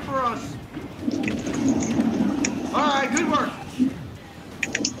 Black Gamer, for us. Alright, good work.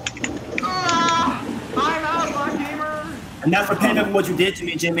 I'm out, Black Gamer. And that's repayment for what you did to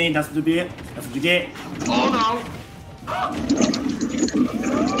me, Jimmy. That's what you did. That's what you get. Oh no.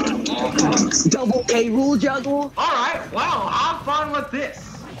 Double K rule juggle. Alright, well, have fun with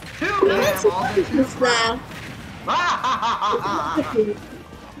this. Two cannonballs.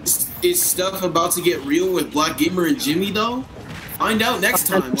 Is stuff about to get real with Black Gamer and Jimmy though? Find out next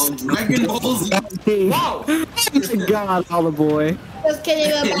time on Dragon Ball Z. Whoa! God, Hollow Boy. Just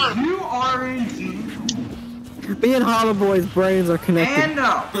kidding about. You are indeed. Me and Hollow Boy's brains are connected. And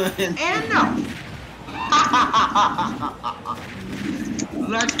no. And no.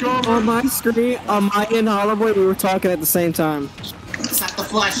 Let's go. On my screen, on my and Hollow Boy, we were talking at the same time. Suck the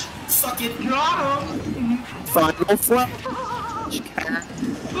flesh. Suck it. Got him. Final flash.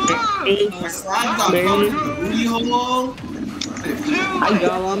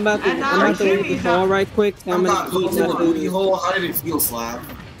 Y'all, I'm about to leave the ball right quick. So I'm gonna keep that booty hole. How did it feel, Slab?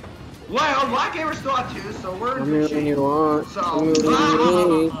 Well, Black Gamer still at 2, so we're in here when you want. We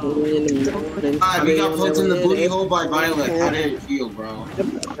got poked in the booty hole by Violet. How did it feel, bro?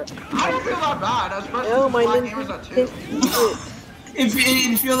 I don't feel that bad, especially Oh, my Black Gamer's at 2. If it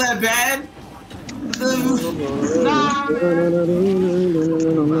didn't feel that bad?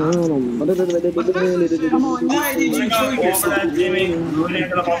 Why did you kill yourself, Jimmy? You really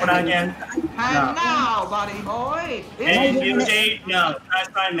gonna fall for that again? And now, buddy boy. And MJ, no, that's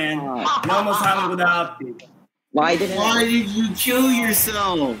fine, man. You almost have it without. Why did you kill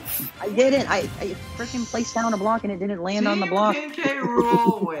yourself? I didn't. I freaking placed down a block and it didn't land on the block. TMK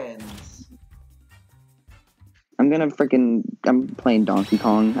rule wins. I'm playing Donkey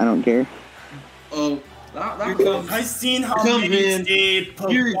Kong. I don't care. Oh. Here comes. I seen how many stayed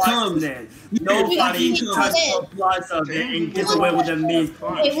Here it comes. Nobody touched the plus of it and gets away with the meat.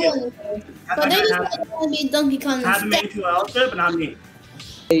 But they just want to be Donkey Kong. Had to make two out there, but not me.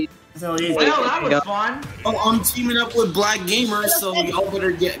 So easy. Well, that was fun. Oh, I'm teaming up with Black Gamer, so y'all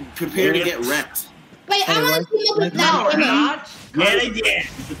better get prepared to get wrecked. Wait, I want to team up with Black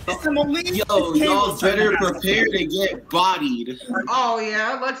Gamer. Yo, y'all better prepare to get bodied. Oh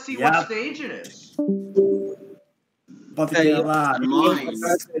yeah, let's see what stage it is. About to get a lot.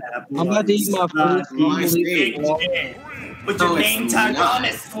 I'm about to eat my food. With your name tag on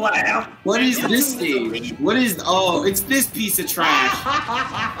it, Slab. What is this stage? What is? Oh, it's this piece of trash.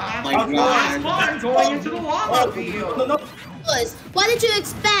 My God. Fun going into the lava field. What did you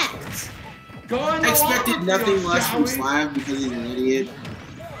expect? I expected nothing less from Slab because he's an idiot.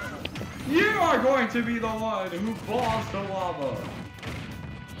 You are going to be the one who falls to lava.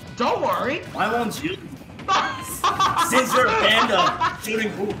 Don't worry. Why won't you? Since you're a fan of shooting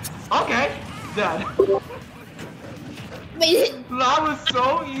hoops. Okay, then. That was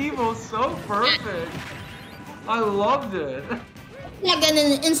so evil, so perfect. I loved it. Like an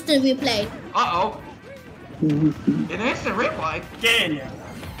instant replay. Uh-oh. An instant replay? Get in there.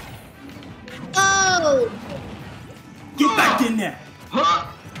 Oh! Get back in there. Huh?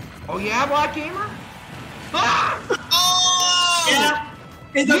 Oh yeah, Black Gamer? Ah! Oh! Yeah.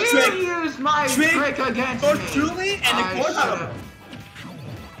 It's a trick. You used my trick against me. Truly and the corner.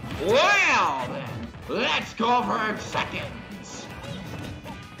 Well then, let's go for seconds.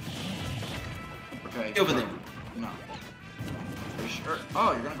 Okay. Over there. No. Are you sure?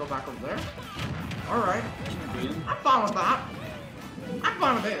 Oh, you're gonna go back over there? Alright. I'm fine with that. I'm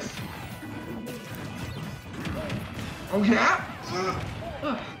fine with this. Oh yeah?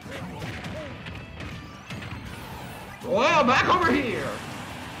 Well, back over here.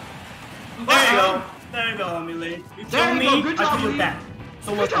 There you go. There you go, Emily. You There you go. Good job, I feel Lee. that.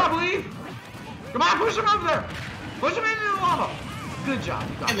 So Good job, Lee. Come on, push him over there. Push him into the lava. Good job.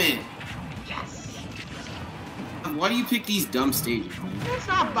 You got Come in. Yes. Why do you pick these dumb stages? It's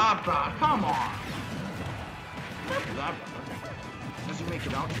not that bad. Come on. It's not that bad. As you make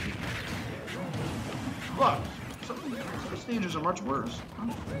it out to be. Look, some stages are much worse.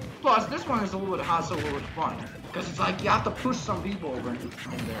 Plus, this one is a little bit hassle, a little bit fun. Because it's like you have to push some people over in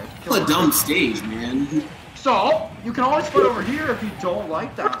there. It's a dumb stage, man. So, you can always put over here if you don't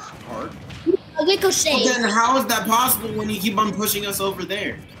like that part. A ricochet. Well, then how is that possible when you keep on pushing us over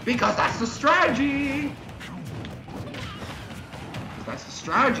there? Because that's the strategy. That's the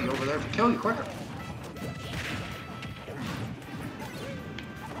strategy over there to kill you quicker.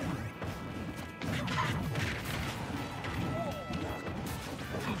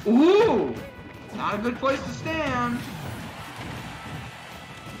 Ooh! Not a good place to stand.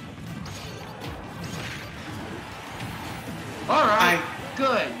 Alright,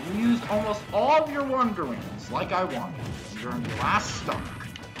 good. You used almost all of your Wonder Wings, like I wanted. You're on your last stock.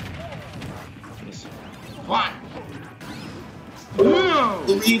 One. No!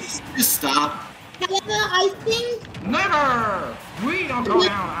 Please, just stop. However, I think... Never! We don't go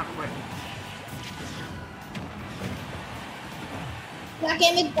down that quick.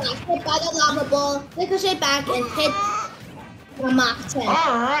 Dragon McDash hit by the lava ball, ricochet back, and hit the Mach 10.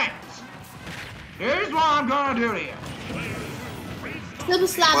 Alright. Here's what I'm gonna do to you. Super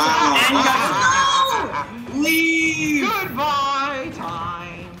slap. Wow. Leave! Goodbye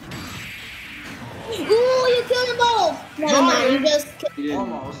time. Ooh, you killed them both. Never mind, you just killed.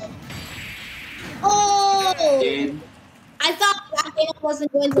 Almost. Oh! Dude. I thought Dragon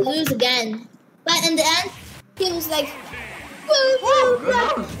wasn't going to lose again. But in the end, he was like, Woo, good.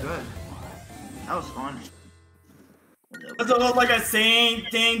 That was good. That was fun. Does it look like a same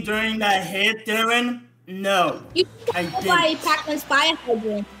thing during that hit, Darren? No. You I can't buy Pac-Man's fire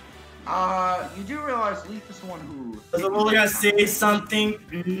hydrant. You do realize Leaf is the one who... Does it look like I say something?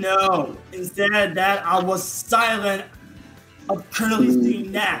 No. Instead of that, I was silent of currently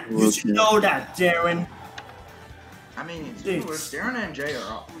seeing that. You should know that, Darren. I mean, it's true. Darren and Jay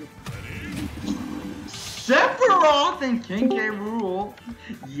are up. Sephiroth and King K. Rool.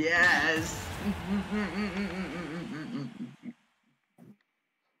 Yes.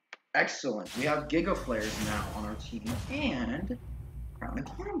 Excellent. We have Giga Flares now on our team and Crown and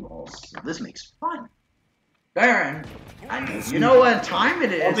Cannonballs. So this makes fun. Darren, you know what time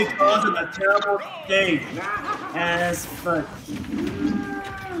it is. All because of the terrible stage. As fuck.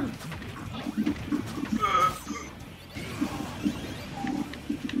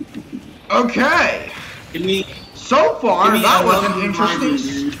 Okay. So far, that wasn't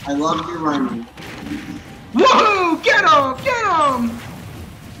interesting. I love your rhyming. Woohoo! Get him! Get him!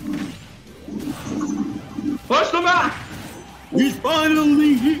 Push them back! He's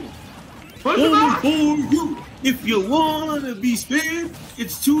finally here. Push them back! For you. If you wanna be spared,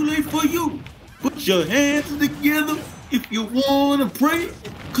 it's too late for you. Put your hands together if you wanna pray,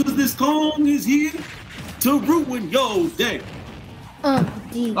 cause this Kong is here to ruin your day. I'll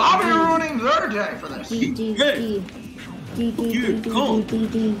be ruining their day for this. Okay. I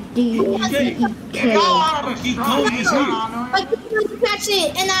couldn't catch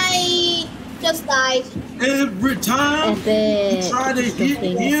it, and I just died. Every time you try to hit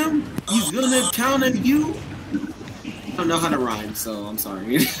him, he's gonna counter you. I don't know how to rhyme, so I'm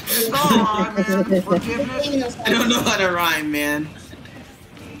sorry. It's alright, man. Forgiveness. I don't know how to rhyme, man.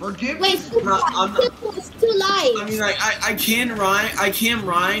 Forgiveness. Wait, it's too light. I mean, like, I can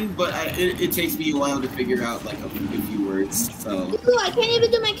rhyme, but it takes me a while to figure out, like, a few words, so. Ooh, I can't even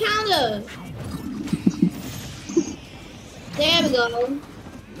do my counter. There we go.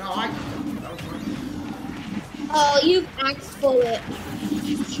 No, I can't. Oh, you asked for it.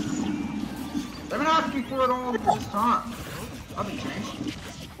 They've been asking for it all this time. Nothing changed.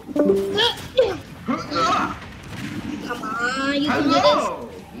 Come on, you can do this.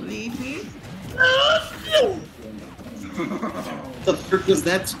 Leafy? The frick was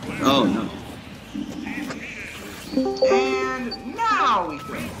that? Oh, no. And now we go.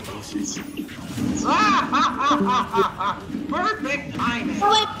 Perfect timing. Oh,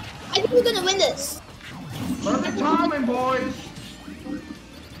 wait. I think we're gonna win this. Perfect timing, boys.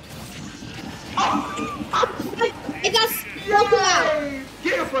 It got broken out.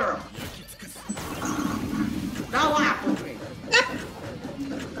 Get a flare. Now laugh with me.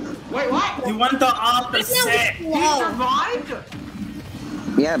 Wait, what? You went the opposite. He survived?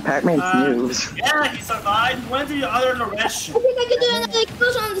 Yeah, Pac-Man's moves. Yeah, he survived. He went to the other direction. I think I can do another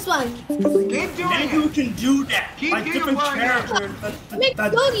explosion on this one. Keep doing Maybe you can do that. Keep Like different characters. Make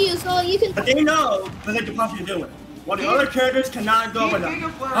told you, so you can. But they know that they can possibly do it. While the other characters cannot go with the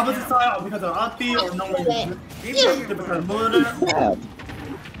opposite side or because of ulti or no way. Because of murder. Yeah.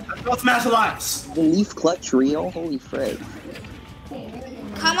 Go smash the lights. The Leaf Clutch real? Holy frick.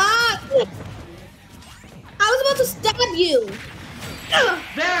 Come on! I was about to stab you!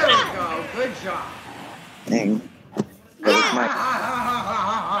 There we go. Good job. Dang.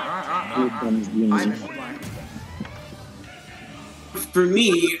 For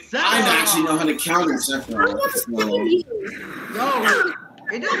me, I actually know how to counter Sephiroth. So. No,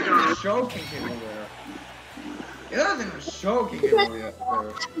 it doesn't even show King K. Rool there. It doesn't even show King K. Rool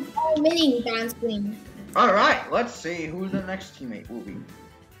there. Mini dance queen. Alright, let's see who the next teammate will be.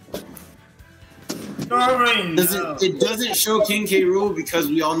 It doesn't show King K. Rool because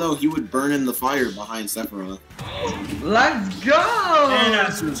we all know he would burn in the fire behind Sephiroth. Let's go!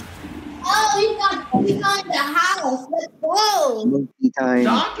 Oh, we got Donkey Kong in the house. Let's go. Monkey time.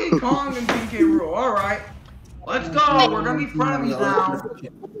 Donkey Kong and King K. Rool. Alright. Let's go. We're gonna be frenemies now.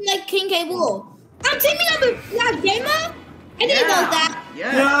 Like King K. Wool. I'm teaming up with that gamer. I didn't know that.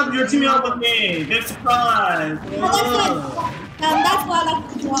 Yeah, you're teaming up with me. Big surprise. That's why I like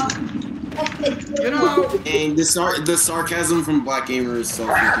to talk. You know, and the sarcasm from Black Gamer is so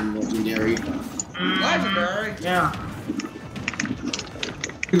freaking legendary. Legendary? Yeah.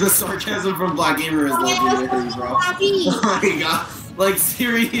 The sarcasm from Black Gamer is legendary, bro. Oh my god. Like,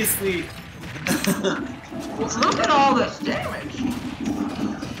 seriously. Look at all this damage.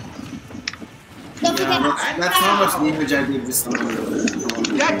 Yeah, that's how much damage I did this time.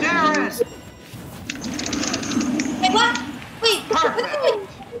 Get Darren! Wait, what? Wait, perfect.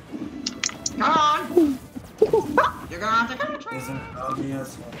 Come on. You're gonna have to concentrate.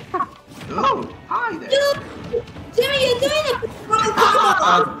 Oh, hi there. Dude, Jimmy, you're doing it. No.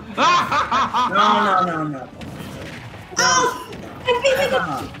 Oh, I feel like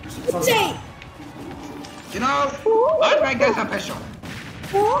a You know, let's make this official.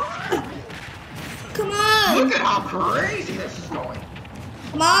 Come on. Look at how crazy this is going.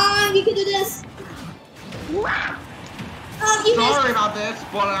 Come on, you can do this. Sorry about this,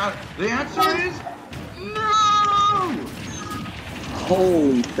 but the answer is no.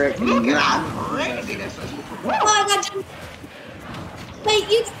 Holy frick! Look at how crazy this is. Oh, I got you. Wait,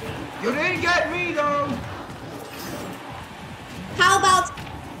 you didn't get me though. How about?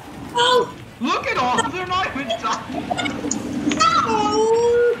 Oh. Look at all. They're not even done.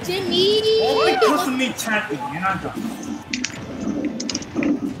 No, Jimmy. Only because of me tapping. You're not done.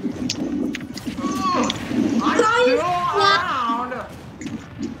 I'm still around.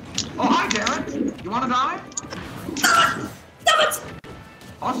 Oh, hi, Darren. You want to die? Stop it.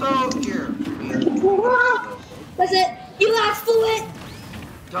 Also, here. That's it. You asked for it.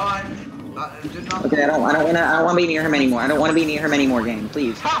 Done. Okay, I don't want to be near him anymore. I don't want to be near him anymore, game.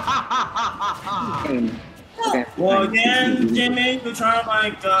 Please. Game. Okay. Well, again, Jimmy, you're trying to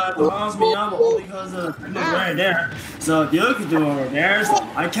like toss me out all because of right there. So if you can do it over there, so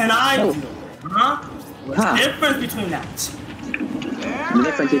why can't I do it? Huh? What's the difference between that? The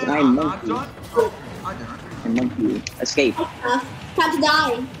difference is I'm monkey. I'm monkey. Escape. Time to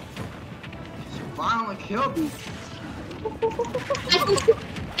die. Finally killed me. I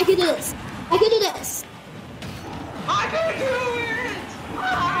can do this. I can do this. I can do it!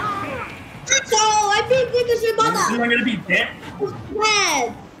 So, I think this is I'm assuming I'm gonna be dead.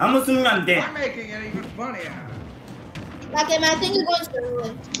 Dead. I'm assuming I'm dead. I'm making it even funnier. Okay, man, I think you're going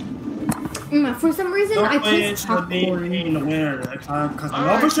to for some reason, Don't I play can't it stop be in the winner because I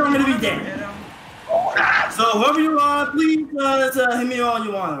know for sure I'm gonna be dead. So whoever you are, please hit me all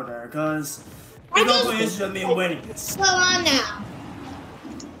you want over there, because I don't play it should be winning. Go on now.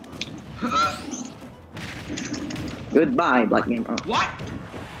 Goodbye, Black Gamer. What?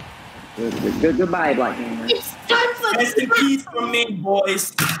 Goodbye, Black Gamer. It's time for Rest in peace for me,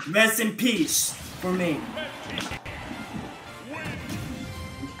 boys. Rest in peace for me.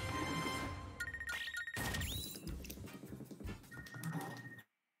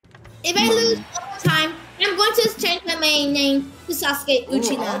 If I lose all the time, I'm going to change my main name to Sasuke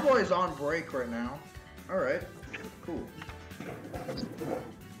Uchida. Our boy's on break right now. Alright, cool.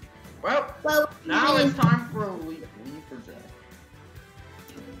 Well, now it's time for a leave for Jay.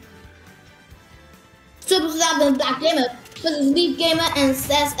 Super Slap and Black Gamer versus Leaf Gamer and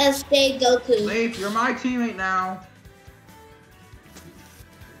SSJ Goku. Leaf, you're my teammate now.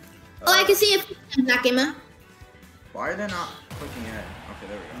 Oh, I can see it, Black Gamer. Why are they not clicking it? Okay,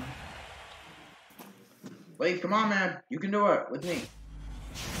 there we go. Leaf, come on, man. You can do it with me.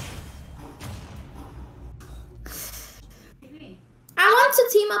 I want to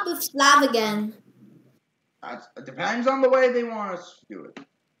team up with Slav again. It depends on the way they want us to do it.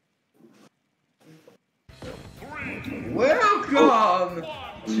 Welcome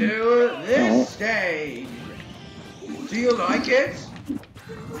to this stage. Do you like it?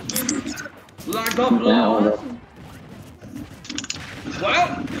 Like applause? Well,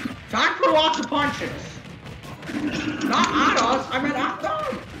 time for lots of punches. Not at us, I meant at them.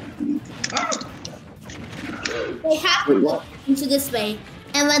 They have to go into this way.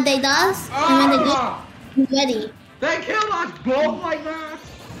 And when they does, and when they do, be ready. They killed us both like that?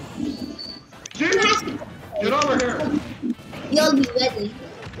 Dude, get over here. You'll be ready.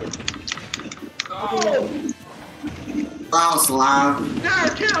 Oh. Oh, Slav.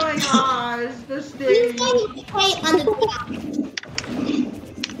 They're killing us! The stage! He's going to stay on the ground.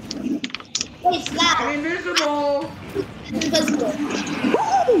 Wait, Slav. I'm invisible! Invisible.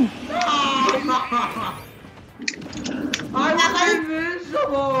 I'm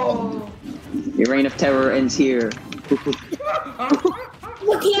invisible! Your reign of terror ends here.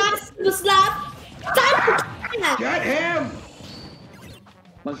 Look here, Slav. Time for that. Get him!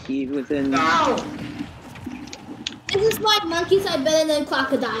 Monkey within. No! This is why monkeys are better than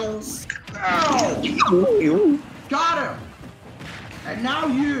crocodiles. No! Got him! And now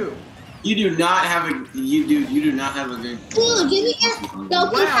you! You do not have a you do not have a good. Ooh, give me a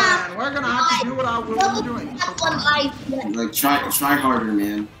man, we're gonna have to do what we're doing. Like try harder,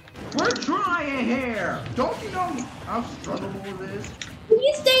 man. We're trying here. Don't you know how struggleable it is? Can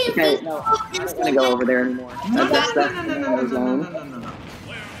you stay in Okay, no, I'm not gonna go over there anymore. No.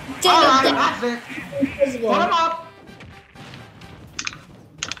 Alright, That's it. Put him up.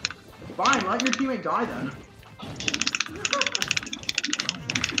 Fine, let your teammate die then.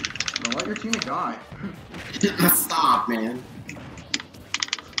 No, let your teammate die. Stop, man.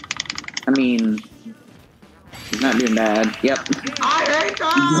 I mean, he's not doing bad. Yep. I hate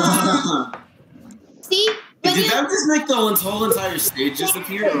that! See? Did that just make the whole entire stage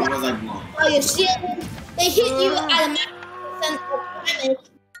disappear, or was I blown? Oh, your shit. They hit you at a maximum of damage,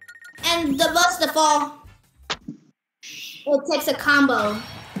 and the bust to fall. It takes a combo.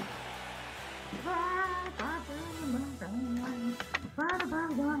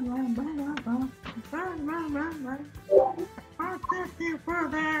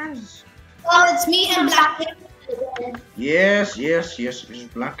 Oh, it's me and Black Gamer. Yes,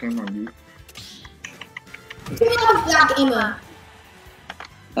 it's Black Gamer, dude. Who loves Black Gamer?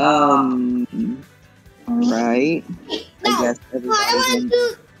 Alright. No, I guess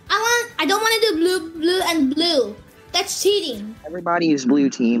I don't want to do blue and blue. That's cheating. everybody is blue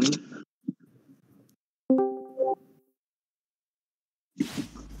team.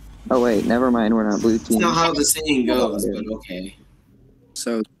 Oh wait, never mind, we're not blue team. That's not how the saying goes, but okay.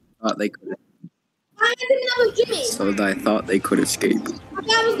 So they could. I'm teaming up with Jimmy. So I thought they could escape. I thought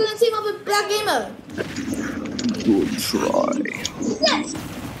I was gonna team up with Black Gamer. Good try. Yes.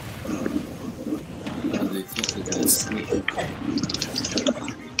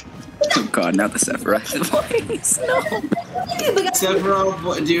 Oh god, not the Sephiroth voice. No.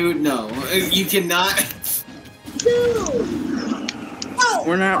 Sephiroth, dude, no. You cannot. Oh.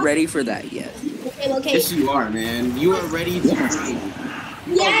 We're not ready for that yet. Okay. Yes, you are, man. You are ready to cream.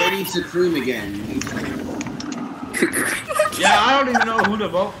 You are ready to cream again. Yeah, I don't even know who to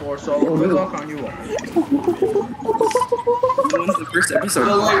vote for, so good luck on you all. When's the first episode?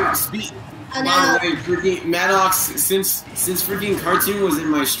 By the way, freaking Maddox, since freaking Cartoon was in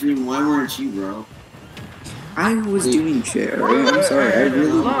my stream, why weren't you, bro? I was doing shit, alright? I'm sorry, I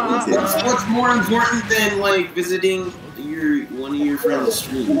really was. What's more important than, like, visiting one of your friends'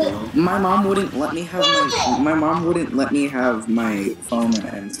 stream, bro? My mom wouldn't let me have my phone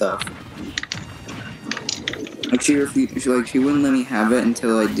and stuff. Like she wouldn't let me have it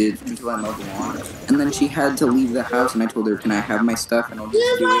until I mowed the lawn. And then she had to leave the house, and I told her, "Can I have my stuff?" And I'll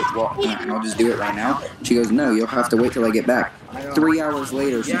just do it. And I'll just do it right now. She goes, "No, you'll have to wait till I get back." 3 hours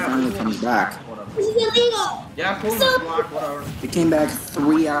later, she finally comes back. This is illegal. Yeah, cool, whatever. It came back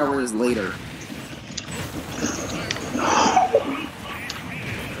 3 hours later.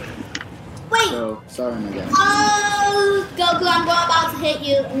 Wait. So sorry, my guy. Oh, Goku, I'm about to hit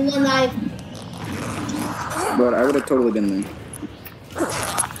you in one life. But I would have totally been there.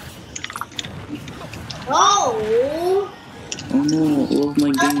 Oh. Oh no, all of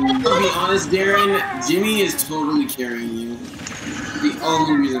my game. To be honest, Darren, Jimmy is totally carrying you. The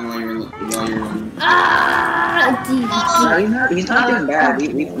only reason why you're winning. No, he's not doing bad.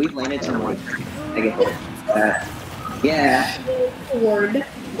 We've landed some like I get that. Yeah. Word. And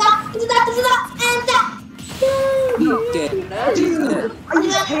that. He's dead. I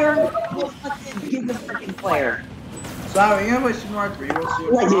just hear he's the freaking player. Sorry, you gotta play Super Mario 3. We'll see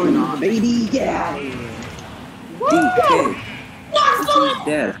what's going Legend, on. baby, yeah. DK. He's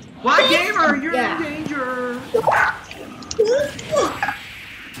dead. Black Gamer, you're in danger.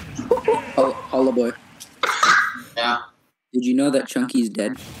 Holla boy. Yeah. Did you know that Chunky's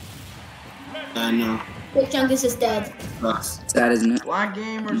dead? I know. Big Chungus is dead. Sucks. Sad, isn't it? Black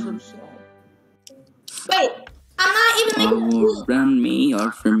Gamer's upset. Wait, I'm not even making All around me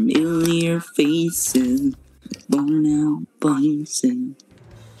are familiar faces, born out voices.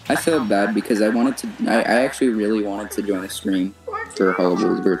 I feel bad because I actually really wanted to join the stream for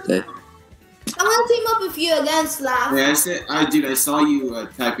Hullabaloo's birthday. I want to team up with you against Laugh. Yeah, I saw you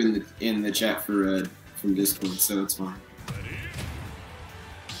type in the chat for from Discord, so it's fine.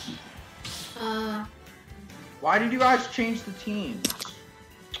 Why did you guys change the teams?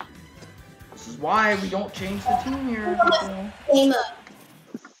 This is why we don't change the team here.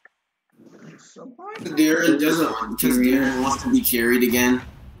 Darren doesn't want because Darren wants to be carried again.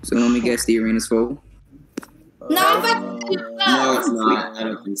 So let me guess, the arena's full? No, No, it's not. I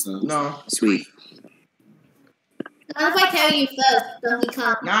don't think so. No. Sweet. Not if I tell you first, Donkey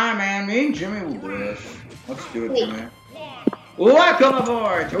Kong. Nah, man, me and Jimmy will do this. Let's do it, Jimmy. Welcome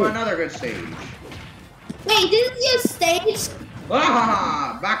aboard to another good stage. Wait, this is your stage?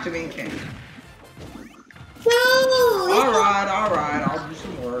 Ah, back to being king. No! Alright, I'll do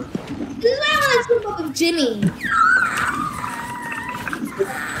some work. This is why I want to team up with Jimmy.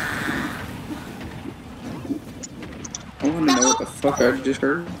 I want to know what the fuck I just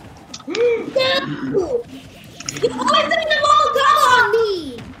heard. No! You're always doing the wrong go on me!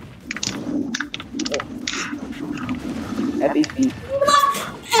 Happy feet.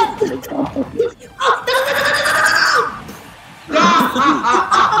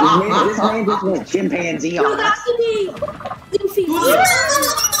 This man just went chimpanzee on us.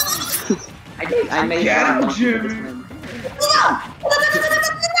 I made Get him, Jimmy!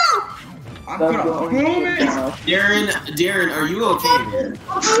 I'm gonna boom it! Darren, are you okay?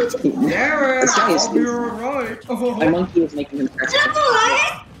 Darren, I'll be alright. My monkey is making him press.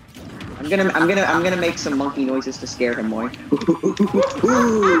 I'm gonna make some monkey noises to scare him, boy.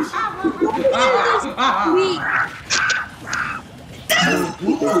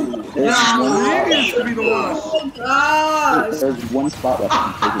 There's one spot left.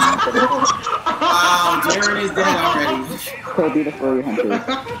 Wow, Darren is dead already. So be the furry hunter.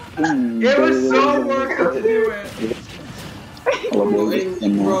 It was so worth it to do it.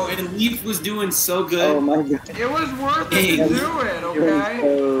 Bro, and Leaf was doing so good. Oh my god. It was worth it to do it, okay?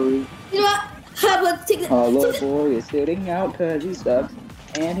 You know what? How about take the... Our little boy is sitting out cause he sucks.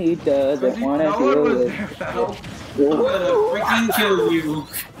 And he doesn't want to deal with it. I'm gonna freaking kill you.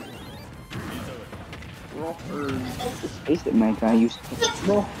 Face it, my guy.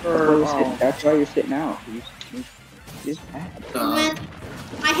 That's why you're sitting out. You're bad. Man,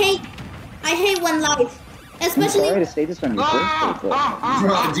 I hate one life. Especially... I'm sorry to say this on your birthday,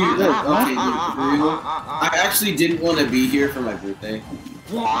 but... Dude, I actually didn't want to be here for my birthday.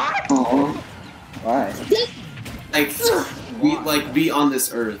 What? Oh. Why? Be on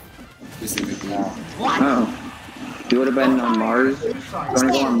this earth, specifically. Oh. You would have been on Mars? You want to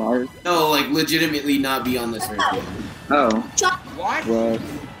go on Mars? No, like, legitimately not be on this earth yet. Oh. What? Well,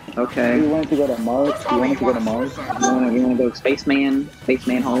 okay. You wanted to go to Mars? You wanted to go to Mars? You want to go Spaceman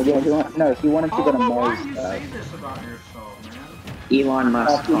holiday? No, he wanted to go to Mars. Why do you say this about yourself, man? Elon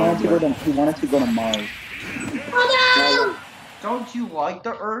Musk. He wanted to go to Mars. Oh no! Don't you like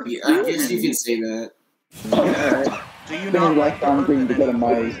the Earth? Yeah, I guess you can say that. Do you not like the Earth? To go to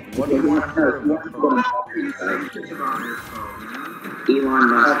Mars. What do you want to hear? Elon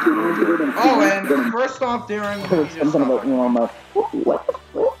Musk. Oh, and first off, Darren, something about Elon Musk. What?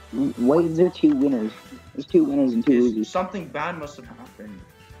 Wait, there are two winners. There's two winners and two losers. Something bad must have happened.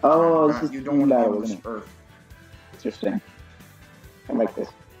 Oh, this is you don't want to battle, go on this isn't it? Earth. Interesting. I like this.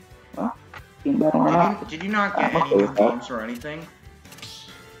 Well, team battle or not? Did you not get any new games or anything?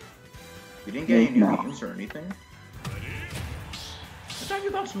 You didn't get any new games or anything? I thought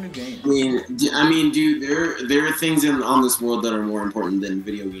you got some new games. I mean, dude, there are things on this world that are more important than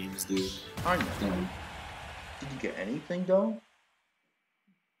video games, dude. I know. Did you get anything though?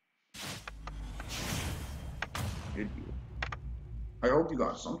 Did you? I hope you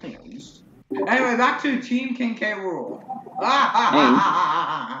got something at least. Anyway, back to Team King K rule.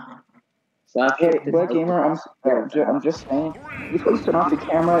 Hey, Black Gamer, I'm just saying, you supposed to turn off the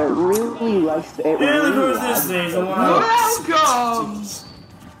camera. It really likes it. Welcome.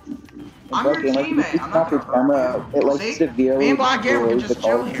 I'm your teammate. I'm not your camera. It likes severely. Me and Black Gamer can just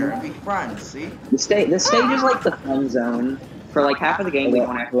chill here and be friends. See? The stage is like the fun zone. For like half of the game, we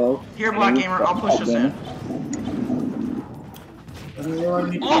want to go. Here, Black Gamer, I'll push us in.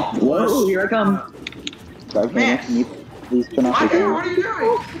 Whoa, here I come. Black Gamer, can you please turn off the camera? What are you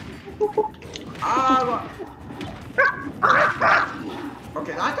doing?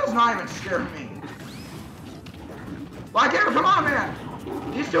 Okay, that does not even scare me. Black Gamer, come on, man!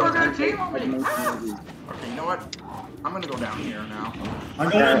 These two are gonna team on me! Okay, you know what? I'm gonna go down here now. I'm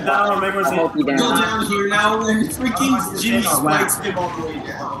going down, maybe we'll go down here now, and freaking Jimmy spikes him all the way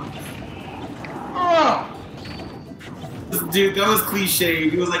down. Oh! Dude, that was cliche.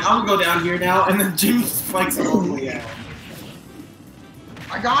 He was like, I'm gonna go down here now, and then Jimmy spikes him all the way out.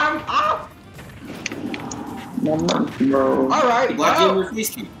 I got him! Ah! Bro. Alright, Black well. Gamer face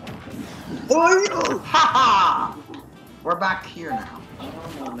keep. Ha! We're back here now.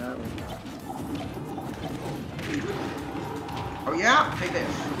 Oh no. Oh yeah? Take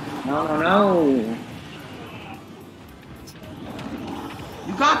this. No.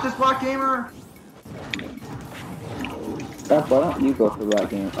 You got this, Black Gamer! Why don't you go for Black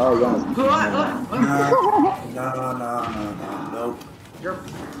Gamer? Oh, yeah. No. Nope. You're...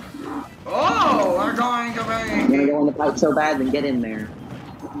 Oh, we're going to I'm gonna go in the fight so bad, then get in there.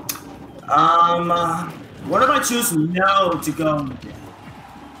 What if I choose no to go?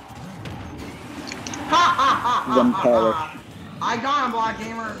 Then perish. I got him, Black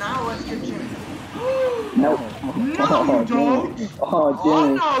Gamer. Now let's get Jimmy. Nope. No, you don't. Oh, Jimmy.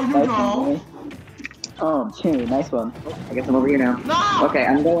 Oh, no, you don't. Oh, Jimmy, nice one. I guess I'm over here now. No. Okay,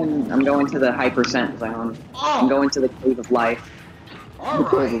 I'm going to the hyper-scent zone. I'm going to the cave of life. All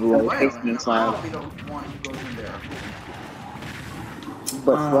right. Wait a minute, I'll be the one who goes in there.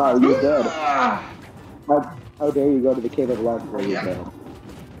 But wow, you're dead. How dare you go to the cave of life where you're dead?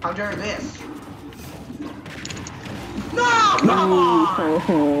 How dare this? No! Come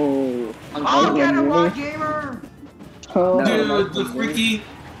on! I'll get him, Black Gamer! Dude, the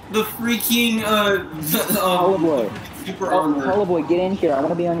freaking, Hollowboy. super armor. Hollowboy, get in here. I want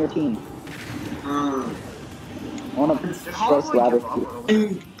to be on your team. I want to press ladder.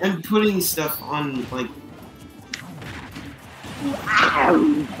 I'm putting stuff on, like...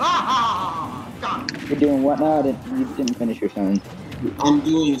 You're doing what now? You didn't finish your sentence. I'm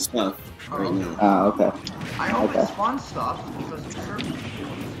doing stuff right now. Ah, okay. I hope it's fun stuff, because it's certain.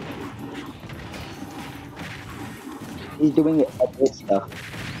 He's doing it good stuff.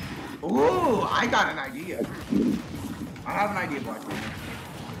 Ooh, I got an idea. I have an idea, Black Gamer.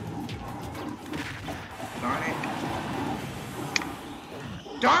 Darn it.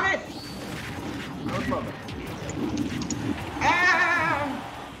 Darn it! I would love it. Ah!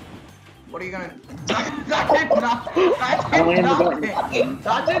 What are you gonna... That did nothing!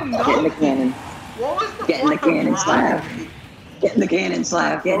 That did nothing! Get in the cannon. What was the Get in the cannon, Slab. Get in the cannon,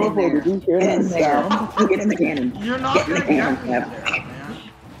 Slab. Get in there. Get in there. Get in the cannon. You're not Get in the gonna cannon, get Slab. there, man.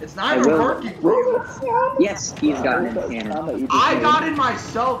 It's not even working for you. Yes, he's gotten in the cannon. I got in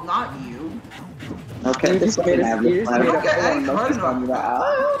myself, not you. Okay, this is Okay, credit.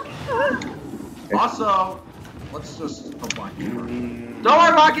 Also, let's just... Oh, Black Gamer. Don't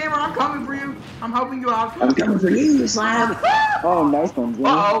worry, Black Gamer, I'm coming for you. I'm helping you out. I'm coming for you, Slab. Oh, nice one, Jimmy.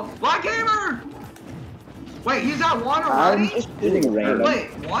 Uh-oh, Black Gamer! Wait, he's at one already? I'm just shooting random. Wait,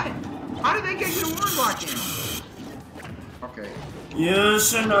 what? How did they get you to one, Black Gamer? Okay. You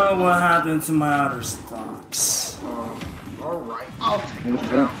should know what happened to my other stocks. Alright, I'll take it.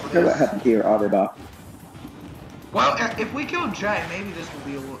 What happened to your other dog? Well, if we kill Jay, maybe this will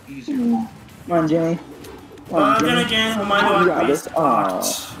be a little easier. Come on, Jimmy. Then again, who might want to be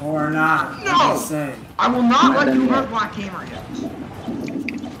stocked or not? No! I will not let you hurt Black Gamer yet.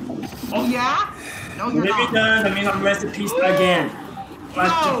 Oh, yeah? No, you're not. If it does, that means I'm rest in peace again.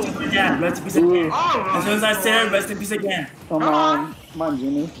 Rest in peace again. As soon as I say it, rest in peace again. Come on,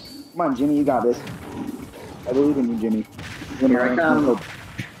 Jimmy. Come on, Jimmy, you got this. I believe in you, Jimmy. Here I come.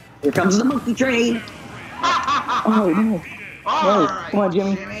 Here comes the monkey train. Oh, no. No, come on,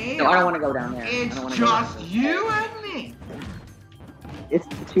 Jimmy. No, I don't want to go down there. It's just you and me. It's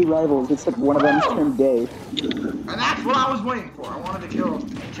the two rivals. It's like one of them's turned gay. And that's what I was waiting for. I wanted to kill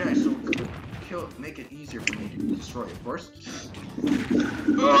Jay so we could make it easier for me to destroy it first.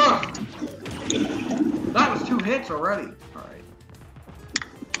 Ugh. That was 2 hits already. Alright.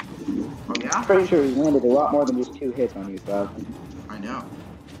 Oh, yeah? Pretty sure he landed a lot more than just 2 hits on you, Slab. I know.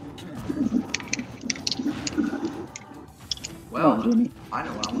 Well, I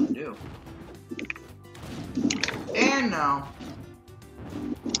know what I want to do. And now.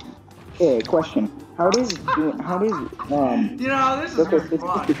 Okay, question. How does you know, this is gonna be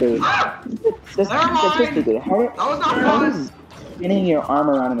fun. Statistically, how does spinning your arm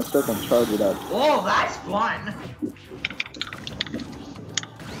around in a circle and charge it up? Oh, that's fun.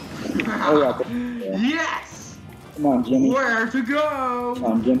 Oh, yeah. Yes. Come on, Jimmy. Where to go? Come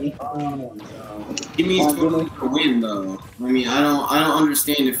on, Jimmy. Jimmy's going to win, though. I mean, I don't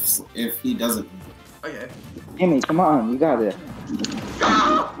understand if he doesn't. Okay. Jimmy, come on, you got it.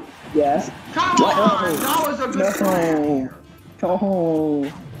 Yes. Come on! That was a good plan. Oh.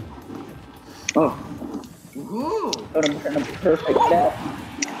 Oh. Ooh. Perfect step.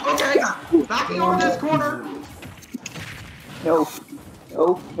 Okay. Backing on this corner. No.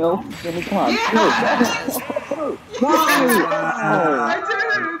 No. Jimmy, come on. Yes! No. I did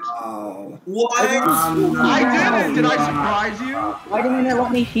it! What? I did it! Did I surprise you? Why didn't it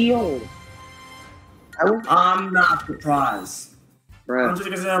let me heal? I'm not surprised. I'm just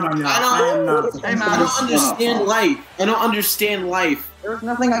gonna say right now. I don't understand life. I don't understand life. There was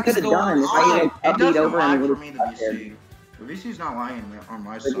nothing I could have done if I had upbeat over and for me to VC. The VC's not lying on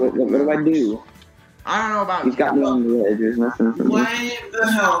my side. What do I do? I don't know about He's got me on the edge. There's nothing for me. What the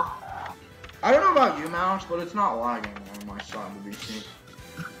hell? I don't know about you, Mouse, but it's not lagging on my side of the VC.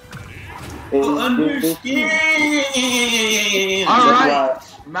 Understand. Alright.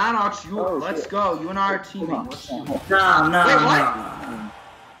 Maddox, let's shit. go. You and I are teaming. Let's do it.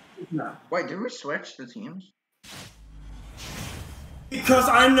 No. Wait, did we switch the teams? Because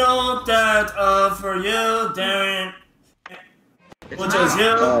I know that for you, Darren, which is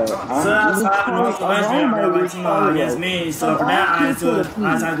you, against me, so for that I have to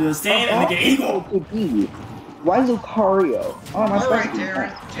do the same and make it equal. Why Lucario? Oh, my Alright,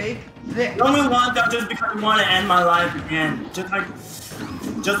 Darren, take this. You only want that just because you want to end my life again. Just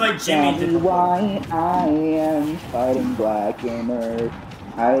like Jimmy did. Why I am fighting Black Gamer.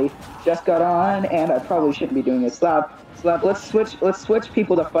 I just got on, and I probably shouldn't be doing this. Slap, let's switch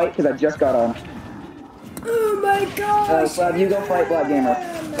people to fight, because I just got on. Oh my god! Slap, you go fight Black Gamer.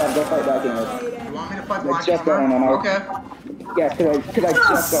 Slap, go fight Black Gamer. You want me to fight Black just got on, Gamer? Okay. Yes, because I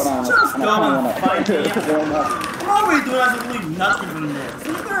just got on. Just and go I and fight me. All we do is absolutely nothing from this.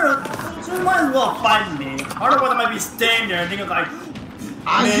 So you might as well fight me. Otherwise I might be staying there and thinking like,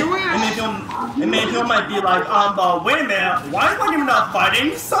 and maybe people might be like, but wait a minute, why is Gamer not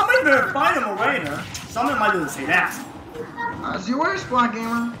fighting? Somebody better fight him already. Somebody might do the same ass. As you wish, Black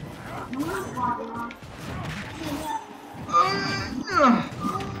Gamer.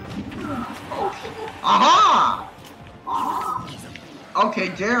 Aha! Okay,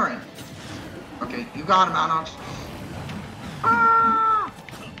 Darren. Okay, you got him, Anox.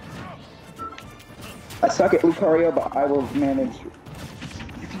 I suck at Lucario, but I will manage.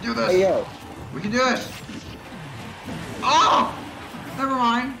 You can do this. Hey, yo. We can do this. Oh! Never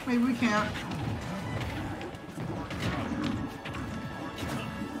mind. Maybe we can't.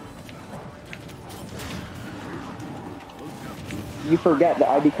 You forget that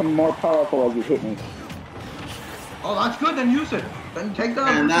I become more powerful as you hit me. Oh, that's good. Then use it. Then take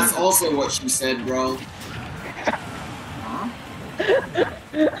that. And that's also what she said, bro. Huh?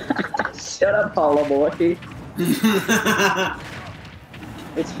 Shut up, Hollow Boy.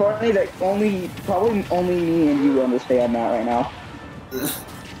 It's funny that probably only me and you understand that right now.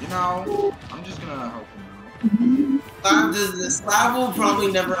 You know, I'm just gonna help him out. Slav will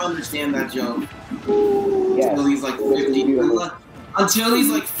probably never understand that joke. Yes. Until he's like 50. Until he's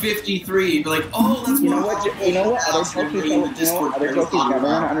like 53, he'd be like, "Oh, that's you know what? You know what other joke he's never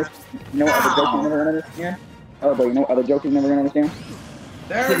gonna understand? You know what other joke he's never gonna understand? Oh, but you know what other joke he's never gonna understand?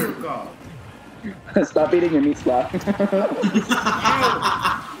 There you go. Stop eating your meat, Slap.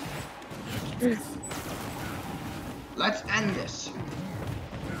 Let's end this.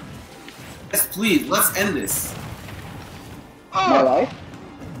 Yes, please. Let's end this. My life?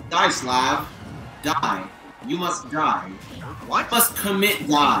 Die, Slav. Die. You must die. What? You must commit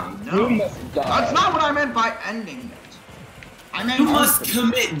die. No. You must die. That's not what I meant by ending it. I meant you must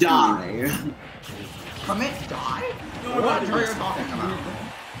commit die. Commit die? What are you talking about?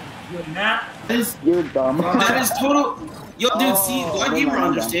 You're dumb. That is total. Yo, dude, see, Black Gamer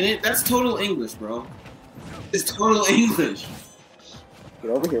understand it? That's total English, bro. It's total English. Get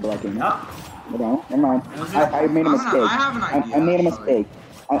over here, Black Gamer. No, never mind. I made a mistake. I have an idea. I made a mistake.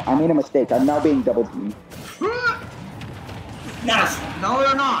 I made a mistake. I'm now being double teamed. Yes. No,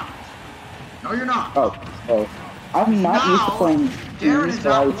 you're not. No, you're not. Oh. I'm not used to playing Darren teams,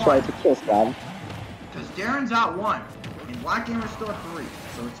 so I tried to kill Slav. Because Darren's at 1, and Black Gamer's still at 3,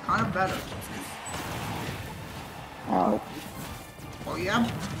 so it's kind of better. Ow. Oh, yeah?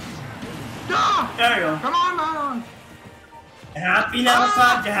 Ah! There you go. Come on, man! You happy now,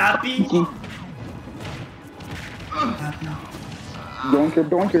 Slav? You happy?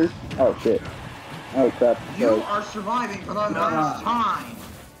 Doinker. Oh, shit. Oh, crap. You are surviving for the last time.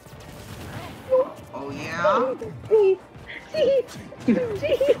 Oh, yeah? No.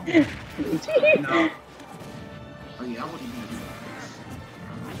 Oh, yeah, what are you gonna do?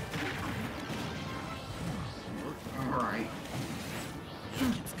 Alright.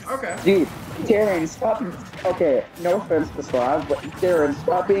 Okay. Dude, Darren, stop. Okay, no offense to Slav, but Darren,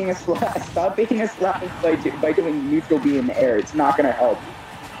 stop being a Slav. Stop being a Slav by doing neutral B in the air. It's not gonna help.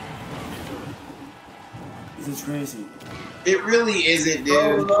 This is crazy. It really isn't,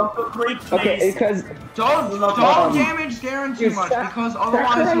 dude. Okay, because don't damage Darren too much, because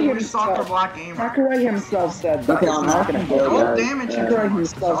otherwise he'll restock for Black Gamer. Sakurai himself said that it's not gonna help. Don't damage him. Sakurai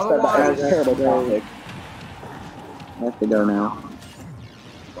himself said that was a terrible tactic. I have to go now.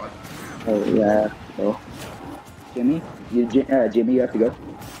 What? Oh yeah, I have to go. Jimmy, Jimmy, you have to go.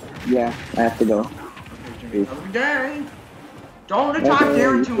 Yeah, I have to go. Every day. Don't attack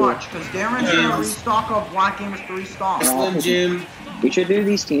Darren too much, because Darren's gonna restock up Black Gamer's 3 stocks. Slim Jim. We should do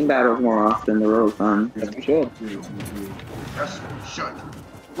these team battles more often. They're really fun. Yes, we should. Yes, we should.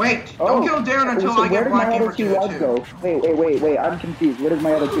 Wait, don't kill Darren until I get Black Gamer 2 too. Wait, I'm confused. Where does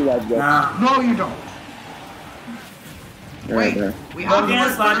my other 2 lads go? No, you don't. Right Wait, there. we have to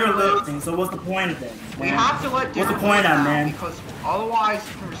Against let you're Dinner live. losing, so what's the point of it? We have to let Dinner What's the point live of now, man? because otherwise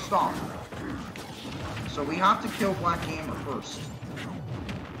we're stopped. So we have to kill Black Gamer first.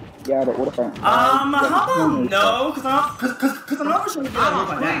 Yeah, but what if I... How about no? Because I'm not sure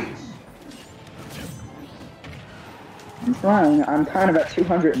Mama, please. I'm trying. I'm kind of at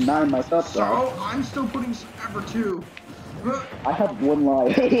 209 myself, So, though. I'm still putting ever 2. I have 1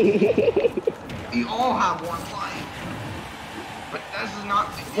 life. We all have 1 life. But this is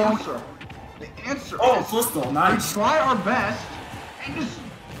not the answer. The answer is... Crystal, nice. We try our best and just...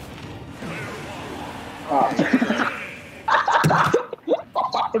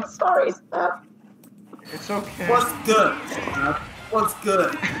 I'm sorry, Steph. It's okay. What's good? What's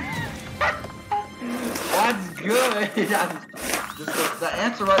good? What's good? Just the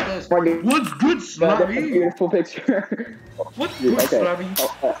answer right there is... What's good, That's a beautiful picture. What's Dude, good,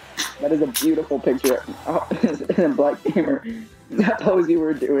 okay. That is a beautiful picture. Black Gamer. That pose you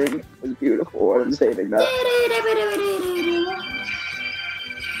were doing was beautiful. I'm saving that.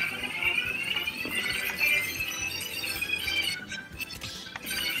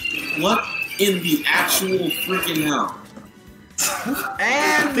 What in the actual freaking hell?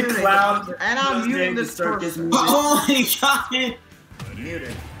 And the cloud. And I'm muting this person. Oh my god!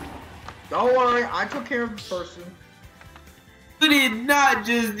 Muted. Don't worry, I took care of this person. You did not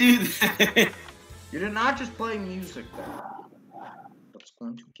just do that. You did not just play music though. That's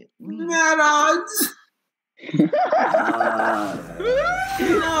going to get me. Maddox!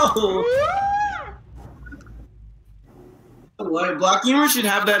 No! What? Black Gamer should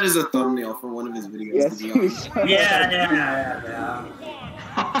have that as a thumbnail for one of his videos. Yes, to be honest. Yeah.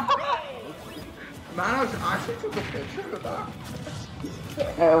 Maddox actually took a picture of that.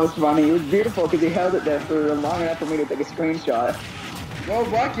 That was funny. It was beautiful because he held it there for long enough for me to take a screenshot. Well,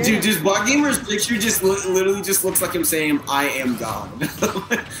 Black Gamer. Dude, just Black Gamer's picture just literally just looks like him saying, "I am God."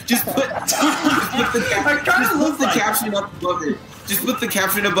 just put the caption up above it. Just put the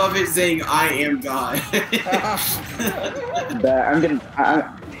caption above it saying, "I am God."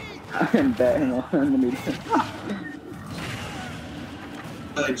 I'm betting on the media.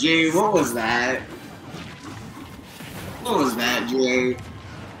 Jay, what was that? What was that, Jay?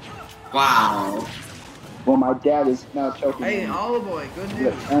 Wow. Well, my dad is now choking. Hey, me. Olive Boy, good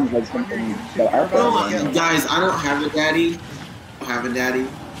news. It sounds like something that I thought. Guys, I don't have a daddy. I don't have a daddy.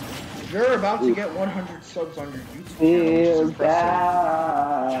 You're about to get 100 subs on your YouTube Feel channel.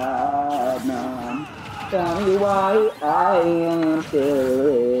 bad, man. Tell me why I am still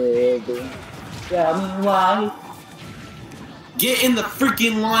living. Tell me why. Get in the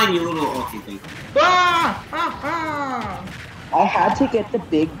freaking line, you little. Okay, thank you. I had to get the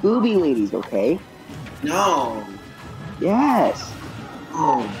big booby ladies, okay? No. Yes.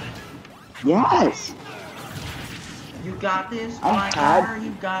 Oh. Yes. You got this, I had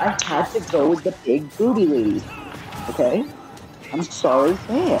to go with the big booby ladies. Okay? I'm sorry to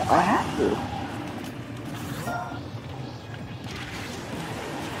say it. I have to.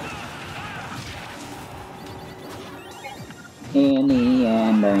 In the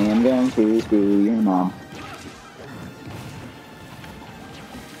end, I am going to screw your mom.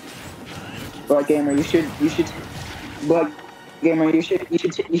 Black Gamer, you should, Black Gamer, you should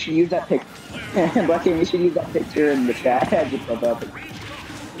use that pic. Black Gamer, you should use that picture in the chat. I just love that.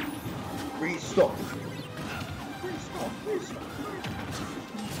 Restop.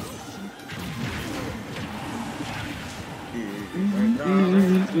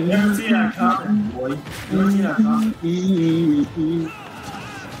 You never see that comment, boy. You never see that comment.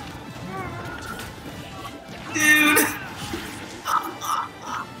 Dude.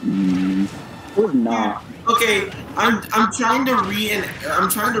 Would not. Okay, I'm trying to reenact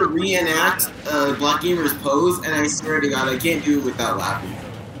Black Gamer's pose, and I swear to God, I can't do it without laughing.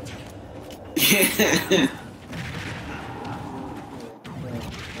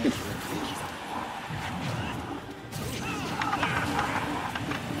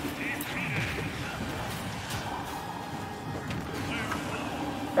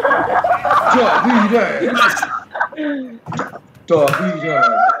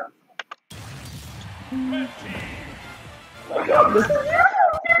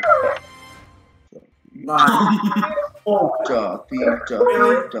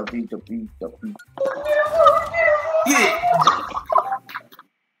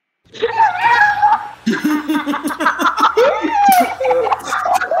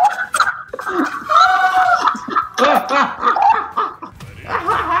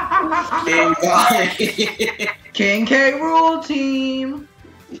 King K Rule Team.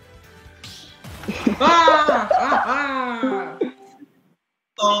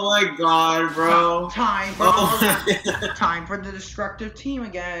 Oh my god, bro. Time for the destructive team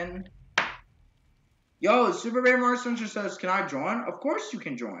again. Yo, Super Bear Mars Central says, can I join? Of course you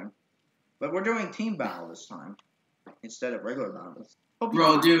can join. But we're doing team battle this time. Instead of regular battles.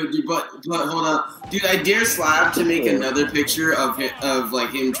 Bro, dude, but hold up. Dude, I dare Slab to make another picture of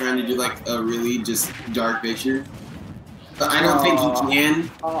him trying to do like a really just dark picture. But I don't think he can.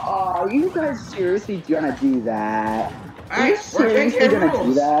 Are you guys seriously gonna do that? Are Hey, you seriously gonna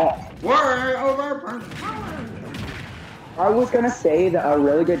do that? We're over. I was gonna say that a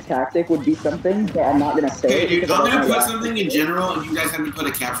really good tactic would be something, but I'm not gonna say it. Okay, dude, because I'm I gonna don't put know something in general, and you guys have to put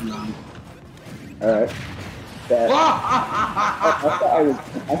a caption on it. Alright. I thought I was.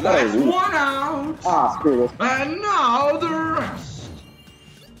 That's one out. Ah, screw this. And now the rest.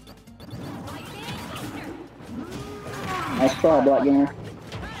 Nice try, Black Gamer.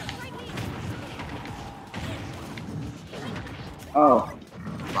 Oh.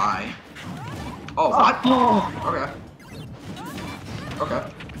 Bye. Oh, what? Oh. Okay. Okay.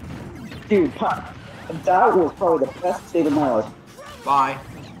 Dude, that was probably the best save of my life. Bye.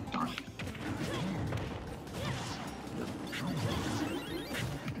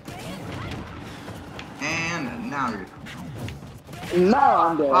 And now you're. Now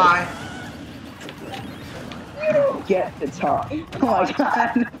I'm dead. Bye. Get the top. Oh my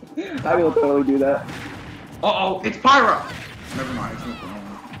god. I will totally do that. Uh-oh, it's Pyro. Never mind, it's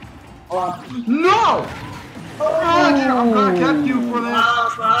not No! I'm gonna get you for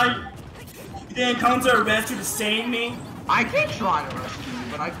this. Right. You didn't come to rescue to save me? I did try to rescue you,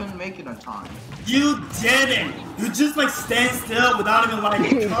 but I couldn't make it in time. You didn't! You just like stand still without even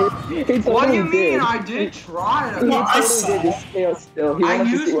like What do you mean? I did try to. I saw. Still. I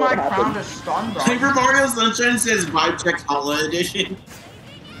used my crown to stun them. Super Mario Sunshine says Vibe Check Holo Edition.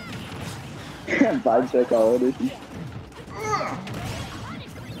 Vibe Check Holo Edition.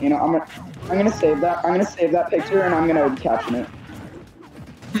 You know, I'm gonna save that. I'm gonna save that picture and I'm gonna caption it.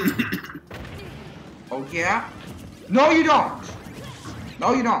 Oh yeah? No, you don't.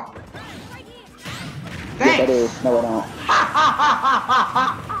 No, you don't. Thanks. Yes, I do. No, I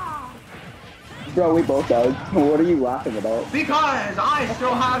don't. Bro, we both died. What are you laughing about? Because I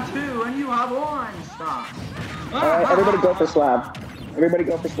still have 2 and you have 1. Stop. Alright, everybody go for slab. Everybody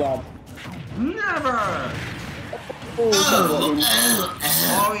go for slab. Never.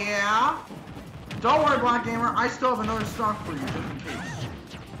 Oh yeah? Don't worry, Black Gamer. I still have another stock for you, just in case.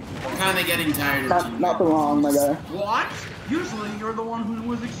 I'm kind of getting tired of Not for long, my guy. What? Usually you're the one who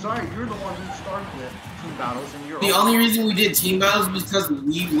was excited. You're the one who started it. Team battles and you're The only reason we did team battles was because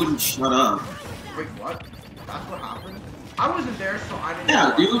we wouldn't shut up. Wait, what? That's what happened? I wasn't there, so I didn't Yeah,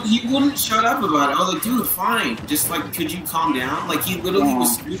 know. dude, he wouldn't shut up about it. I was like, dude, fine. Just like, could you calm down? Like, he literally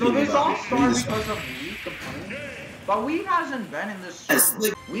was screaming So this all about started it. because of we complaining? But we hasn't been in this Yes, server.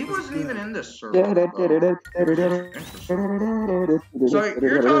 like, We wasn't even in this server. So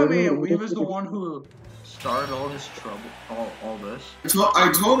you're telling me we was the one who started all this trouble, all this?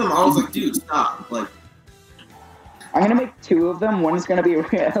 I told him, I was like, dude, stop. Like, I'm gonna make 2 of them. One's gonna be a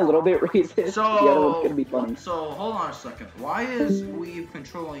little bit racist. So, the other one's gonna be funny. So hold on a second. Why is Weave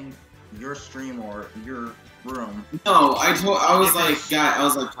controlling your stream or your room? no, I was like,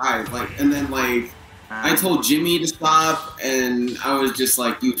 hi, like, and then like, I told Jimmy to stop, and I was just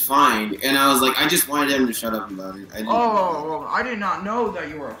like, dude, fine. And I was like, I just wanted him to shut up about it. I did not know that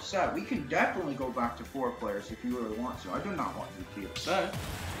you were upset. We can definitely go back to 4 players if you really want to. I do not want you to be upset.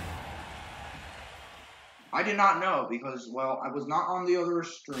 I did not know because, well, I was not on the other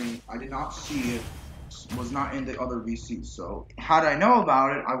stream. I did not see it. Was not in the other VC. So, had I know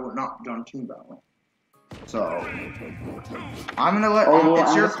about it, I would not have done team battle. So, I'm gonna let.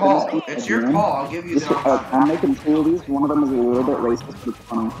 It's your call. It's your call. I'll give you the option. I'm making 2 of these. One of them is a little bit racist, but it's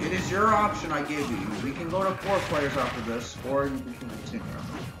funny. It is your option. I give you. We can go to 4 players after this, or we can continue.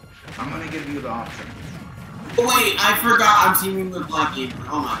 I'm gonna give you the option. Oh, wait, I forgot I'm teaming with Black Gamer.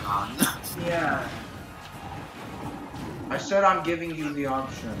 Oh my god. Yeah. I said I'm giving you the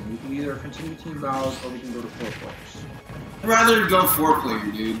option. We can either continue team battles or we can go to 4 players. I'd rather go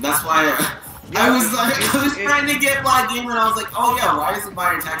 4-player, dude. That's why I was trying to get Black Gamer, and I was like, oh yeah, why is the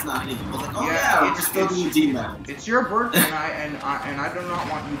Fire Attack's not hitting? I was like, oh yeah, we're still doing team battle. It's your birthday, and I do not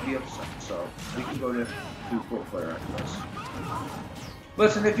want you to be upset. So we can go to 4 player after this.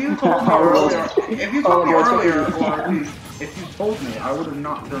 Listen, if you told me earlier, or if you told me, I would have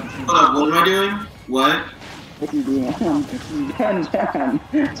not done team battle. Hold up, what am I doing? What? What are you doing?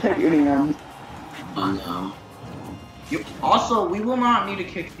 Check your DMs. Oh no. Also, we will not need to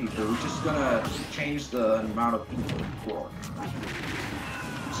kick people. We're just gonna change the amount of people on the floor.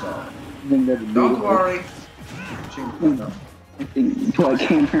 So, don't worry. What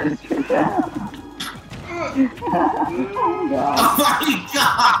game is that? Oh my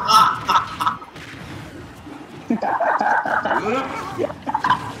god!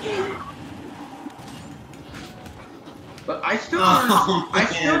 But I still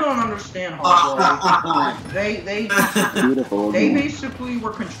don't understand how they basically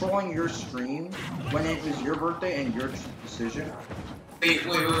were controlling your stream when it was your birthday and your decision. Wait,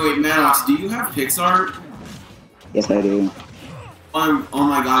 Maddox, do you have Pixar? Yes, I do. Oh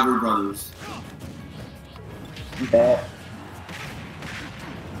my god, we're brothers. Bet.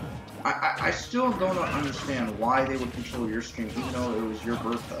 I still don't understand why they would control your stream even though it was your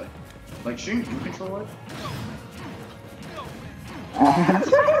birthday. Like, shouldn't you control it?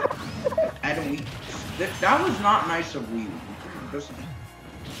 And that was not nice of Wii.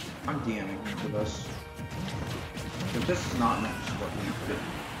 I'm DMing for this. But this is not nice what we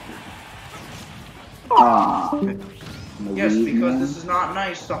did. Yes, because this is not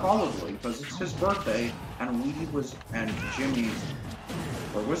nice to Holloway, because it's his birthday, and Jimmy,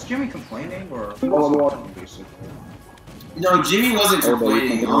 or was Jimmy complaining, or who was complaining, basically? No, Jimmy wasn't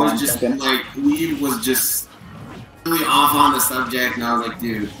complaining. I was just like, Weed was just really off on the subject, and I was like,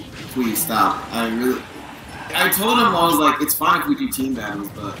 dude, please stop. I told him, I was like, it's fine if we do team battles,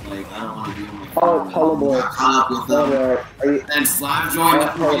 but like, I don't want to do them. Caught up with them. And Slav joined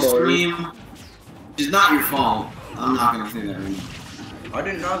the stream, which is not your fault. I'm not gonna say that right now. I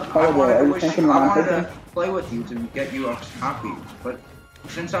didn't know. I wanted to play with you to get you up happy, but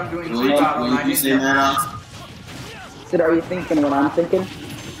since I'm doing team battle, I didn't say that. Sid, are you thinking what I'm thinking?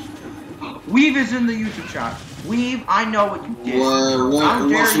 Weave is in the YouTube chat. Weave, I know what you did.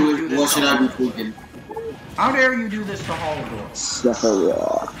 What should I be thinking? How dare you do this to Holloway?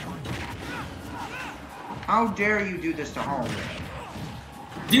 Sephiroth. How dare you do this to Holloway?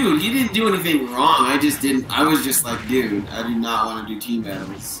 Dude, you didn't do anything wrong. I was just like, dude, I do not want to do team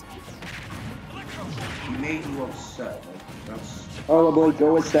battles. He made you upset. Like, that's... Oh boy,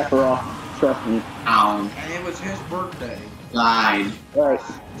 go with Sephiroth. Trust me. Ow. And it was his birthday. Lied. Alright.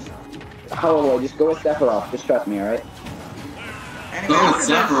 Holloway, just go with Sephiroth. Just trust me, alright? Anyway,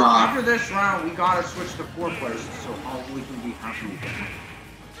 after this round, we gotta switch to 4 players so Holloway can be happy again.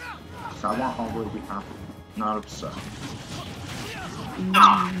 So I want Holloway to be happy, not upset.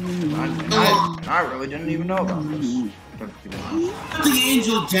 I really didn't even know about this. Put the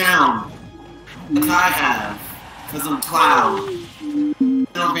angel down. Like I have. Because I'm Cloud.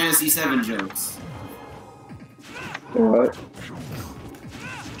 Final Fantasy 7 jokes. What?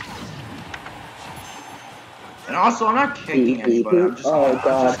 And also, I'm not kicking anybody. I'm just, God.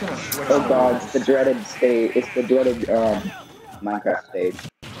 Just gonna switch. Oh god, it's the dreaded stage. It's the dreaded Minecraft stage.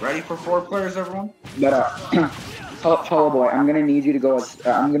 Ready for 4 players, everyone? But Holloway, I'm gonna need you to go.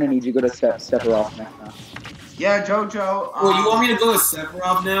 I'm gonna need you to go to Sephiroth next time. Yeah, JoJo. Oh, you want me to go with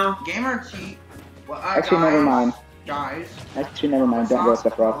Sephiroth now? Gamer T. Well, actually, guys, never mind. Guys. Actually, never mind. Don't go with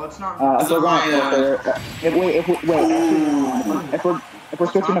Sephiroth. Let's not. If we're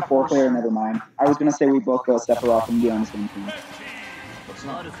switching to 4 player, never mind. I was gonna say we both go with Sephiroth and be on the same team. Let's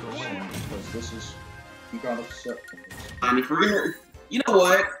not because this is you got upset. And if we're gonna, you know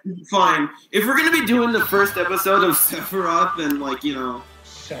what? Fine. If we're gonna be doing the first episode of Sephiroth, then like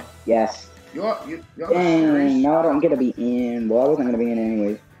Yes. Dang, no, I don't get to be in. Well, I wasn't gonna be in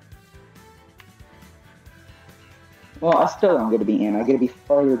anyways. Well, I still don't get to be in. I get to be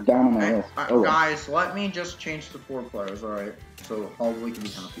farther down on my list. Guys, let me just change to 4 players, alright? So Holloway can be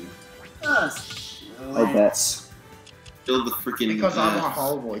happy. I bet. Build the freaking. Because I want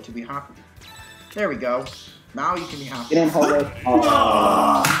Holloway to be happy. There we go. Now you can be happy. Get in, Holloway.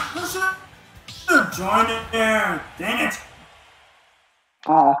 Join in there. Dang it.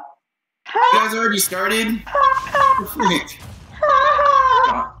 You guys already started? God,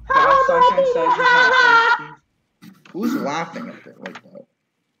 Sunshine says he's not. Who's laughing at it like that?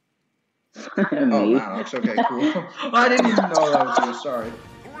 Oh, Maddox. Okay, cool. I didn't even know that was you. Sorry.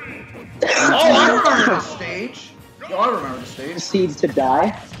 Oh, I remember the stage. Yo, I remember the stage. Proceeds to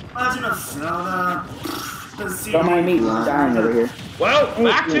die. Legend of Zelda. Don't mind me dying over here. Well,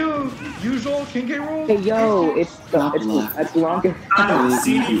 back to usual King K rules. Hey, yo, it's longer.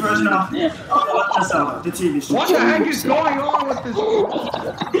 CD version of the TV show. What the heck is going on with this?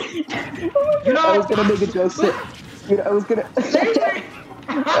 You know, I was gonna make a joke. Dude, I was gonna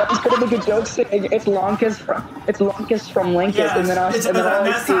make a joke saying it's Lonkus from Linkus, and then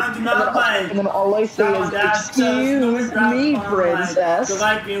all I say is excuse me, princess. The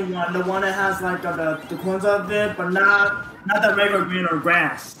light green one, the one that has like the cones of it, but not the regular green or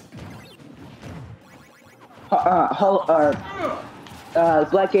grass.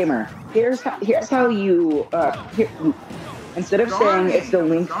 Black Gamer. Here's how you instead of saying it's the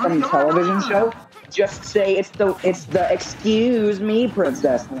link from television show, just say it's the excuse me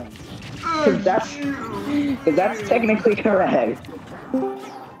princess link. Because that's technically correct.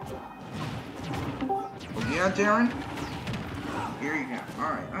 Yeah, Darren? Here you go.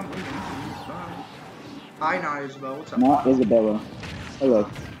 Alright, I'm leaving. Bye. Hi, not Isabel. What's up? Not Isabella. Hello.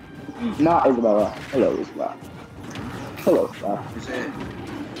 Not Isabella. Hello, Isabella. Hello, Isabella. Is it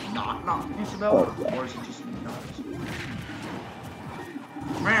not Isabella? Oh, or is it just not Isabella?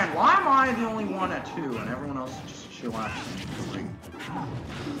 Man, why am I the only one at 2 and everyone else is just chillaxing?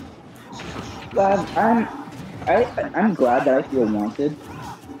 I'm glad that I feel wanted.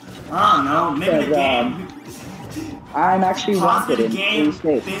 I don't know, maybe the game. I'm actually wanted in game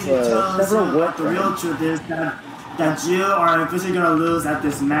states basically for tells several you work the real truth is that you are officially gonna lose at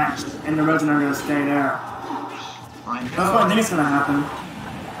this match, and the Reds are gonna stay there. I know. That's what I think is gonna happen.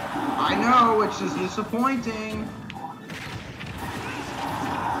 I know, which is disappointing.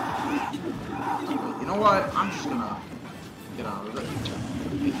 You know what? I'm just gonna get out of it.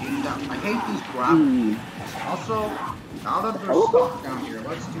 I hate these graphics. Also, now that there's stuff down here,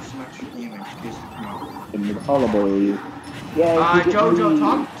 let's do some extra gaming in case they come out. in the hullabaloo. Yeah, Jojo,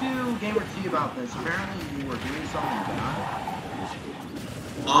 talk to Gamer T about this. Apparently you were doing something bad.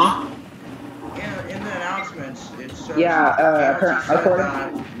 Huh? Yeah, in the announcements, it says I heard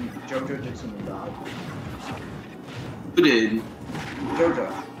that Jojo did something bad. Who did? Jojo.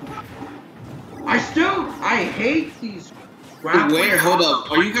 I hate these graphics. Where? Hold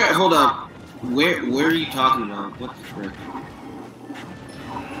up. Are you guys? Hold up. Where are you talking about? What the frick?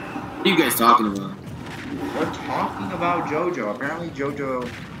 What are you guys talking about? We're talking about Jojo. Apparently Jojo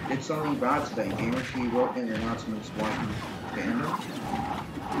did something bad today. Gamer T wrote in the announcements why he banned him.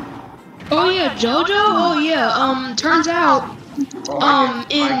 Oh yeah, JoJo. Oh yeah. Turns out,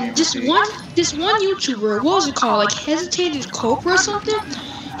 in this one YouTuber, what was it called? Like Hesitated Cobra or something.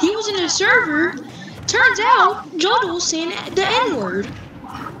 He was in a server. Turns out, JoJo was saying the N-word.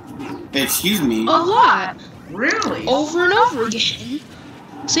 Excuse me. A lot. Really? Over and over again.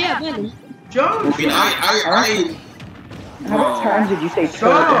 So yeah, man. Jojo. I mean, how many times did you say turns?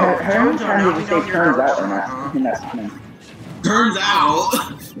 How many times did you say turns out in that? Turns out.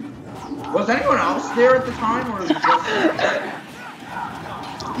 Was anyone else there at the time, or was it just?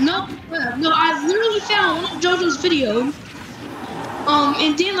 No, I literally found one of JoJo's video.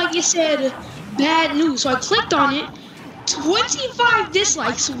 And then like it said, bad news. So I clicked on it. 25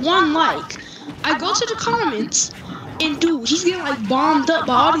 dislikes, 1 like. I go to the comments, and dude, he's getting like bombed up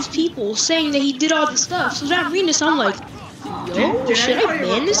by all these people saying that he did all this stuff. So then I'm reading this, I'm like, yo, should I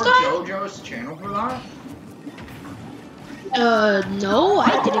ban this guy? JoJo's channel for that? No,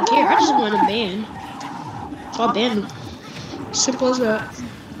 I didn't care. I just wanted to ban. So I banned him. Simple as that.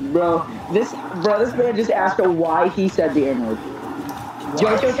 Bro, this man just asked why he said the N-word.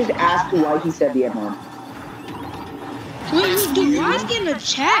 JoJo just asked why he said the N-word. Wait, dude, why is he in the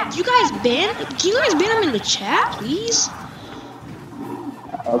chat? Can you guys ban him in the chat, please?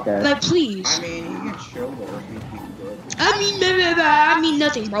 Okay. Like, please. I mean, he can chill there. I mean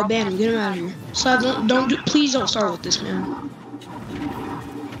nothing, bro. Ban him. Get him out of here. So please don't start with this, man.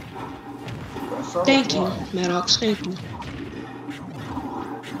 Thank you, Maddox. Thank you.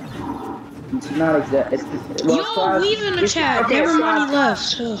 It's not exact. Yo, leave in the chat. Okay, Never money left.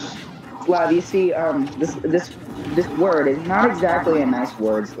 Slav, you see, this word is not exactly a nice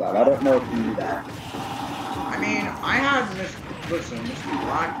word, Slav. I don't know if you knew that. I mean, I had Mr.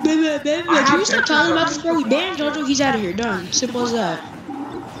 Black. Baby, can you stop telling about this before we ban JoJo? He's out of here. Done. Simple as that.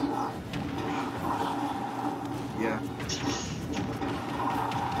 Yeah.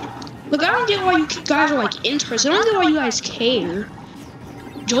 Look, I don't get why you guys are like interested. I don't get why you guys care.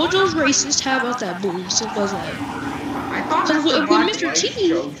 JoJo's racist. How about that? Boom. Simple as that. I thought with Mr. T,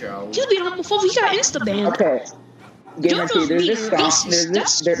 JoJo. he's being homophobic. He got insta banned. Okay. Gamer T, there's this song.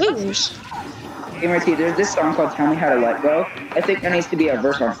 Gamer T, there's this song called "Tell Me How to Let Go." I think there needs to be a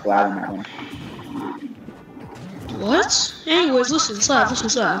verse on Slav on that one. What? Anyways, listen, Slav.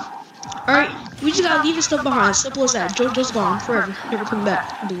 Alright, we just gotta leave this stuff behind. Simple as that. JoJo's gone forever. Never come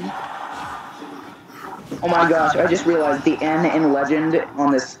back. Boom. Oh my gosh, I just realized the N in legend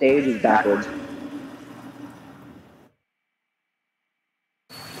on this stage is backwards.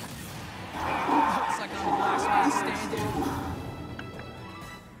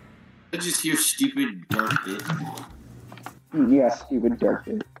 I just hear stupid dark bit. Yeah, stupid dark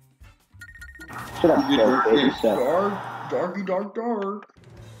bit. Shut up, dark bit. You suck. Darky dark.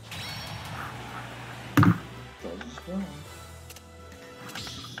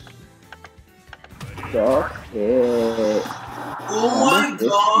 Dark bit. Oh my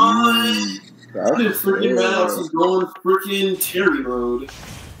god! Freaking Maddox is going freaking Terry mode.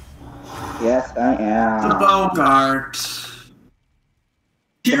 Yes, I am. The Bogart.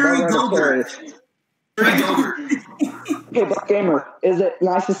 Terry Gogurt. Terry Gogurt. Hey, Buck Gamer, is it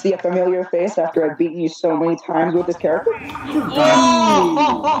nice to see a familiar face after I've beaten you so many times with this character? The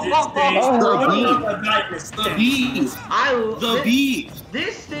bees. The bees.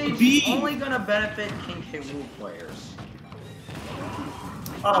 This stage is only gonna benefit King K. Rool players.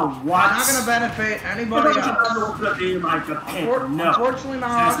 Oh, what? It's not gonna benefit anybody else. Unfortunately,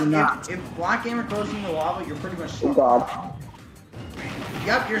 Mahawk, if Black Gamer goes in the lava, you're pretty much stuck. Oh God.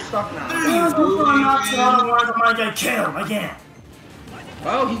 Yep, you're stuck now. I'm gonna get killed again.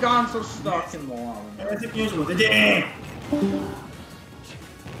 Oh, he got so stuck in the lava. As usual, the damn.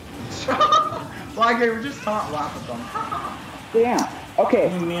 Black Gamer just can't laugh at them. Damn. Okay.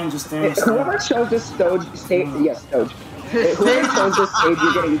 Whoever chose this stage, yes, Stoge. Whoever chose this stage,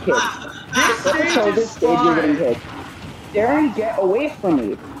 you're getting kicked. Whoever chose this stage, you're getting kicked. Darren, get away from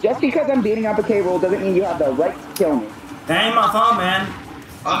me. Just because I'm beating up a K roll doesn't mean you have the right to kill me. That ain't my fault, man.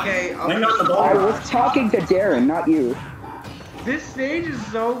 Okay, I was talking to Darren, not you. This stage is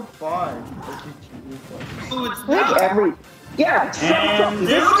so fun. Like every... Yeah,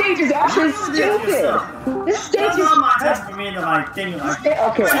 this stage is actually stupid. This stage is... not test for me to like think like...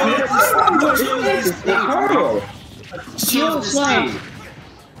 Okay, this stage is retarded. Yo, Slab.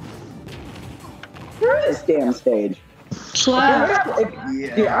 Screw this damn stage. Slab.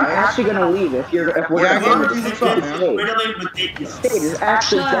 Dude, I'm actually gonna leave if we're gonna do this stage. This stage is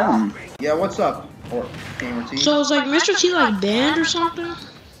actually dumb. Yeah, what's up? Or Gamer T? So it's like Mr. T like banned or something?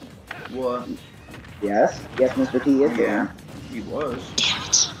 What? Yes, Mr. T is banned. He was. Damn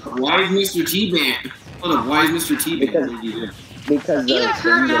it. Why is Mr. T banned? Hold up, why is Mr. T banned? Because he got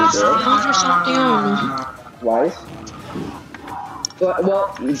hurt now or something, I don't know. Why?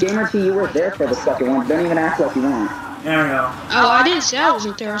 Well, Gamer T, you were there for the second one. Don't even act like you weren't. There we go. Oh, I didn't say I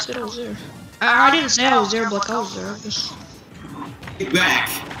wasn't there. I said I was there. I didn't say I was there, but I was there. I guess. Kick back.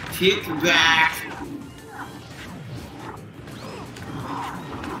 Kick back.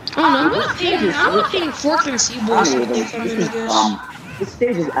 Oh no, I'm not paying Fork and Seaboys. This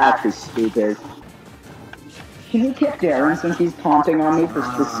stage is actually stupid. Can you kick Darren since he's taunting on me for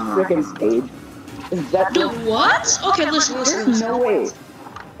this freaking stage? Is that Dude, what? Okay, listen. There's no way.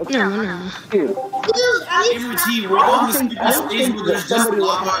 Okay. No. Dude. Gamer T, we're on the stage where there's just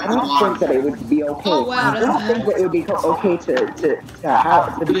lava. I don't think that it would be okay. Oh, wow, I don't think that it would be okay to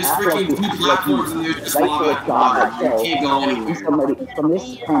There's freaking two platforms and there's just lava. You can't go anywhere. From this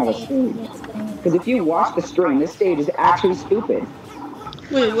kind of a stage. Because if you watch the stream, this stage is actually stupid.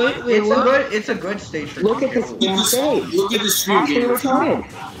 Wait, It's a good stage for Look at this stage. Look at the stream, Actually retarded.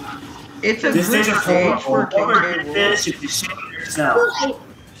 It's a good stage for King K. Rool.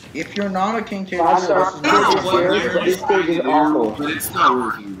 If you're not a King K. Rool, this stage is awful. But it's not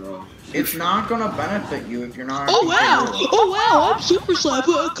working, bro. It's not gonna benefit you if you're not. Oh wow! I'm super slap.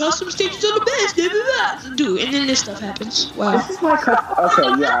 Custom stages are the best. Dude, and then this stuff happens. Wow. This is my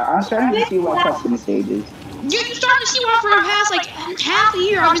Okay, yeah, I'm starting to see what custom stages. You're starting to see why for the past like half a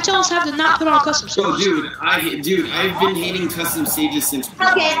year I've been telling Slap to not put on custom stages. Oh, dude, I've been hating custom stages since. Okay,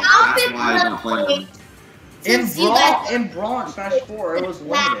 I'll that's why I don't play them. In Brawl and Smash 4, it was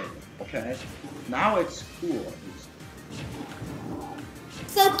limited. Okay, now it's cool.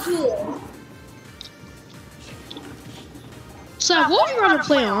 So cool. Slap, what would you rather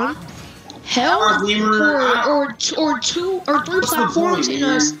play on? Hell or two or three platforms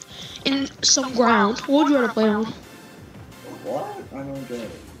in some ground? What would you rather play on? What? I don't get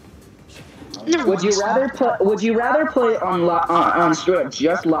it. Would you rather play on straight up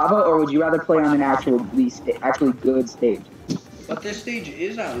just lava, or would you rather play on an actually good stage? But this stage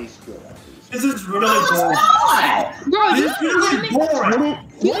is at least good. This is really boring. Bro, this is really boring.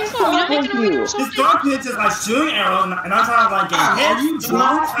 You're not making a reader or something. This dark pit is like shooting arrow, and I'm trying to like get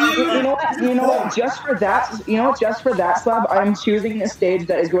hit. You know what? Just for that, Slab, I'm choosing a stage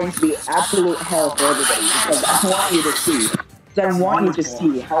that is going to be absolute hell for everybody because I want you to see. I want you to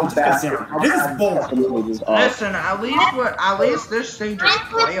see how bad. This is boring. Listen, at least this stage is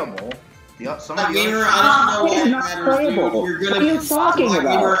playable. Some of you I don't know what matters. You're gonna what are you talking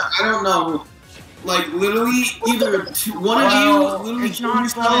about? I don't know. Like literally, either one of you literally kill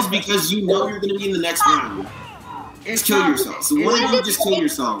yourselves because you know you're gonna be in the next round. Just kill yourself. So one of you just kill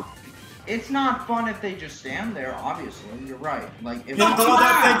yourself. It's not fun if they just stand there. Obviously, you're right. Like if they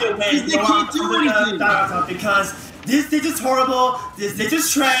can't do anything because this stage is horrible. This stage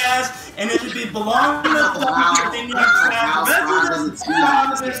is trash, and it should be belonging to the thing like trash. Let's do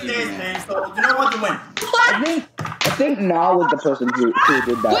this stage thing. So you know what? To win. I think Na was the person who did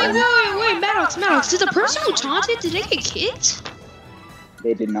that. Wait, Maddox. Did the person who taunted, did they get kicked?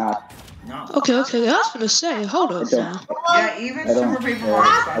 They did not. No. Okay, I was gonna say, hold up now. Yeah, even Super People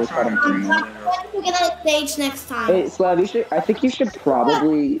are trying We'll get on stage next time. Hey, Slav, I think you should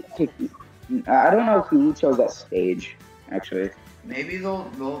probably pick. I don't know who chose that stage, actually. Maybe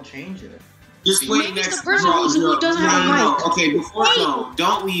they'll change it. Just wait Maybe next. the person who doesn't have a mic. Okay, before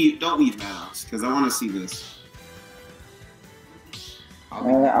don't leave Maddox because I want to see this.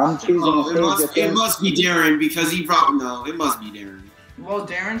 I'm choosing. It must be Darren because he probably it must be Darren. Well,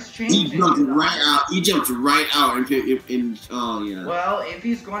 Darren's changing. He jumped right out and oh yeah. Well, if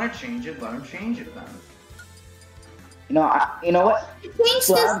he's gonna change it, let him change it then. You know what?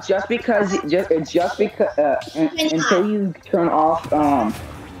 Slav, just because until you turn off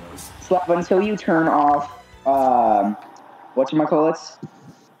Slav, until you turn off whatchamacallits?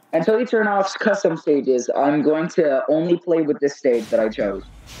 Until you turn off custom stages, I'm going to only play with this stage that I chose.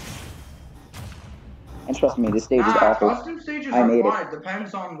 And trust me, this stage is awful. Custom stages I made fine. it.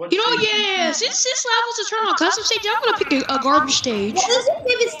 Depends on what. You know, yeah. Since Slav wants to turn on custom stage, I'm gonna pick a garbage stage. What is your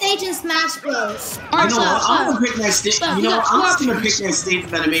favorite stage in Smash Bros? Alright, I'm gonna pick my stage. Slav, You know, we got I'm two just gonna options. pick my stage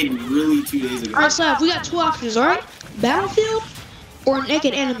that I made really 2 days ago. Alright, Slav, we got two options, alright? Battlefield or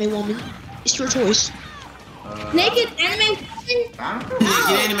Naked Anime Woman. It's your choice. Naked Anime Woman? Battlefield?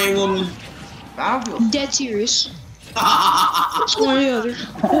 Naked Anime Woman. Battlefield. Dead serious. It's one or the other.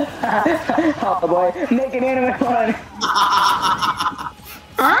 Oh boy, Naked Anime Woman.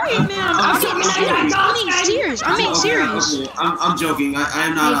 Alright, man. I'm being serious. I'm being serious. Okay. I'm joking.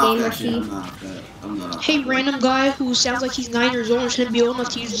 I'm not Hey, off Gamer that shit. Chief. I'm not off that. I'm not off Hey, that. random guy who sounds like he's 9 years old and shouldn't be old enough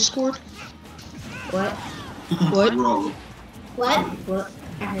to use Discord. What? What? Bro, What?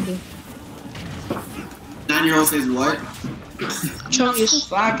 I heard you. 9-year-old says what? Chungus.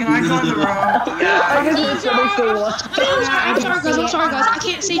 Slav, can I join the room? Yeah. I just heard somebody say what? I'm sorry, guys. I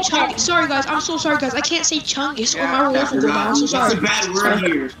can't say Chungus. Sorry, guys. I'm so sorry, guys. I can't say Chungus or my rolls will go down. I'm so That's sorry. a bad word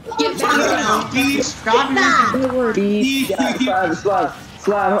here. Yeah, bad word. Stop using. Good word. Yeah, Slav,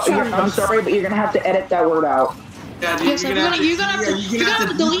 I'm sorry, but you're gonna have to edit that word out. Yeah, dude, Yes, you're gonna have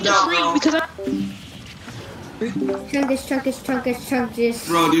to delete the screen because I. Chungus.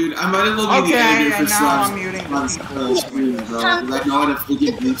 Bro, dude, I might as well be the Okay, editor for and now I'm Slav's muting. screen, bro. Because I know how to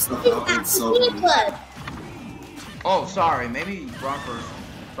freaking bleep stuff out. It's so funny. Oh, sorry. Maybe run first.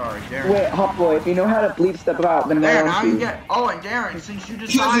 Sorry, Darren. Wait, Hot Boy, if you know how to bleep stuff out, then There, why now don't you you? get. Oh, and Darren, since you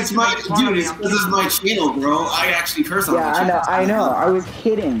Because decided it's to my make fun of dude, me, it's I'm because it's my channel, bro. I actually curse on Yeah, my channel. I know. I was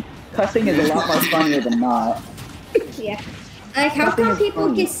kidding. Cussing is a lot more funnier than not. Yeah. Like, how come people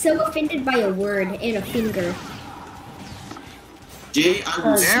get so offended by a word and a finger? Jay, I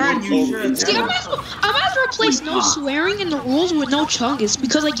was Darren, you should. See, I might as well replace no swearing in the rules with no Chungus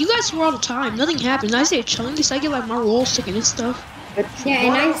because like you guys swear all the time, nothing happens. I say Chungus, I get like my rolls taken and stuff. Yeah,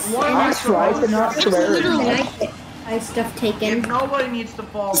 and I try to not swear. and I get my stuff taken. If nobody needs to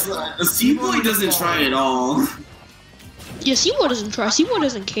fall. C-Boy doesn't try at all. Yeah, Seaboy doesn't try. Seaboy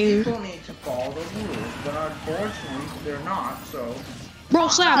doesn't care. People need to follow the rules, but unfortunately, they're not, so. Bro,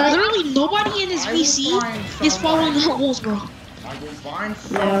 Slab, literally nobody in this VC is following the rules, bro. I will find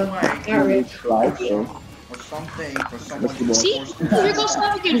some No, way not really. Try to. or something for someone to See, here goes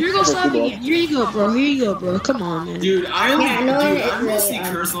Slab again. Here goes Slab again. Here you go, bro. Here you go, bro. Come on, man. Dude, I only, Yeah, no one is I mostly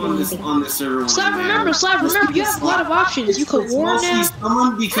really, curse on this server. Slab, remember, you have a lot of options. You could warn mostly now.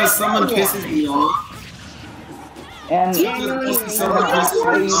 someone because someone pisses me off. And Yeah, no, Mostly yeah, someone yeah.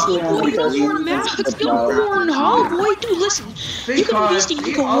 pisses me off. You don't warn Maddox. You don't warn Hollow Boy. Dude, listen. You can do these things.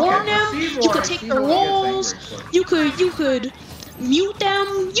 You can warn them. You could take their rolls. You could mute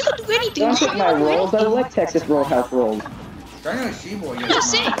them. You could do anything. don't take my rolls. I Anything. like Texas Roadhouse rolls. Technically, C-Boy, I'm not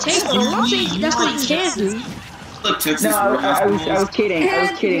saying take them. I'm saying that's what you can do. Look, Texas No, I was kidding.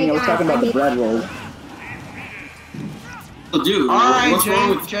 I was talking about the bread rolls. Oh, dude, Alright, what's wrong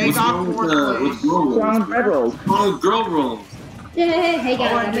with Jay got with fourth girl place. rolls? What's wrong with bread rolls? What's wrong with girl rolls? Hey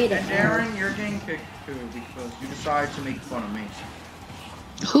guys, I and made it. Darren, you're getting kicked too because you decided to make fun of me.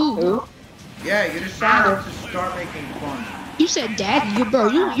 Who? Yeah, you decided to start making fun. You said dad.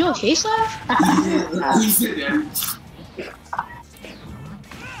 You okay, Slab? He said that.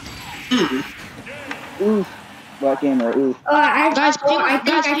 Oof. Black gamer, oof. Guys, people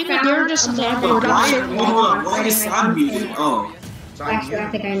they're just landlord. Why is Slab muted? Oh. Actually, I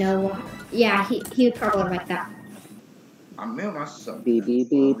think I know. Yeah, he would probably like that. I'm muting myself. Beep beep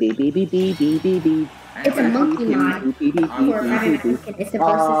beep beep beep beep beep beep beep beep. It's a monkey mod. It's the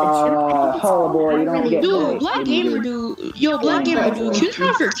closest Hollow Boy, you don't get Dude, Black Gamer dude. Yo, Black Gamer dude. Can you turn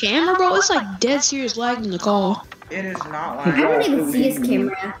off your camera, bro? It's like dead serious lag in the call. It is not I like don't even see his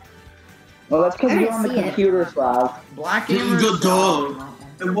camera. Well, that's because I you're didn't on the see it. computer, Slav. Black Gamer. Good dog.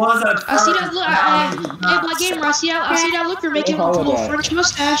 It was a. I see that look. Hey, Black Gamer, I see that look you're making with a little French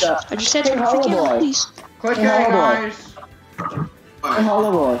mustache. I just said to the camera, please. Click Hey, A, Hollow Boy. guys. Hey,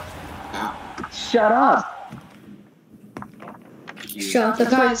 Hollow Boy. Shut up. Shut the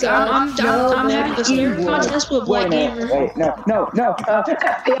Guys, fuck up. I'm having a stare contest with Black Wait a minute. Gamer. Wait, no.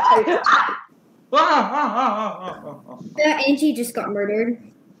 That Angie just got murdered.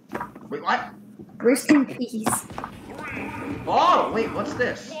 Wait, what? Rest in peace. Oh, wait, what's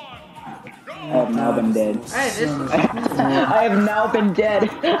this? I have now been dead. Hey, this is... I have now been dead.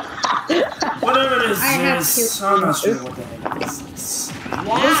 Whatever it is, I have yes, to- I'm not sure what the heck it is.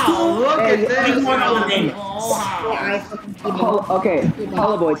 Wow, look Hey, at this. one other game. Yeah, I fucking hate it. Okay,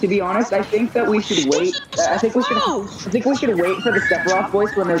 Hollow Boy. To be honest, I think that we should wait. I think we should wait for the Sephiroth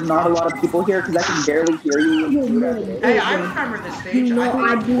voice when there's not a lot of people here, because I can barely hear you. When you do that. Hey, I remember this stage. You know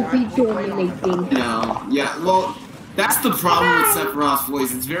I do be think- dominating. No, yeah, well, that's the problem with Sephiroth's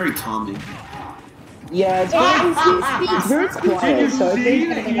voice. It's very calming. Yeah, it's very quiet. So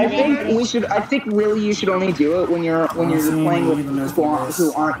I think really you should only do it when you're just playing with people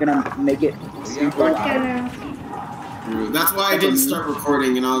who aren't gonna make it super loud. That's why I didn't start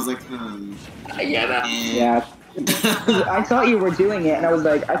recording, and I was like, Yeah. I thought you were doing it, and I was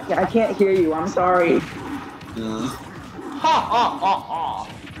like, I can't hear you. I'm sorry. Ha ha ha ha!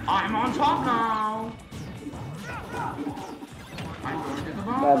 I'm on top now. I'm going to the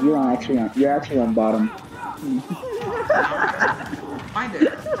bottom. Bob, you're actually on bottom. Find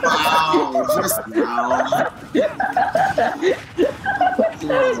it. wow, just now.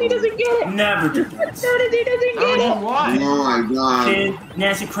 Notice he doesn't get it. Never did that. Notice he doesn't get it. What? Oh my god. Kid,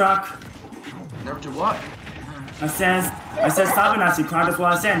 Nancy Croc. Never to what? I said stop it, Nancy Croc. That's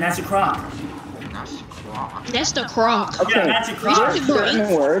what I said, Nancy Croc. Nasty croc. That's the croc. Okay, Yeah, Nancy Croc. there's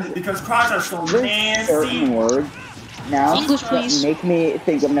certain words. Because crocs are so There's nasty. certain words now English, that please. make me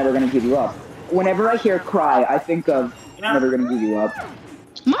think I'm never gonna give you up. Whenever I hear cry, I think of never gonna give you up.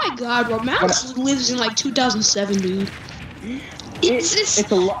 My God, bro, Mouse lives in like 2007, dude.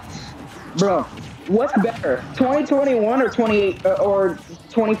 It's a lot, bro. What's better, 2021 or 2014?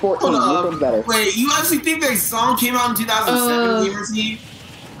 Which one's better? Wait, you actually think that song came out in 2007, Gamer Team?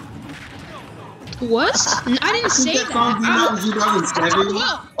 What? I didn't say That song came out in 2007?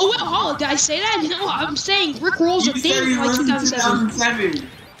 Well, Hollow, did I say that? No, I'm saying Rick Rolls a You thing said in it like was in 2007. 2007.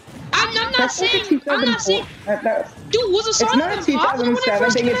 I'm not That's saying. like a I'm not saying. Dude, was the It's song not a even popular when it 2007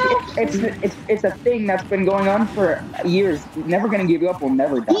 first thing. came out? It's a thing that's been going on for years. Never gonna give you up. Will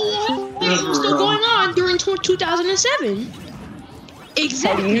never die. Well, it was still going on during 2007.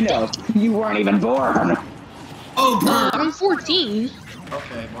 Exactly. How do you know? You weren't even born. Oh, bro. I'm 14.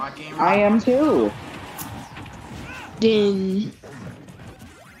 Okay, Black Gamer. I am too. Then.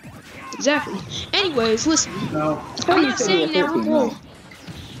 Exactly. Anyways, listen. No. I'm not saying that Rick Roll.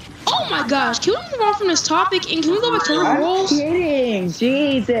 Oh my gosh, can we move on from this topic and can we go back to Rick I'm Rolls? kidding.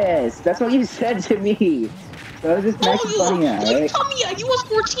 Jesus, that's what you said to me. So I was just making fun of you, you right? tell me you was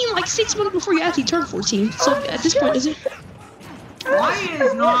 14 like 6 months before you actually turned 14. So at this point, is it? Why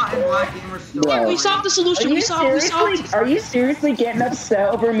is not in Black Gamer still? Bro. We solved the solution. We solved. Are you seriously getting upset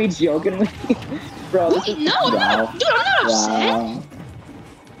over me joking with you? Bro, Wait, no, I'm not. Dude, I'm not upset.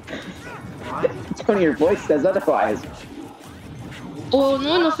 Wow. Tone of your voice says otherwise. Well,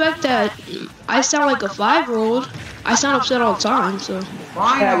 knowing the fact that I sound like a 5-year-old, I sound upset all the time. So.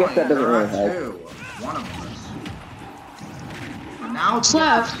 Finally, Yeah, I guess that doesn't really there are help. two. One of us. Now it's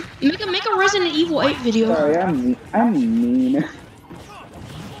Slav, make a Resident Evil 8 video. Sorry, I'm mean.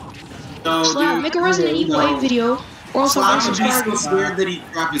 No, Slav, dude, make a Resident Evil 8 video, or else I'm Slav would be so unsubscribing. scared that he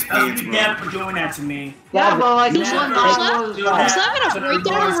crapped his pants, bro. Yeah, for doing that to me. Yeah, but like, Dude, Slav had a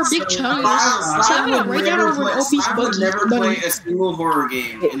breakdown over Big Chungus. Slav had a breakdown over an OP's Slav would never play a single horror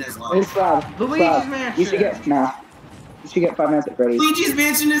game in his Hey, life. Slav, Luigi's Slav, Mansion. you should get You should get 5 Nights at Freddy's. Luigi's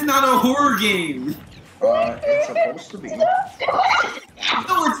Mansion is not a horror game. it's supposed to be. No,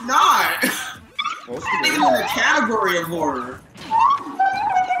 it's not. Supposed It's to in the category of horror.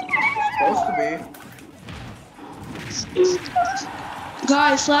 Supposed to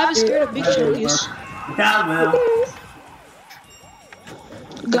Guys, Slav is scared of Big Chungus. That will.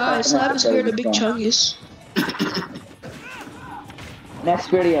 Guys, Slav is scared of Big Chungus. Next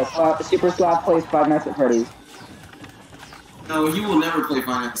video, Super Slav plays 5 Nights at Freddy's. No, he will never play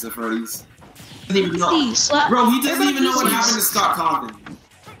Five Nights at Freddy's. He doesn't even know. Please, Slav. Bro, he doesn't even know what Please. happened to Scott Cawthon.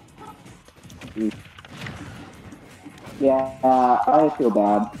 Yeah, I feel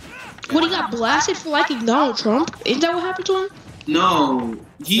bad. What, he got blasted for liking Donald Trump? Isn't that what happened to him? No,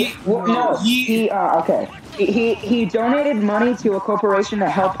 he. Well, no, he. okay. He donated money to a corporation to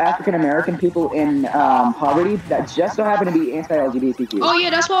help African American people in poverty that just so happened to be anti-LGBTQ. Oh yeah,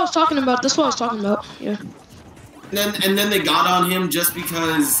 that's what I was talking about. That's what I was talking about. Yeah. And then they got on him just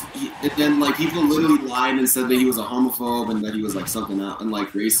because then like people literally lied and said that he was a homophobe and that he was like something else and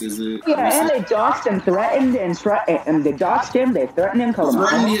like racist. Yeah, and they doxed and threatened and they doxed him. They threatened him, called him a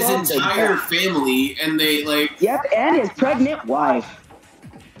threatened homophobe. his entire family, and they like. Yep, and his pregnant wife.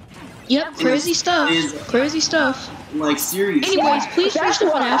 Yep, crazy stuff. Crazy stuff. Like seriously. Anyways, please finish the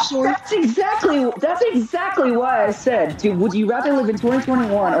FNAF story. That's exactly why I said, dude, would you rather live in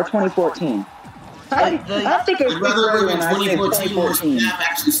 2021 or 2014? I think it's I'd rather live in when I say 2014 where FNAF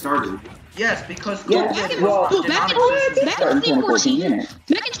actually started. Yes, because Yeah, COVID well, back in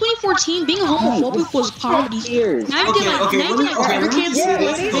 2014, being a homophobic was comedy. Now you did like Twitter camps.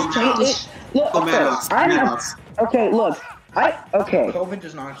 COVID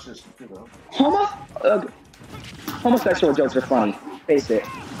does not exist. Homosexual jokes are funny. Face it,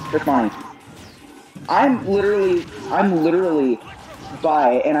 they're funny. I'm literally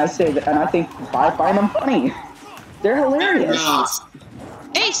bi, and I say that, and I think I find them funny. They're hilarious.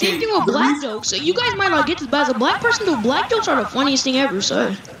 Hey, same thing with black jokes. You guys might not get this, but as a black person, though, black jokes are the funniest thing ever.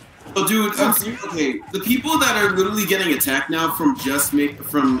 So. Oh, dude, okay. The people that are literally getting attacked now from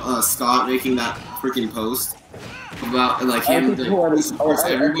Scott making that freaking post about like him supports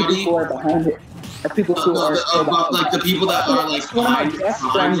everybody. People who are like the people that are like one of my best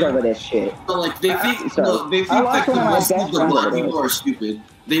friends over this shit. So, like they think like most of the black people are stupid.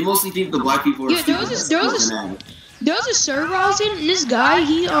 They mostly think the black people are stupid. There was a server I was in, and this guy,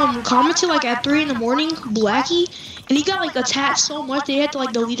 he commented like at 3 in the morning, Blackie, and he got like attacked so much they had to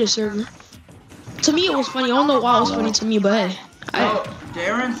like delete his server. To me, it was funny. I don't know why it was funny to me, but hey.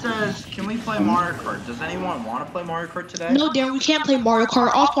 Darren says, can we play Mario Kart? Does anyone want to play Mario Kart today? No, Darren, we can't play Mario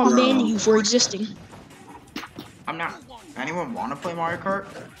Kart. Also, I'm banning you for existing. I'm not. Anyone want to play Mario Kart?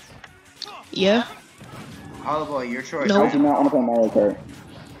 Yeah. Oliver, your choice. No. I do not want to play Mario Kart.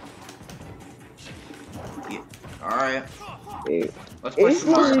 Alright. Let's play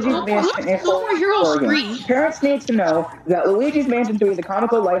Luigi's Mansion in Oregon. Parents need to know that Luigi's Mansion 2 is a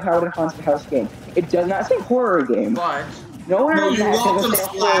comical, lighthearted, haunted house game. It does not say horror game. But nowhere in you're that welcome, does it say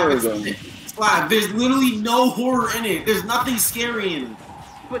horror game. Slab, there's literally no horror in it. There's nothing scary in it.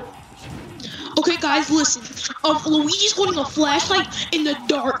 But okay, guys, listen. Luigi's holding a flashlight in the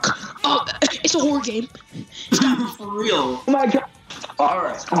dark. It's a horror game. For real. Oh my god.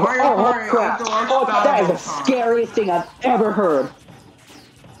 Alright. Crap. That is the scariest thing I've ever heard.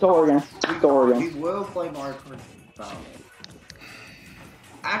 It's Oregon. We will play Mario Kart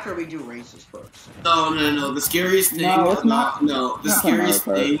after we do races first. No. The scariest thing. No, it's not. The scariest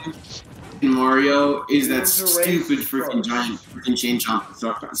thing in Mario is that stupid freaking giant freaking chain chomp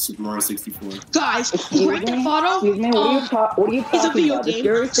Super Mario 64. Guys, Grand Theft Auto. Excuse me. What are you It's a talking video about? game. The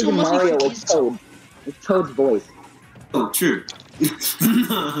scariest thing in Mario is Toad. It's Toad's voice. Oh, true. It's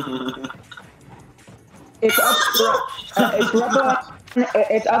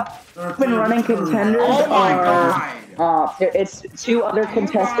up and running contenders it's 2 other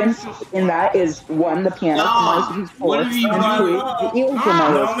contestants, and that is 1 the piano from Mario 64, and 2 the eel from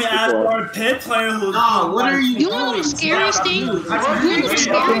Mario 64. What are you You know the scariest thing? You know the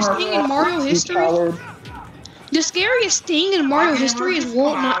scariest thing in Mario history? The scariest thing in Mario history is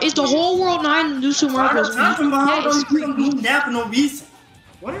the whole World 9 and New Super Mario Bros. That is creepy.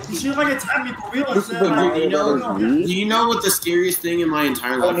 What is She like attacked me for real. This is Do you know what the scariest thing in my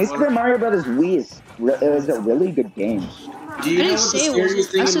entire life was? Super Mario Brothers Wii is a really good game. Do you know what the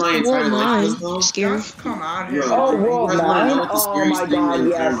scariest thing in my entire life was, though? Scary. Come on here. Oh, World 9? Oh my god,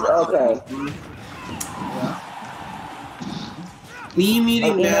 yes, okay. Me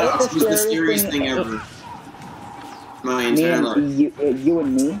meeting Maddox was the scariest thing ever. My entire life. You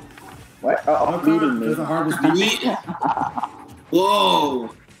and me? What? Meeting me. Whoa!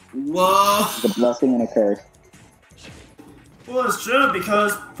 The blessing and a curse. Well, it's true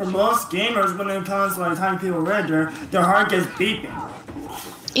because for most gamers, when it comes to like time people read, their heart gets beeping.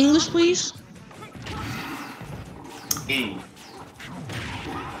 English, please.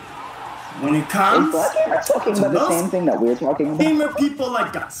 When it comes We're talking about the same thing that we're talking about. gamer people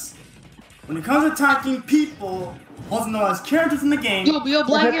like us, when it comes to attacking people, also known as characters in the game. Yo,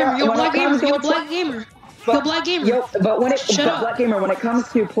 black gamer. Yo, black gamer. Yo, black gamer. Yo, black gamer. But black gamer, when it comes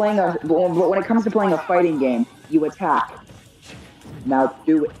to playing a fighting game, you attack. Now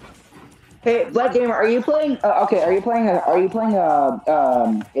do it. Hey, black gamer, are you playing? Are you playing a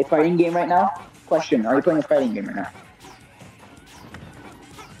fighting game right now? Question: are you playing a fighting game right now?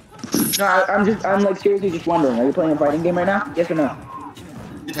 No, I'm like seriously just wondering. Are you playing a fighting game right now? Yes or no?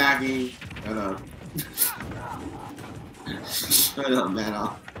 Attacking. Shut up, man.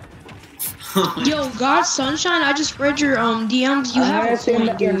 Yo, God Sunshine, I just read your DMs. You have a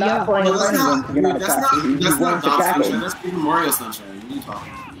point, dude. Yeah. No, that's not You're not that's attacking. not that's You not weren't God attacking. Sunshine. That's Super Mario Sunshine. What are you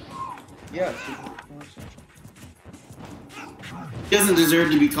talking? Yes. He doesn't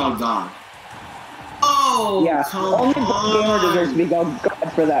deserve to be called God. Oh, Yeah, come only Black Gamer deserves to on. be called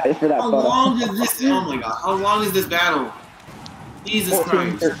God for that How photo. long is this? Oh my god. How long is this battle? Jesus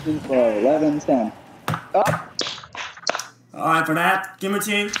 14, Christ. 13, 12, 11, 10. Oh, Alright, for that, Gamer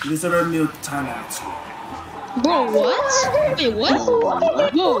Team, you deserve a new timeout. Bro, what? Wait, what?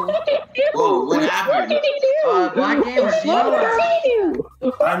 Whoa. Whoa, what happened? Black Gamer, do you know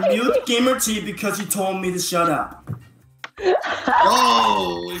what? I mute Gamer Team because you told me to shut up.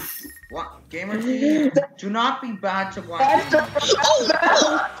 Whoa! What? Gamer T, do not be bad to Black Gamer.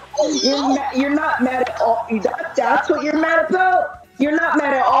 you're not mad at all. That's what you're mad about? You're not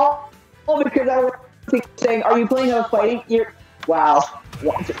mad at all because I was saying, are you playing a fighting? Wow.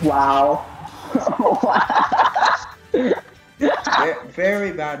 Wow.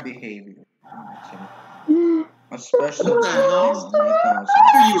 Very bad behavior. Especially What the hell?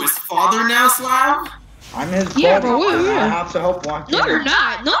 Are you his father now, Slav? I'm his Yeah, buddy. bro, wait. I have to help Black No, Gamer. you're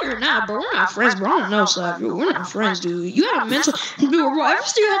not. No, you're not, bro. We're not friends, bro. I don't know, Slav. We're not friends, dude. You had a mental... Dude, bro, ever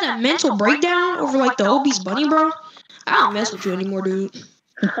since you had that mental breakdown over, like, the obese bunny, bro? I don't mess with you anymore, dude.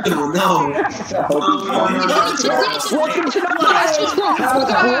 Oh, no. Guys.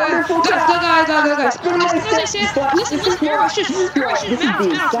 Listen,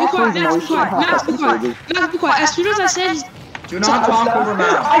 be quiet. As soon as I said... Do not talk over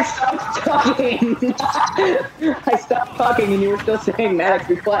Maddox. I stopped talking. I stopped talking and you were still saying Maddox,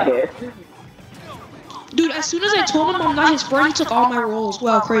 be quiet. Dude, as soon as I told him I'm not his friend, he took all my roles.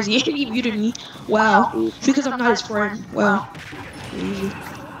 Wow, crazy. He muted me. Wow. Because I'm not his friend. Wow. Crazy.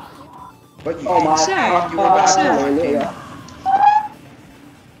 But you Sad.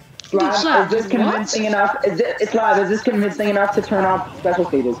 Slav, is this convincing enough? Is this convincing enough to turn off special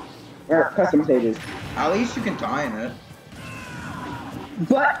stages? Or custom stages? At least you can die in it.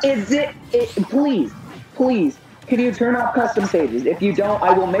 But is it please, can you turn off custom stages? If you don't,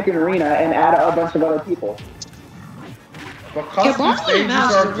 I will make an arena and add a bunch of other people. But custom stages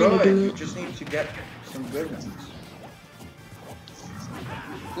are good. You just need to get some good ones.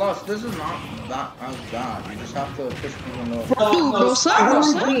 Plus, this is not that as bad. You just have to push people in the... Bro, Slav,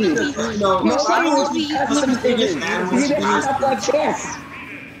 custom stages. You didn't have like this.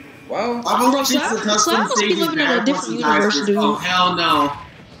 Well, bro, Slav must be living in a different universe, dude. Oh, hell no.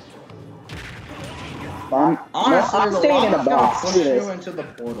 Honestly, I'm staying in a box. push Look at this. you into the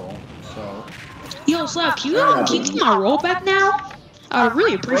portal, so... Yo, Slav, can you keep my roll back now? I would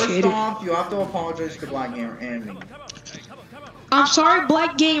really appreciate First it. off, you have to apologize to Black Gamer and me. I'm sorry,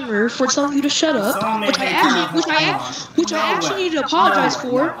 Black Gamer, for telling you to shut up, which I actually need to apologize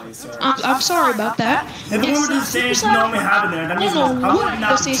for. I'm sorry about that. If you were to say you normally have in there, that I means don't know what I need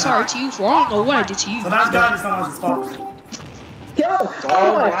to say sorry to you for. I don't know what I did to you. So that guy is not his fault. Kill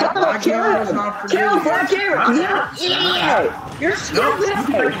Black Gamer was not for Kill you. Black Gamer! You're stupid!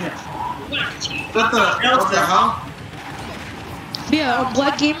 What the hell? Yeah,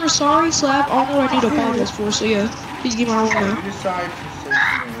 Black Gamer, sorry, Slav. I don't know what I need to apologize for, so yeah. Please give my roll now. You decide to say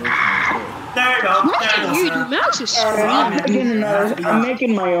something worse. There you go. You do Max is I'm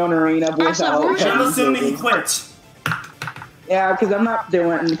making my own arena without... I'm assuming he quit. Yeah, because I'm not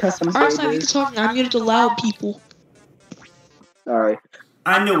doing custom Alright, Slav, you can stages. talk now. I'm muted to loud people. Sorry.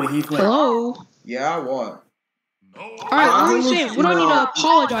 I knew it, he quit. Hello? Yeah, what? Alright, what are you saying? What do I need to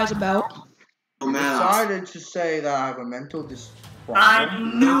apologize about? You decided to say that I have a mental problem. I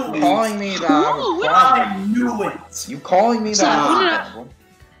knew it. Calling me that I have a problem. I knew it. You calling me that I have a Slav, problem.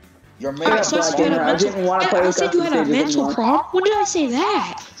 You're Alright, making so I said you had a I didn't want to play mental... I with said you had a custom stages mental anymore. problem? When did I say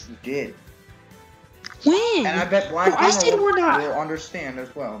that? You did. When? And I bet Black I said Gamer we're not... will understand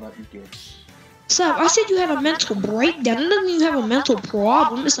as well that you did. Slav, I said you had a mental breakdown. It doesn't mean you have a mental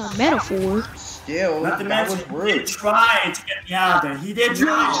problem. It's a metaphor. Still, Not to that was mention, he rude. did try to get me out of there. He did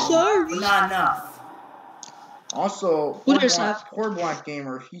try. Sorry. But not enough. Also, What is that? poor Black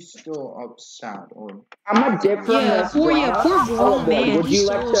Gamer, he's still upset. Or I'm a different Poor grown man. Would you He's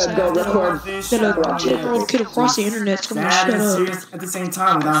like so to sad go that record? that a world kid across the internet told me to Sad shut and up. serious at the same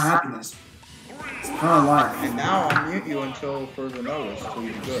time without happiness. It's kind of life. and now I'll mute you until further notice, till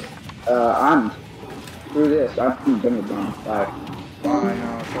you're good. I'm through this. I'm done with them. Bye. Bye,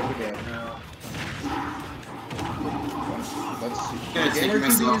 no, it's over there. Let's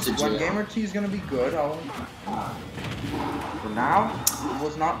see. When Gamer T is gonna be good, I'll... For now, it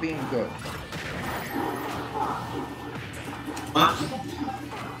was not being good. What?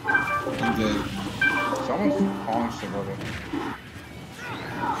 I'm good. impressive of it.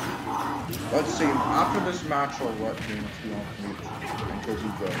 Let's see, after this match, I'll let Game of Tea on mute until he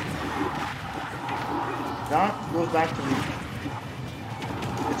goes. That goes back to me.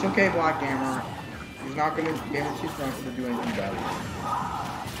 It's okay, Black Gamer. He's not gonna, Game of Tea's not gonna do anything bad.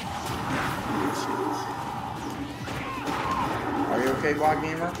 Are you okay, Black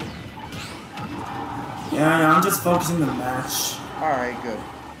Gamer? Yeah, I'm just focusing on the match. Alright, good.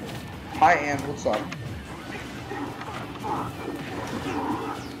 Hi, Ann, what's up?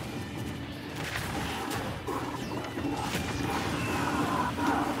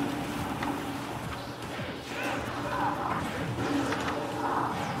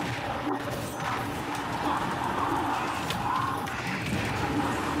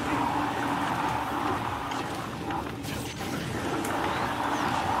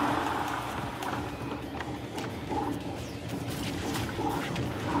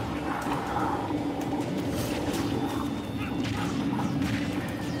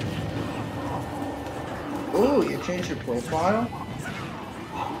 Ooh, you changed your profile?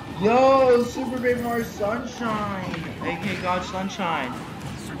 Yo, Super Baby Mario Sunshine! AK God Sunshine.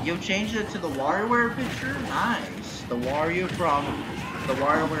 You changed it to the WarioWare picture? Nice. The Wario from the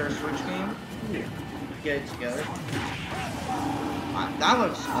WarioWare Switch game? Ooh. Get it together. That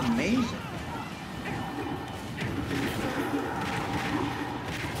looks amazing.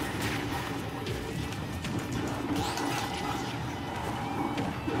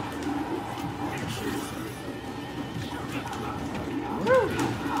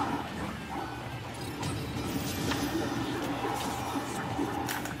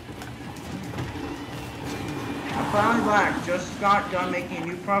 Finally back, just got done making a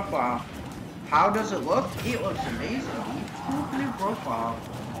new profile. How does it look? It looks amazing. New profile.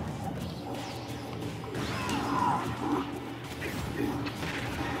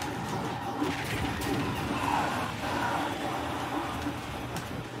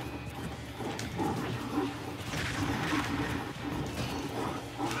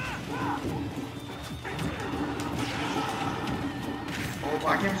 Oh,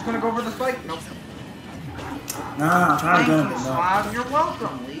 Black Gamer's gonna go over the spike. Nope. Nah, I'm trying to Thank go. you, Slav. You're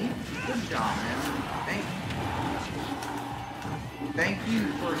welcome, Lee. Good job, man. Thank you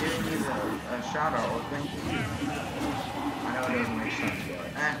for giving me the shout out. Or thank you. I know it doesn't make sense, but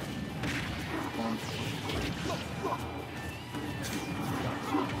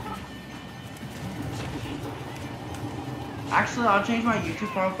Actually, I'll change my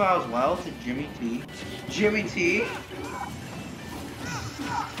YouTube profile as well to Jimmy T. Jimmy T.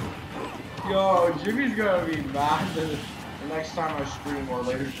 Yo, Jimmy's gonna be mad that the next time I stream or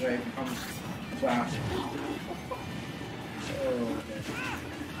later today becomes fast.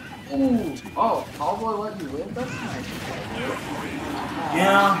 Ooh, oh, Cowboy let you live? That's nice.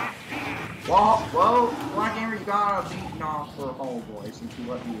 Yeah. Well, Black Gamer, you got beaten off for Homeboy since you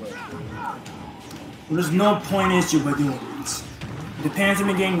let me live. Well, there's no point issue by doing this. It depends on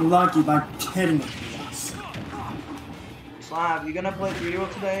me getting lucky by hitting it. Slav, you gonna play 3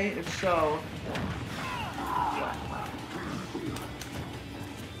 today? If so...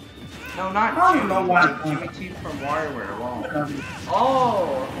 No, not I don't know why. Jimmy T from WarioWare. Wow.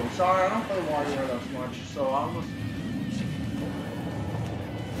 Oh, okay. Sorry, I don't play WarioWare that much, so I almost...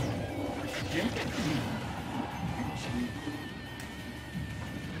 Jimmy?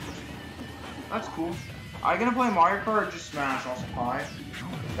 That's cool. Are you gonna play Mario Kart or just Smash? Also pie.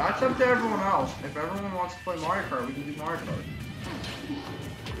 That's up to everyone else. If everyone wants to play Mario Kart, we can do Mario Kart.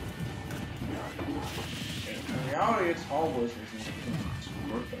 In reality, it's all Blizzard's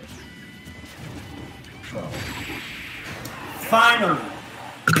birthday. So. Finally.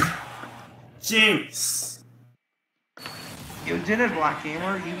 Jeez. You did it, Black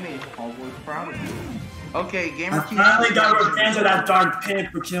Gamer. You made Homeboy proud of you. Okay, Gamer I finally got revenge of that dark pig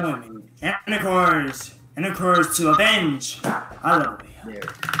for killing me. And of course, to avenge. I love it.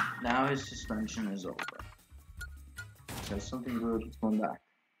 There. Now his suspension is over. So something good is going back.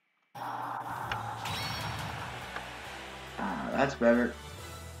 That's better.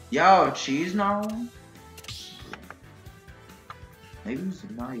 Yo, cheese now? Maybe he's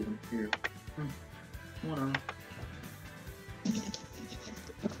not even here. Whatever.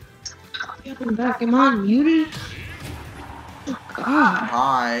 I'm back. Am I muted? Oh, God.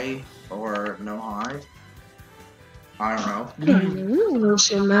 Hi. Or no hi. I don't know. I'm gonna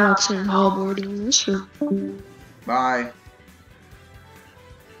see Maddox and Hallboarding this year. Bye.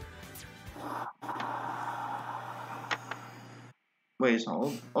 Wait, is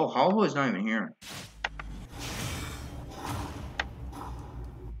Hollow? Oh, Hollowboy's not even here.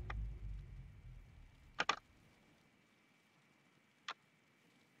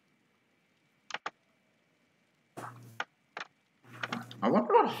 I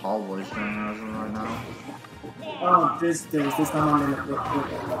wonder what hallway's doing as of right now. Oh, this time I'm in the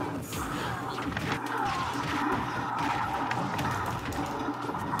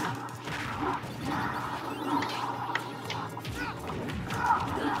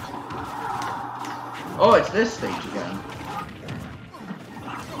Oh, it's this stage again.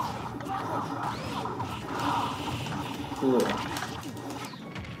 Cool.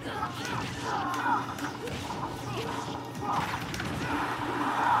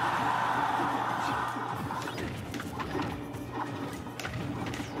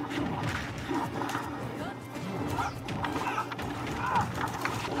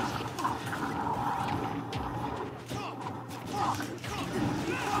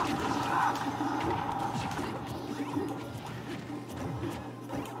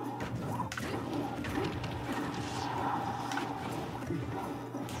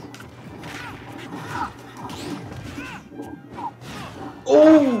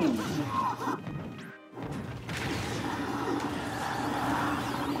 Oh!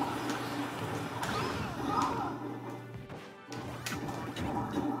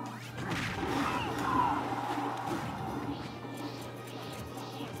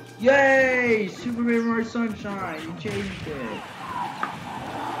 Yay! Super Mario Sunshine! You changed it.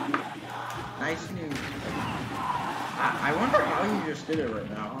 Nice news. I wonder how you just did it right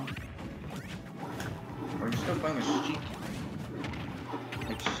now. Or are you still playing a cheat?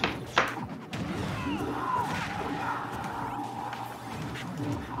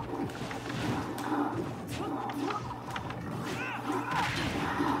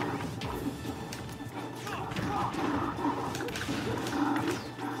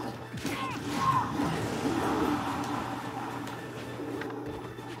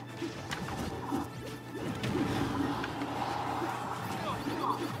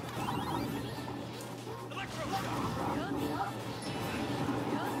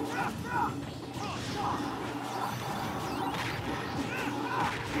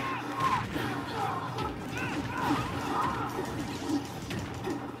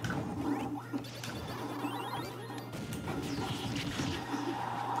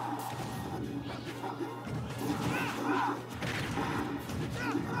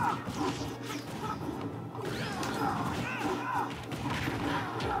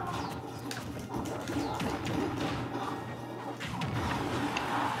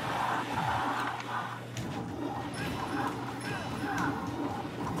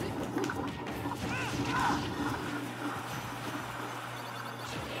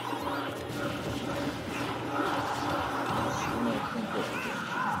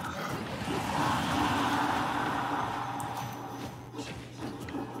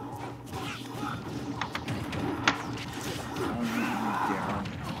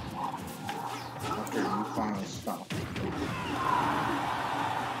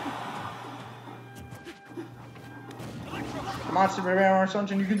 Come on, Super Mario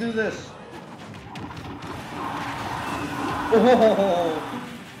Sunshine, you can do this. Oh,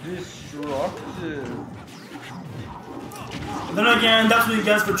 destructive. Then again, that's what he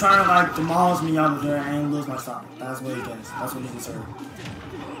gets for trying to like demolish me out of there and lose my stock. That's what he gets. That's what he deserves.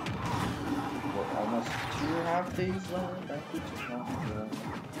 We're almost 2.5 days left.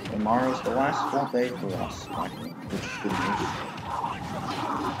 And Mario's the last full day for us, which is good news.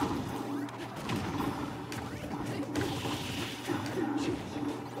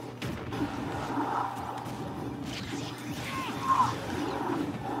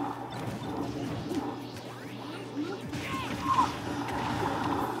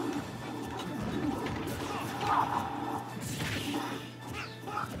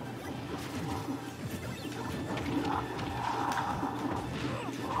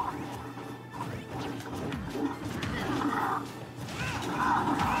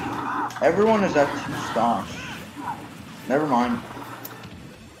 Everyone is at 2 stars. Never mind.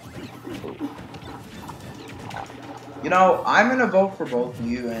 You know, I'm gonna vote for both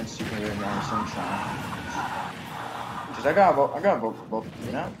you and Super Mario Sunshine. Cause I gotta vote for both of you,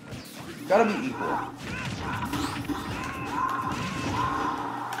 you know? Gotta be equal.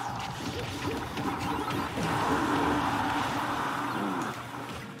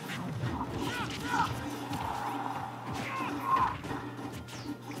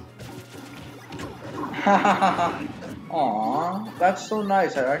 Aww, that's so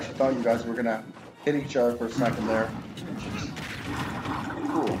nice. I actually thought you guys were gonna hit each other for a second there.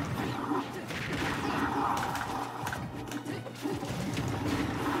 Cool.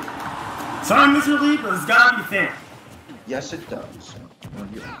 Sorry, Mr. Lee, but it's gotta be fair. Yes, it does. Well,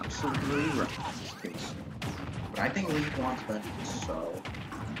 you're absolutely right in this case. But I think Lee wants vengeance, so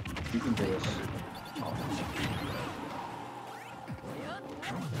you can do this.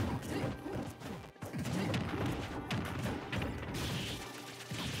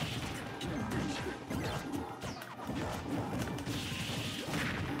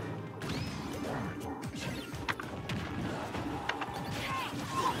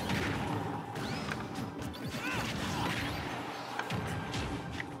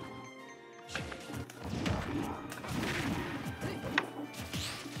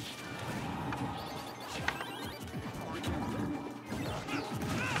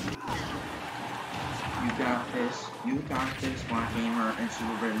 You got this, Black Gamer and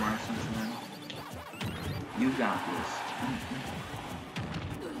Super Great Mario Sunshine. You got this.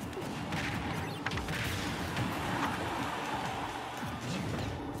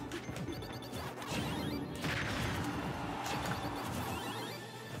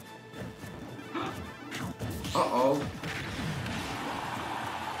 Uh-oh.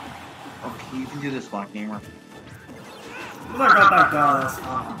 Okay, you can do this, Black Gamer. Look at that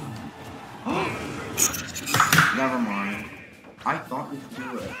guy. Never mind. I thought you could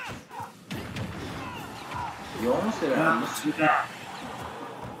do it. You almost did it. No, it's too bad.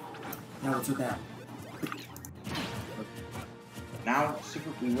 No, it's too bad. Now,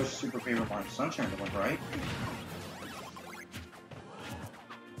 we wish Super Favorite Mario Sunshine to win, right?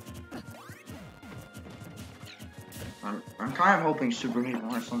 I'm kind of hoping Super Favorite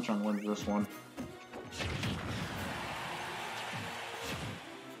Mario Sunshine wins this one.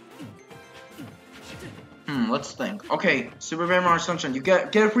 Let's think. Okay, Super Mario Sunshine, you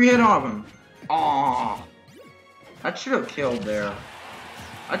get a free hit off him. Aww. That should have killed there.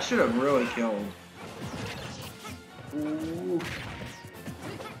 That should have really killed. Ooh.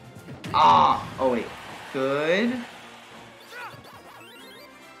 Ah. Oh wait. Good.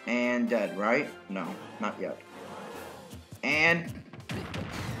 And dead, right? No, not yet. And.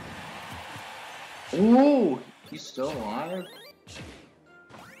 Ooh. He's still alive.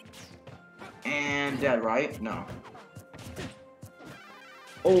 And dead, right? No.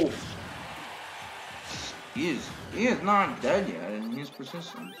 Oh. He is not dead yet, and he's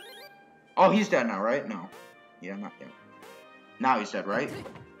persistent. Oh, he's dead now, right? No. Yeah, not yet. Now he's dead, right?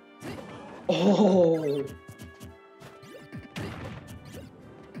 Oh.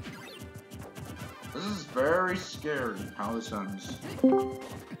 This is very scary how this ends.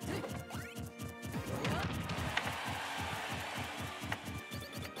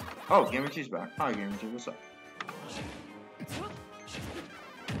 Oh, Gamer T's back. Hi, Gamer T. What's up?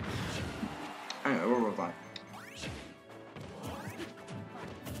 Anyway, we're back.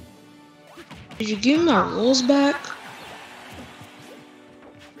 Did you give me my rolls back?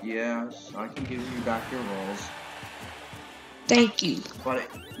 Yes, I can give you back your rolls. Thank you.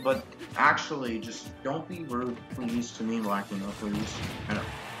 But actually, just don't be rude, please, to me, Blackino, please. I know.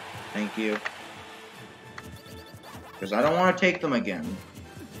 Thank you. Because I don't want to take them again.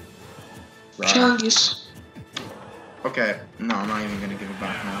 Right. Charges. Okay, no, I'm not even gonna give it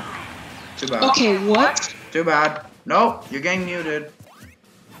back now. Too bad. Okay, what? Too bad. Nope, you're getting muted.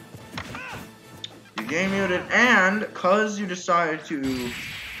 You're getting muted, and because you decided to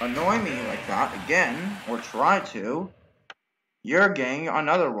annoy me like that again, or try to, you're getting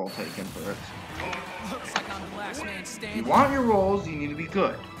another roll taken for it. Looks like I'm the last man standing. You want your rolls, you need to be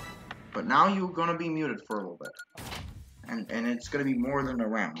good. But now you're gonna be muted for a little bit. And it's gonna be more than a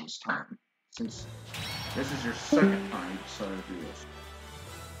round this time. Since this is your second time you decided to do this.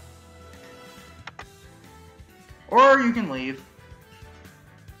 Or you can leave.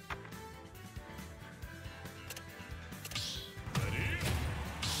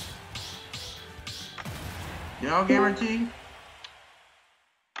 You know, Gamer T?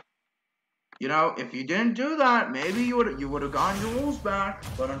 You know, if you didn't do that, maybe you would have gotten your rules back.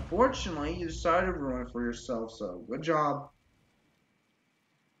 But unfortunately, you decided to ruin it for yourself. So good job.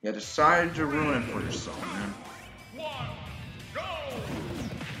 You decided to ruin it for yourself, man.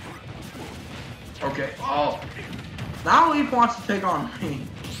 Okay. Oh. Now Leaf wants to take on me.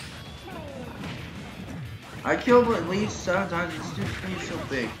 I killed Leaf 7 times. This dude's so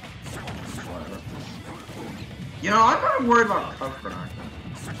big. Whatever. You know, I'm kind of worried about Cuthbert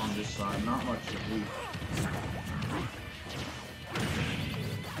on this side. Not much of Leaf.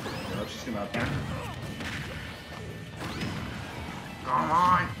 Okay, let's just get out there. Come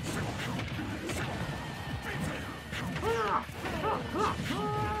on!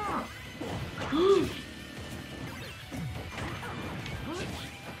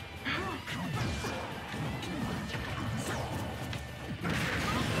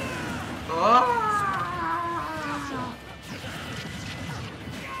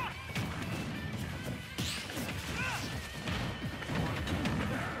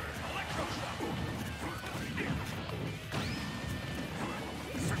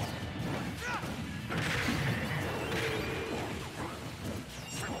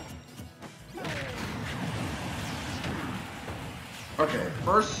 Okay,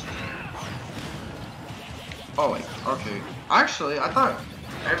 first. Oh wait, okay. Actually, I thought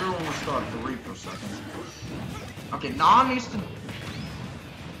everyone was still at 3 for a second. Okay, Nam needs to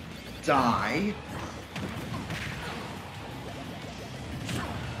die.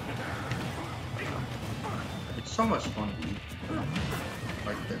 It's so much fun to be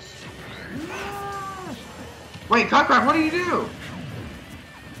like this. Wait, Cockroach, what do you do?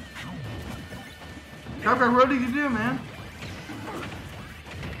 Cockroach, what do you do, man?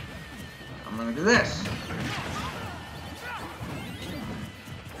 I'm gonna do this.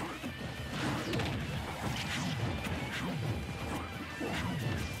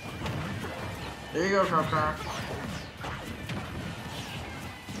 There you go, Cockroach.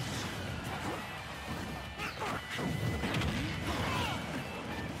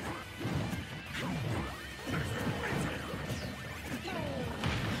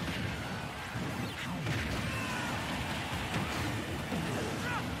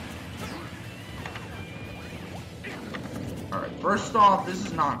 Alright, first off, this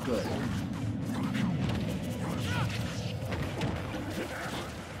is not good.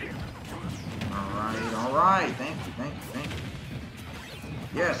 Alright, thank you.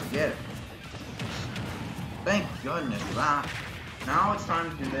 Yes, I get it. Thank goodness for that. Now it's time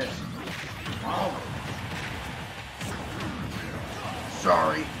to do this. Oh.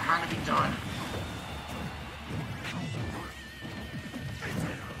 Sorry, had to be done.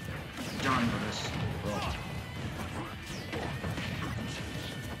 Done for this.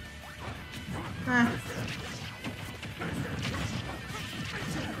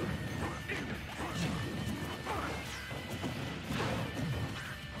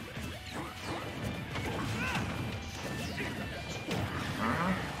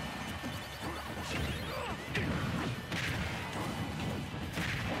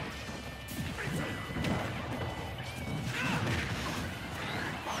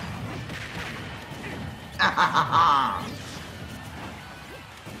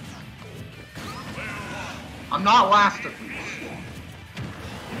 I'm not last at least.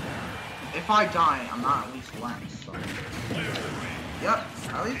 If I die, I'm not at least last. So. Yep,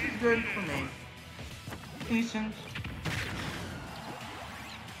 at least it's good for me. Decent.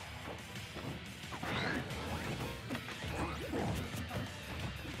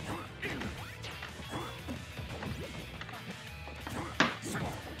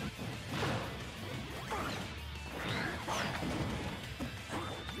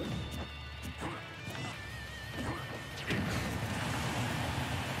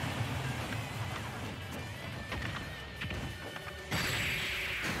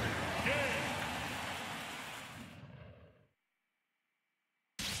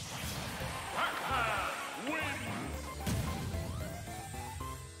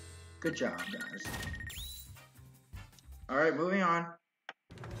 Good job, guys. Alright, moving on.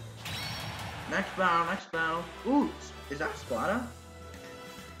 Next battle. Ooh, is that Splata?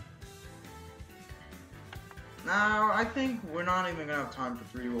 Now, I think we're not even gonna have time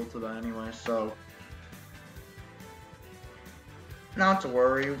for 3-roll to that anyway, so... Not to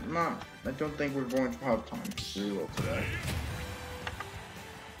worry. I don't think we're going to have time for 3-roll today.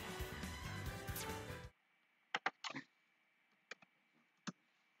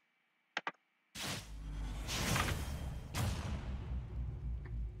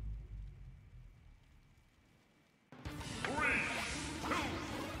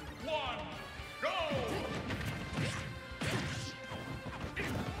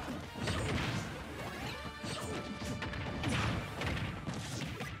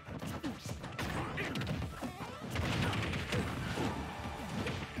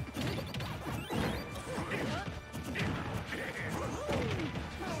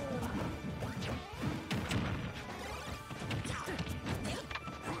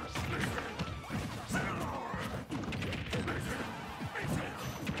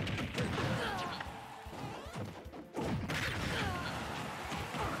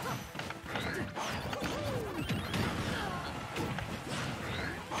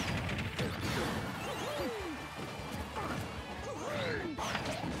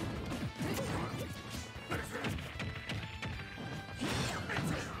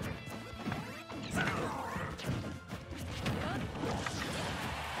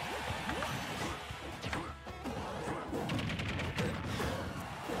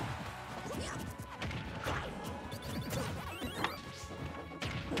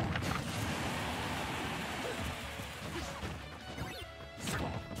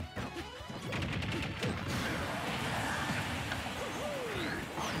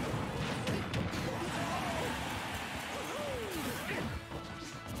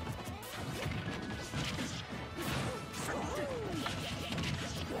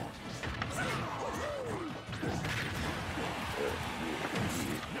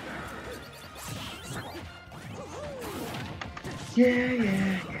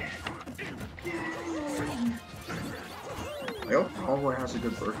 Yeah. I hope Homeboy has a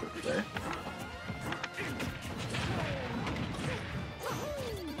good birthday today.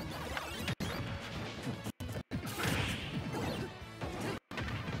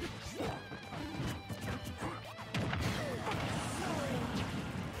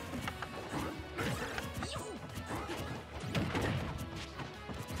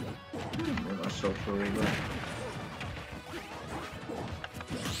 Move myself for a little bit.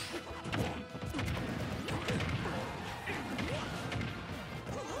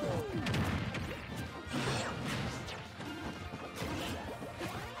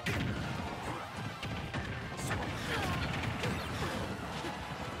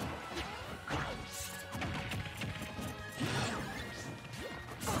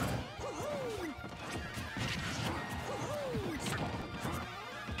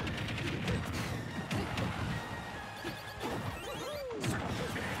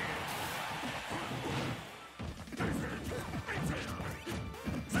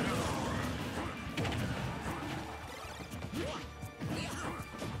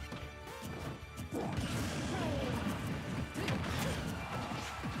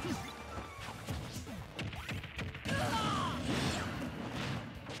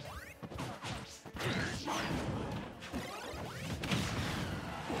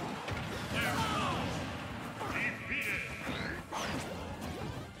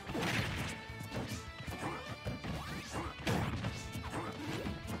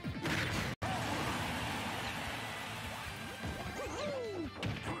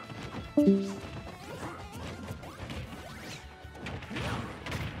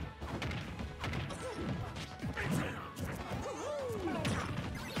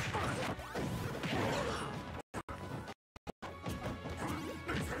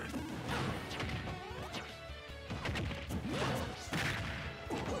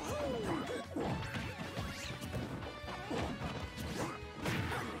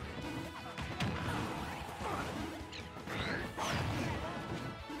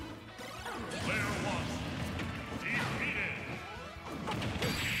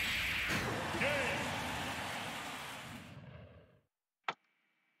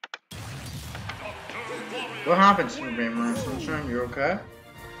 What happened, Super Gamer Sunshine? You okay?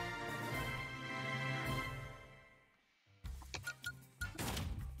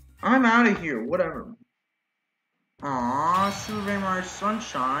 I'm out of here, whatever. Aww, Super Gamer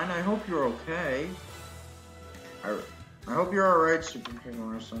Sunshine, I hope you're okay. I hope you're alright, Super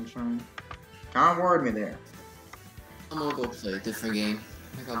Gamer Sunshine. Kinda worried me there. I'm gonna go play a different game.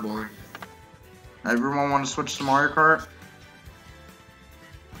 I got bored. Everyone want to switch to Mario Kart?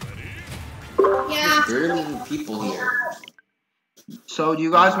 Yeah. There's barely people here. So, do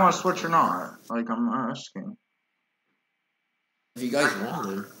you guys want to switch or not? Like, I'm asking. If you guys want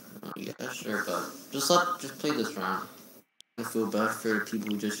to, yeah, sure, but just play this round. I feel bad for the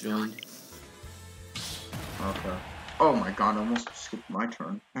people who just joined. Okay. Oh my god, I almost skipped my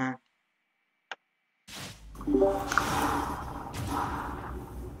turn.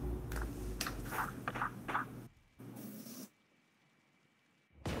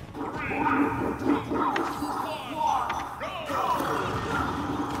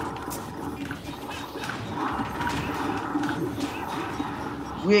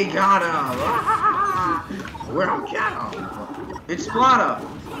 We got him! We don't get him! It's Splata!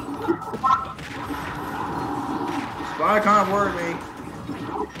 Splata kind of worried me.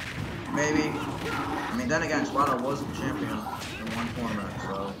 Maybe. I mean, then again, Splata was the champion in one tournament,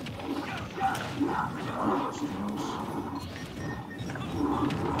 so. One of those teams.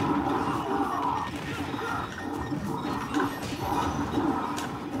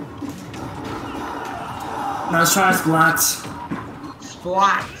 Nice try, Splats.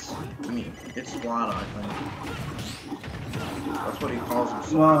 Splat! I mean, it's Splata, I think. That's what he calls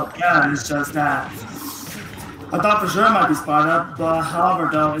himself. Well, yeah, it's just that. I thought for sure it might be Splata, but however,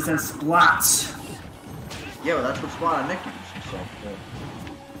 though, it says Splats. Yeah, but that's what Splata nicknames himself for.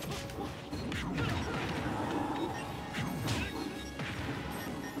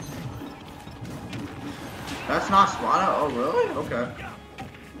 That's not Splata? Oh, really? Okay.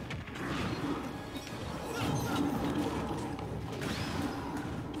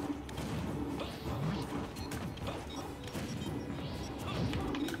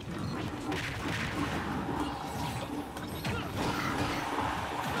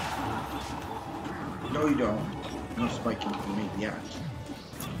 No, you don't. No spiking for me yet.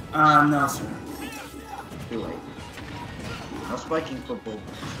 No, sir. Too late. No spiking for both.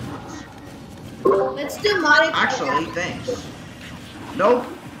 Let's do Mario Kart. Actually, thanks. Nope.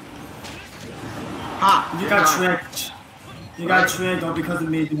 Ha! You got tricked. You got tricked all because of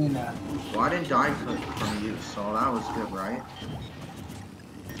me doing that. Well, I didn't die from you, so that was good, right?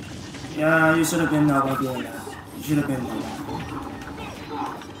 Yeah, you should have been by doing that. You should have been doing that.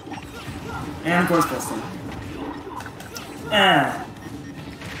 And of course, Kristen.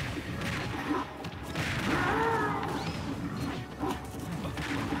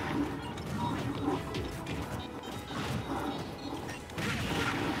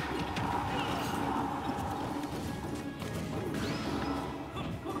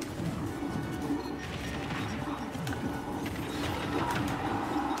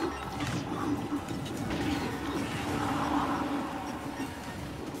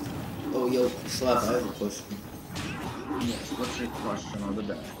 Oh, yo, Slav, I have a question. Yes, what's your question of the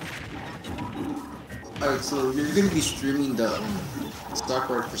day? Alright, so you're gonna be streaming the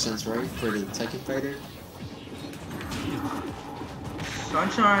Starcraft Presents, right? For the Tekken Fighter?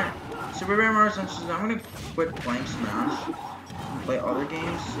 Sunshine, Super Mario Sunshine, I'm gonna quit playing Smash. Play other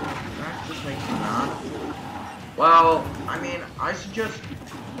games. That just makes me mad. Well, I mean, I suggest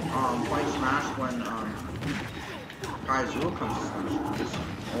playing Smash when Kaizu comes to Smash,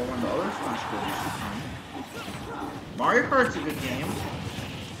 or when the other Smash players come. Mario Kart's a good game.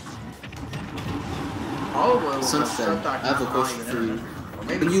 Probably Sunshine, I have a question for you.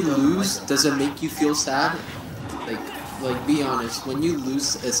 When you lose, does it make you feel sad? Like, be honest. When you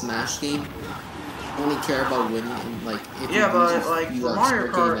lose a Smash game, you only care about winning, and like, if yeah, you lose, but like you for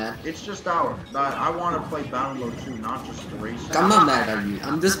Mario Kart, mad. it's just that I want to play Battle Mode 2, not just the racing. I'm not mad at you.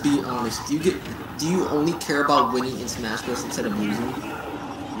 I'm just being honest. Do you only care about winning in Smash Bros instead of losing?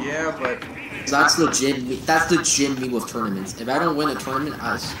 Yeah, but that's legit me with tournaments. If I don't win a tournament,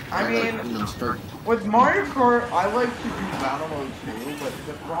 I mean, like, you know, start. With Mario Kart, I like to do Battle Mode 2, but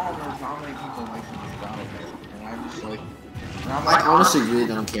the problem is not many people like to do Battle Mode, and I'm just like, I honestly really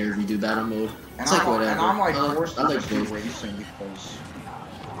don't care if you do Battle Mode. It's like whatever. And I'm like forced to like just do racing because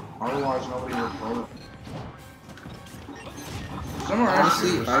otherwise nobody would play.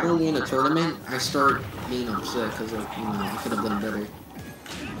 Honestly, if I don't win a tournament, I start being upset because like, you know, I could have done better.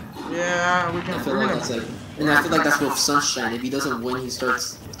 Yeah, we can. I feel like that's like, and I feel like that's with Sunshine. If he doesn't win, he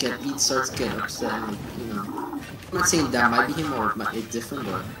starts getting upset. And, like, you know, I'm not saying that might be him or it might be different,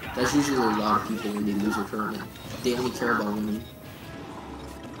 but that's usually a lot of people when they lose a tournament. They only care about winning.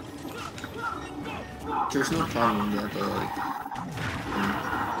 There's no problem with that, but like.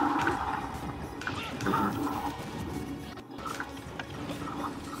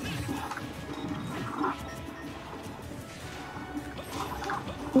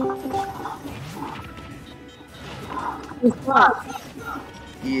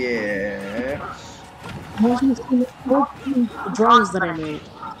 Yes. The drawings that I made.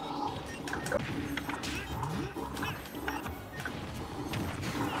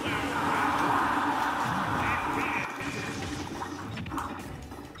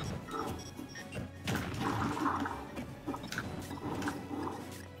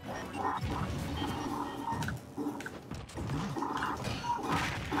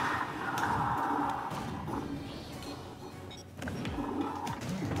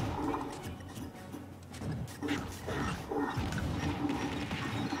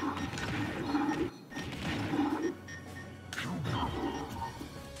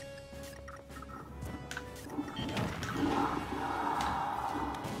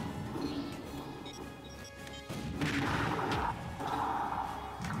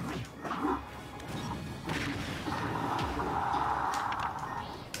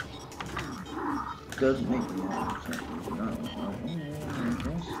 Doesn't make me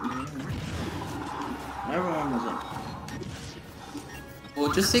everyone was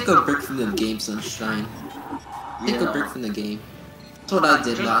Well, just take a break from the game, Sunshine. Take a break from the game. That's what I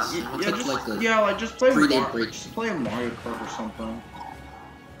did last time. I took like a just play 3-day break. Just play a Mario Kart or something.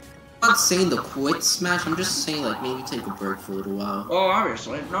 I'm not saying to quit Smash, I'm just saying like maybe take a break for a little while. Oh,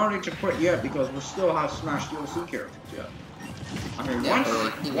 obviously. No need to quit yet because we still have Smash DLC characters yet. I mean,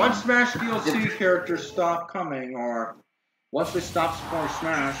 yeah, once Smash DLC characters stop coming, or once they stop supporting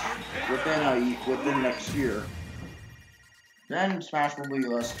Smash within next year, then Smash will be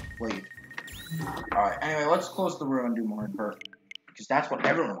less played. Alright, anyway, let's close the room and do Mario Kart. Because that's what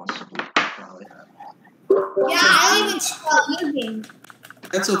everyone wants to do, probably. Yeah, I don't even start using.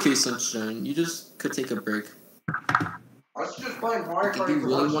 That's okay, Sunshine. You just could take a break. Let's just play Mario Kart. If you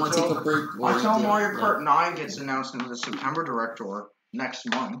really want to take a break, until Mario Kart 9 gets announced into the September Direct or next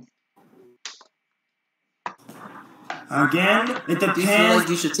month. Again, it depends. Do you feel like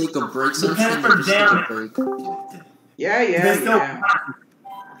you should take a break, Sunshine, or just take a break? Yeah.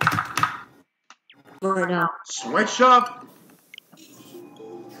 Switch up.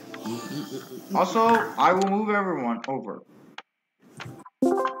 Also, I will move everyone over.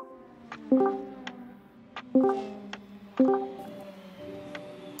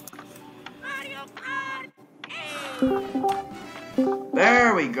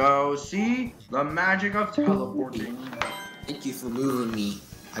 There we go. See? The magic of teleporting. Thank you for moving me.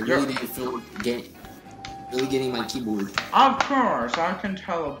 I really didn't feel getting my keyboard. Of course, I can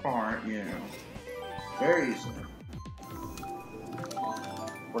teleport you. Very easily.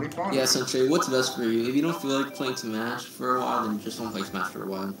 What are you finding? Yeah, Sunshine, what's best for you? If you don't feel like playing Smash for a while, then just don't play Smash for a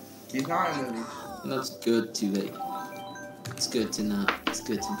while. He's not in movies. And that's good to like. It's good to not. It's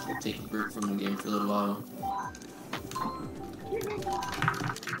good to take a break from the game for a little while.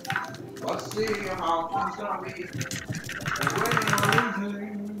 Let's see how things gonna be.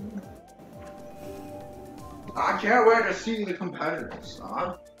 I can't wait to see the competitors.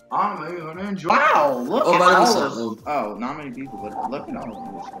 I'm gonna enjoy. Wow, look at all this. Oh, not many people, but look at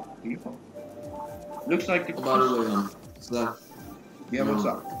all these people. Looks like the. By the way, so yeah, what's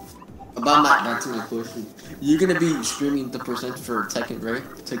up? About back to my question. You're gonna be streaming the present for Tekken, right?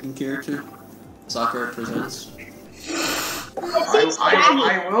 The Tekken character? Sakura Presents?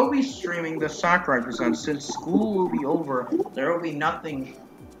 I will be streaming the Sakurai Presents. Since school will be over, there will be nothing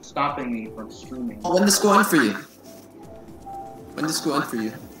stopping me from streaming. Oh, when does school end for you? When does school end for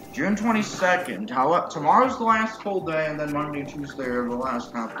you? June 22nd. Tomorrow's the last full day, and then Monday, Tuesday are the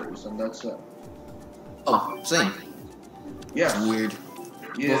last half days, and that's it. Oh, same. Yeah. It's weird.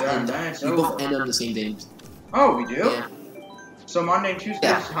 Yeah, we both end on the same days. Oh, we do? Yeah. So Monday and Tuesday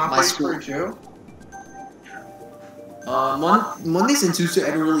is half days for you too? Mondays and Tuesdays I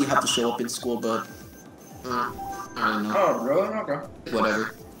don't really have to show up in school, but I don't know. Oh, really? Okay.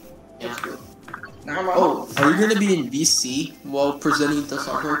 Whatever. Yeah. That's good. Oh, are you gonna be in VC while presenting the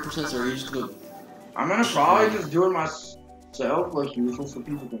Sakura Presents, or are you just gonna? I'm gonna probably just do it myself like usual, so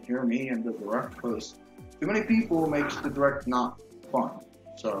people can hear me and the direct. Because too many people makes the direct not fun.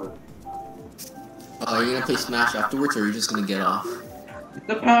 So. Are you gonna play Smash afterwards, or are you just gonna get off? It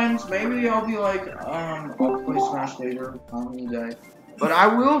depends. Maybe I'll be like, I'll play Smash later on the day. But I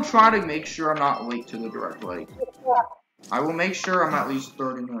will try to make sure I'm not late to the direct. Like, I will make sure I'm at least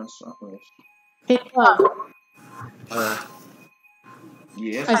 30 minutes late.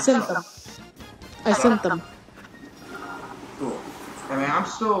 Yes. I sent them. I sent them. Cool. I mean, I'm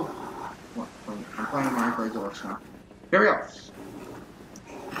still. I'm playing Minecraft Deluxe now. Here we go.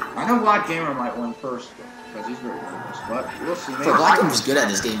 I know Black Gamer might win first, because he's very good at this, but we'll see. For Black Gamer's good at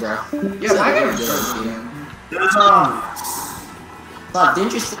this game, bro. Yeah, Black Gamer's good at this game. Bob,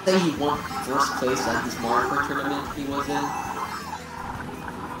 didn't you say he won first place at this Mario Kart tournament he was in?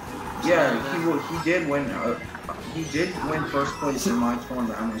 Yeah, he did win. He did win first place in my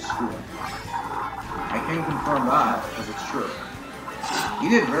tournament at my school. I can confirm that because it's true. He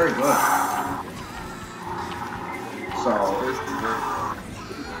did very good. So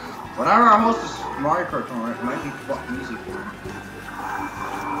whenever I host this Mario Kart tournament, it might be fucking easy for me.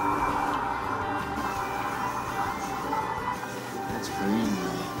 That's crazy.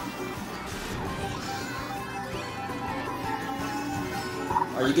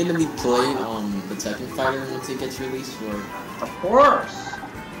 Are you gonna be playing the Tekken Fighter once it gets released, or? Of course!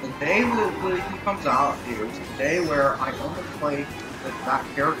 The day that he comes out here is the day where I only play that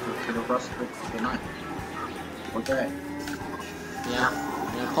character for the rest of the night. Okay. Yeah,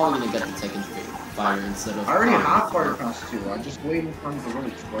 I'm probably gonna get the Tekken Fighter instead of... I already have Fighter Pass 2, I'm just waiting for him to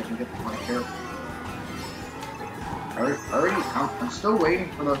release so I can get my character. I'm still waiting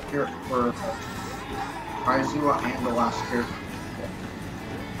for the character for Kaizua and the last character.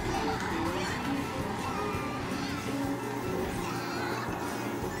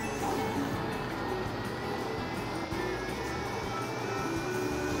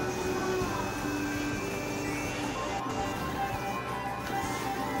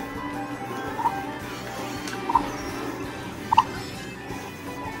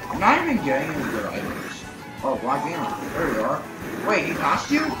 I'm not even getting any good items. Oh, Black Gamer. There you are. Wait, he passed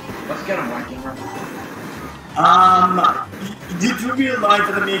you? Let's get him, Black Gamer. Did you realize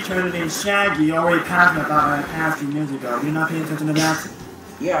that the main character named Shaggy already passed me about a past few years ago? You're not paying attention to that?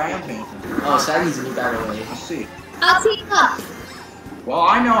 Yeah, I am paying attention. Oh, Shaggy's a new guy away. Let's see. I'll take up. Well,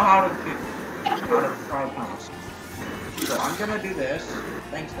 I know how to try pass. So I'm gonna do this.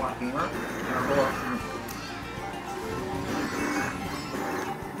 Thanks, Black Gamer. And I'll go up here.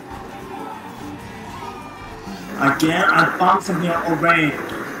 Again, I found something already.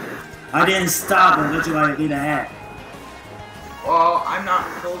 I didn't stop and let you like lead ahead. Well, I'm not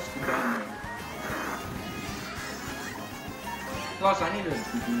close to done. Plus, I need to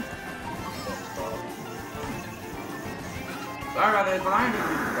beat. Sorry about this, but I need to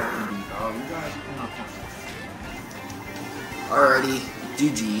beat. Oh, you guys cannot pass. Alrighty,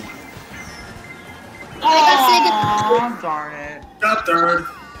 GG. Oh, darn it. Got third.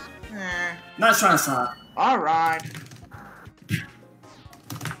 Eh. Not trying to stop. Alright.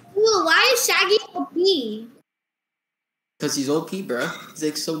 Ooh, why is Shaggy OP? Because he's OP, bro. He's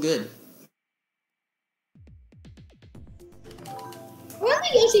like so good. Why are the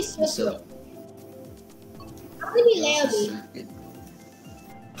Yoshi so how many Laobi?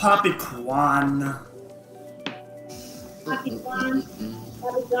 Poppy Kwan. Poppy Kwan.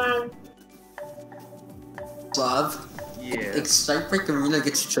 Poppy Kwan. Slav. Yeah. If Strike Break Arena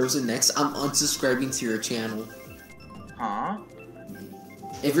gets chosen next, I'm unsubscribing to your channel. Huh?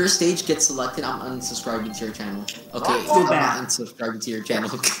 If your stage gets selected, I'm unsubscribing to your channel. Okay, Oh, I'm not unsubscribing to your channel.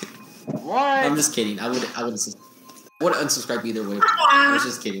 What? I'm just kidding. I would unsubscribe either way. I was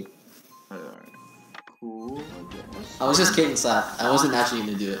just kidding. Cool. I was just kidding, Slav. I wasn't actually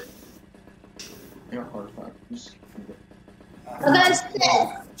gonna do it. You're hard fuck.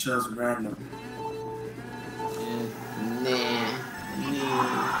 Just random. Nah.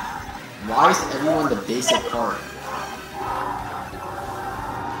 Why is everyone the basic part?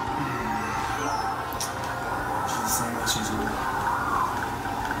 She's the same as she's doing.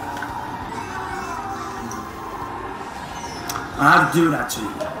 I have to do that to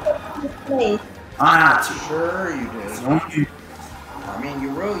you. I had to. Sure you did. It's only you. I mean, you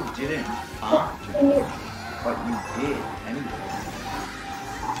really didn't have to, but you did anyway.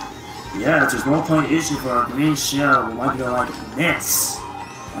 Yeah, there's no point issue for a green shell with one go like this.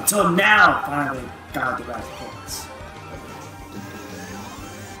 Until now, finally got the right points.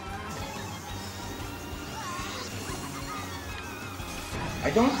 I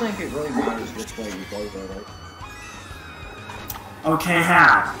don't think it really matters which way you go, though, right? Okay,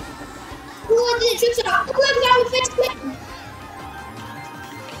 how?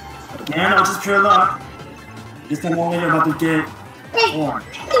 Again, I'll just pure luck. This time only you're about to get orange.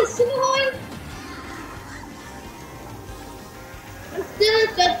 I'm still in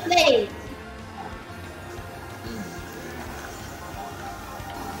third place.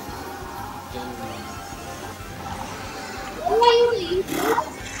 What are you doing?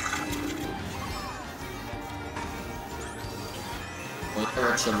 What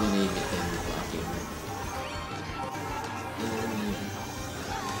direction we need to get in the game?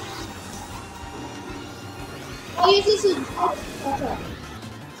 Oh, you just okay.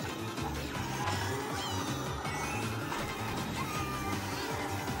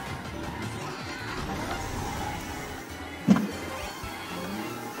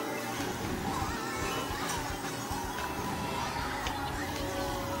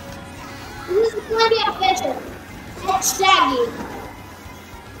 This is going to be a better. That's Shaggy.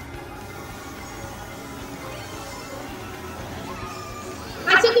 I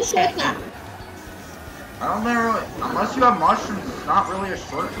took a shortcut. I don't think really, unless you have mushrooms, it's not really a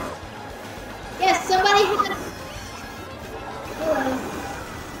shortcut. Yes, somebody hit.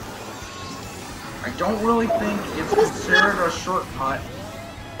 I don't really think it's considered a shortcut.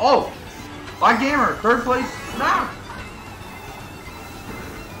 Oh! By Gamer, third place now!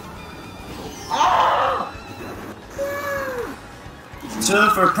 Ah! Two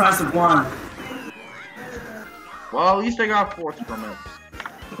for a price of one. Well, at least I got fourth from it.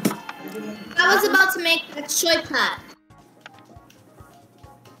 I was about to make a shortcut.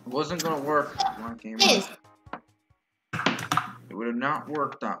 It wasn't gonna work, my Gamer. It would have not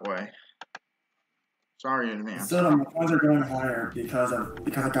worked that way. Sorry in advance. Still, my points are going higher because I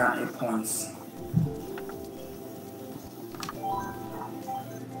got 8 points.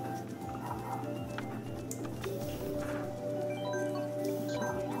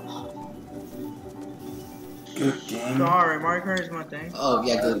 Good game. Sorry, Mario Kart is my thing. Oh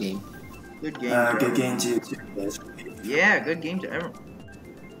yeah, good game. Good game. Good game too. Yeah, good game to everyone.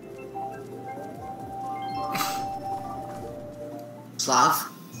 Slav,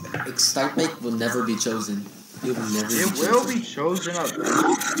 Start Make will never be chosen. It will never It will be chosen up.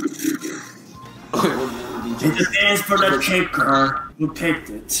 It depends for the picker who picked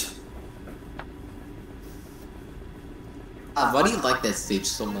it. Why do you like that stage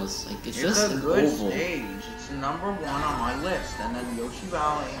so much? Like it's just a an good oval. stage. It's number 1 on my list, and then Yoshi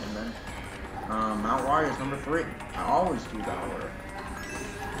Valley, and then Mount Warrior's number 3. I always do that order.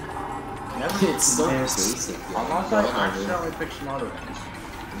 Never It's so basic. Unless I accidentally pick some other ones. I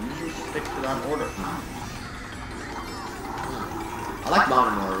usually stick to that order. I like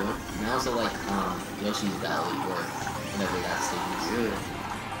Mountain Mario, and I also like Yoshi's Valley, or whatever that stage is. Good.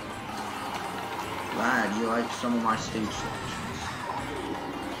 Glad you like some of my stage selections.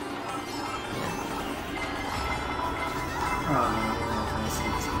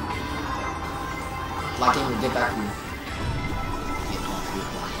 Like it will get back to me.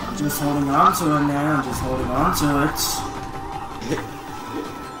 I'm just holding on to it now. I'm just holding on to it.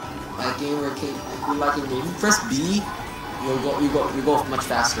 That game where if you press B, you go much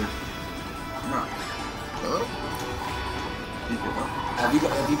faster. No.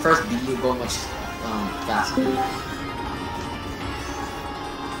 If you press B, you go much faster.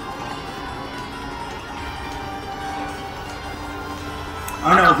 I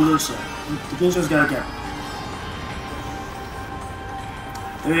know, Deluxe. Deluxe's gotta go.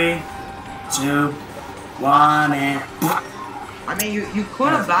 3, 2, 1, and... I mean, you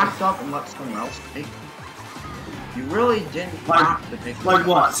could have backed up and let someone else take it. You really didn't have to take it. Like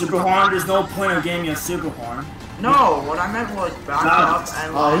what? Super Horn? There's no point of getting a Super Horn. No, what I meant was back up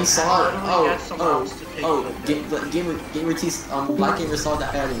and he saw it. get someone else to take it. Gamer T, Black Gamer saw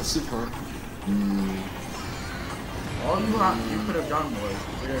that ad in Super Horn. All you could have done was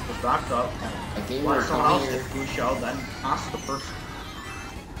either just backed up and let someone else take blue shell, then pass the person.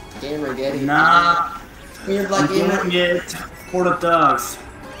 Gamer, get it. Nah. Here, Black Gamer. I'm doing it for the dogs.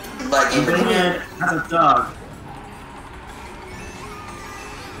 Black I'm Gamer, doing it as a dog.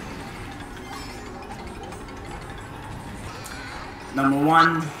 Number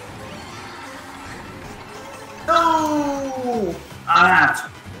 1. No! I have to.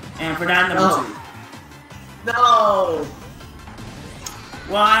 And for that, number 2. No!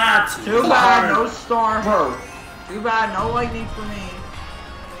 What? Too bad, no star. Too bad, no lightning for me.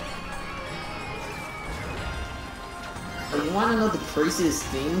 You wanna know the craziest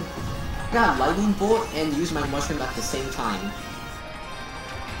thing? I got a lightning bolt and used my mushroom at the same time.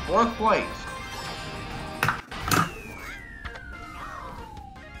 4th place.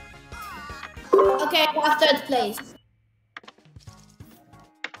 Okay, I got 3rd place.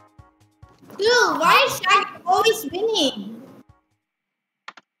 Dude, why is Shaggy always winning?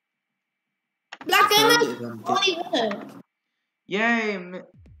 Black Gamer only winner. Yay!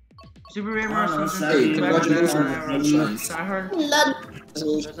 Super Gamer. Hey, congratulations. I heard. I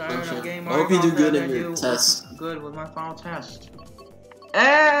hope you do good in your test. Good with my final test.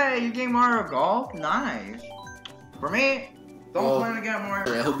 Hey, you getting Mario Golf? Nice. For me, don't plan to get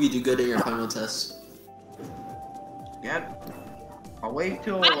Mario. I hope you do good in your final test. Yep. I'll wait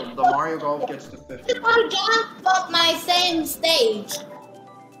till the Mario Golf gets to 50. I want to jump up my same stage.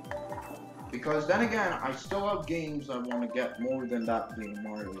 Because then again, I still have games I want to get more than that being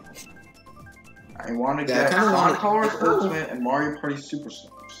Mario. I want to get Sonic Colors Ultimate and Mario Party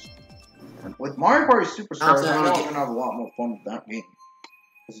Superstars. And with Mario Party Superstars, I'm gonna have a lot more fun with that game.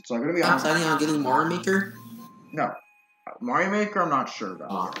 Because it's like gonna be. I'm planning on getting Mario Maker. No, Mario Maker, I'm not sure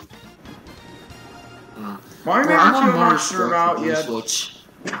about. Mario Maker 2, I'm not sure about yet.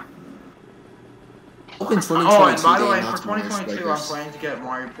 Open 2022 oh, and by the way, day, for 2022, I'm planning to get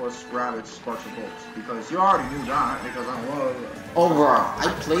Mario plus Rabbids Sparks and Bolts. Because you already knew that, because I love it. Overall, I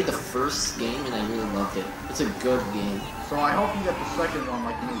played the first game and I really loved it. It's a good game. So I hope you get the second one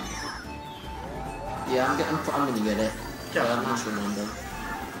like me. Yeah, I'm gonna get it. Yeah, but I'm not sure when though.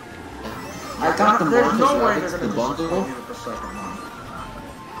 Yeah. I got the There's no way they're the gonna bundle. with the second one.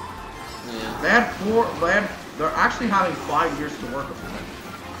 Yeah. They had they're actually having 5 years to work with it.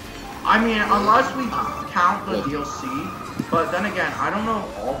 I mean, unless we count the DLC, but then again, I don't know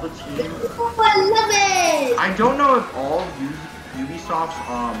if all the teams. I love it! I don't know if all Ubisoft's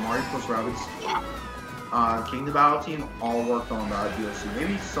Mario plus Rabbids Kingdom Battle team all worked on that DLC.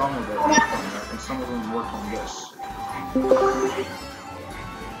 Maybe some of it worked on that, and some of them worked on this.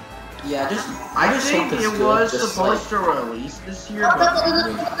 Yeah, I think it was supposed to release this year, but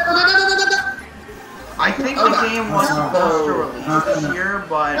I think the game was supposed to release this year,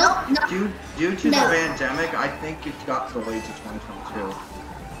 but due to the pandemic, I think it got delayed to 2022.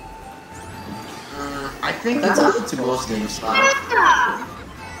 I think that's it was happened to most games. A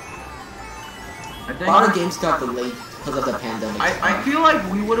lot of games got delayed because of the pandemic. I feel like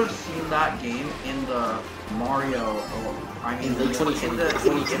we would have seen that game in the Mario. I mean, in the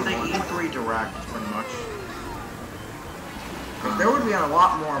E3 Direct, pretty much. There would be a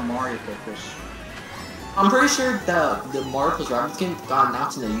lot more Mario focus. I'm pretty sure the Mario plus Rabbids game got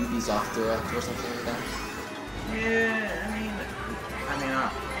announced in the Ubisoft Direct or something like that. Yeah, I mean,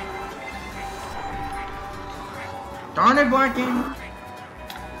 darn it, Black Gamer.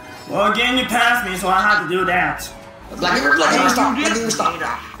 Well, again, you passed me, so I had to do that. Black Gamer, stop! Black Gamer, stop!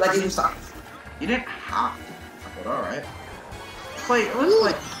 Black Gamer, stop! You didn't have to, but alright. Let's play.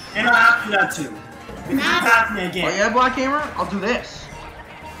 And I have to do that too. If you pass me again. Oh yeah, Black Gamer? I'll do this.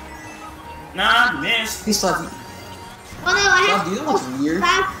 Nah, miss. Hey, Slav. Oh no, I have do you know what's weird?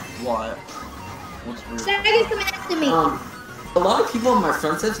 What? What's weird? Shaggy's coming after me. A lot of people in my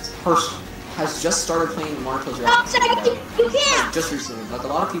friends has just started playing Mario plus Rabbids. Shaggy, you can't! Just recently. Like, a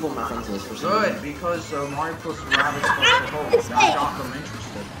lot of people in my friends list for some Good, reason. because Mario plus Rabbids Sparks and Bolts, that got them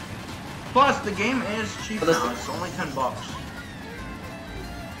interested. Plus, the game is cheap now. It's only $10.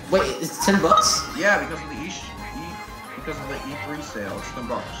 Wait, it's $10? Yeah, because of the because of the E3 sale. It's $10.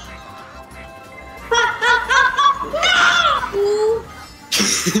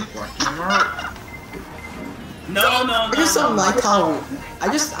 No. I just don't like how. I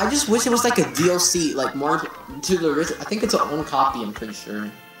just wish it was like a DLC, like more to the original. I think it's an own copy. I'm pretty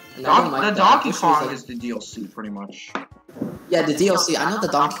sure. And I don't like the that. Donkey Kong Kong is the DLC, pretty much. Yeah, the DLC. I know the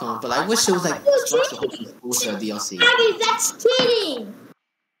Donkey Kong, but I wish it was like was a DLC. That's cheating!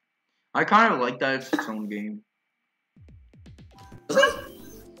 I kind of like that it's its own game. Really?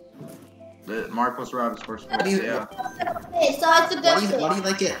 The Mario plus Rabbids first one, yeah. Okay, so it's a good Why do you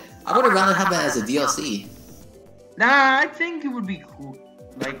like it? I would have rather have it as a DLC. Nah, I think it would be cool.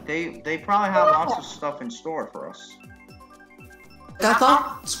 Like, they probably have lots of stuff in store for us. I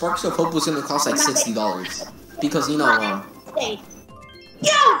thought Sparks of Hope was gonna cost like $60 because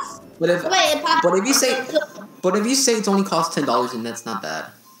Yes! But if you say it's only cost $10, then that's not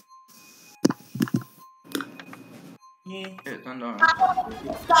bad.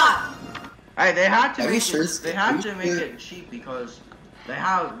 Stop! Hey, they had to Are you make sure? they had to make it cheap because they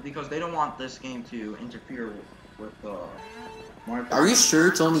don't want this game to interfere with Mario. Are you sure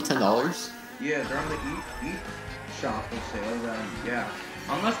it's only $10? Yeah, during the Eat Shop sale, then yeah.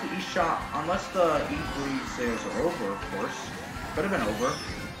 Unless the E3 sales are over, of course. Could have been over.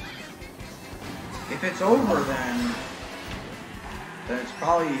 If it's over, then it's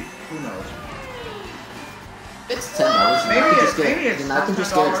probably, who knows. It's $10. Maybe I it's still $10,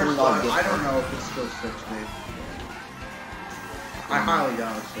 $20 but gift I don't card. know if it's still $60. I highly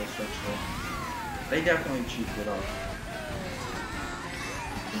doubt it's still $60. They definitely cheaped it up.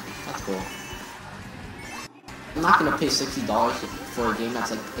 That's cool. I'm not gonna pay $60 for a game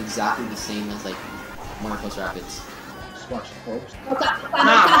that's like exactly the same as like Mario Plus Rabbids. Sparks of Hope.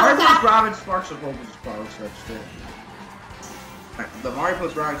 Nah, Mario Plus Rabbids Sparks of Hope is probably $60. The Mario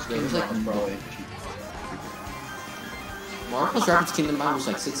Plus Rabbids Kingdom is probably cheap. Mario Plus Rabbids Kingdom Bound was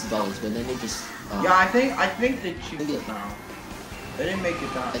like $60, but then they just yeah, I think they cheaped it now. They didn't make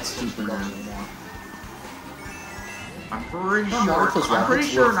it that. It's cheaper now. Anymore. I'm pretty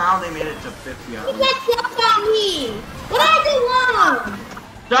sure now they made it to 50. You can't jump on me! What did I do wrong?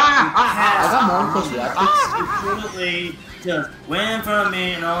 I got Mario Plus Rabbids. Absolutely just went in front of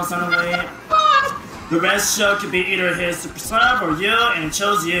me and all of a sudden the red show could be either his Super Sub or you, and it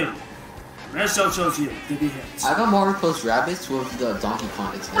chose you. Red show chose you to be hit. I got Mario Plus Rabbids with the Donkey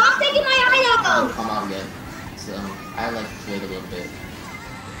Kong expansion. Stop taking my item! Hasn't come out yet, so I like to wait a little bit.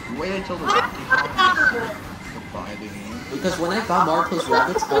 Wait until the Donkey Kong. Because when I got Mario Plus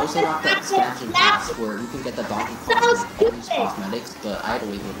Rabbids, I also got the expansion pass where you can get the Donkey Kong and all these cosmetics, but I had to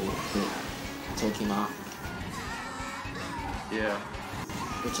wait a little bit until it came out. Yeah.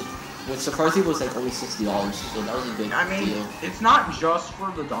 Which surprisingly was like only $60, so that was a good deal. It's not just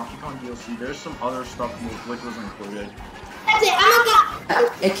for the Donkey Kong DLC. There's some other stuff which was included. That's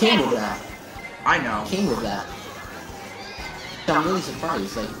it, It came with that. I know. It came with that. I'm really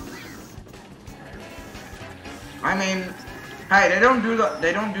surprised. Like, I mean, hey, they don't do that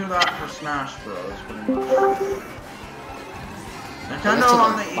for Smash Bros. Pretty much. Nintendo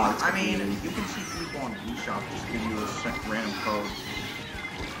on the I mean, you can see people on the eShop just give you a random code.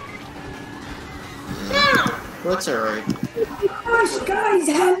 What's alright? Gosh, guys,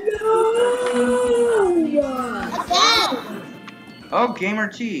 hello! Oh, Gamer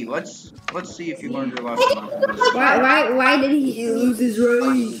T, let's see if you learned your lesson. Why did he lose his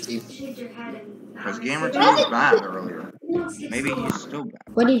rage? Because Gamer T was bad earlier. Maybe he's still bad.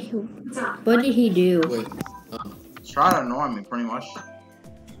 What did he do? Wait. Try to annoy me, pretty much.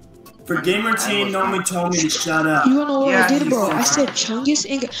 For Gamer T, Nomi told me to shut up. You wanna know what I did, bro? I said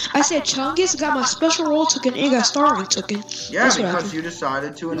Chungus got my special role token and got Star Rank token. Yeah, because you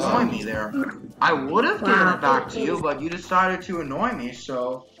decided to annoy me there. I would have given it back to you, but you decided to annoy me,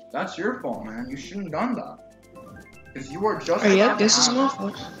 so that's your fault, man. You shouldn't have done that. Because you were just yeah, this is my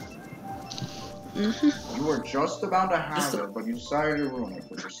fault. You were just about to have it, but you decided to ruin it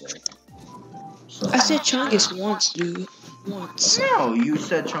for yourself. So, I said Chungus once, dude. Once. No, you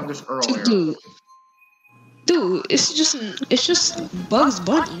said Chungus earlier. Dude, it's just Bugs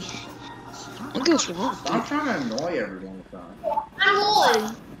Bunny. What goes wrong? Stop trying to annoy everyone with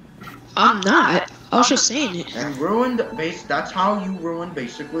that. I'm not. I was just saying it. And that's how you ruined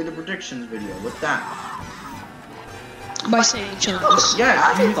basically the predictions video with that. By saying Chungus.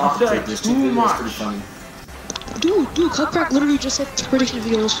 Yes, you said too much. Pretty funny. Dude, Cupcrack literally just said the prediction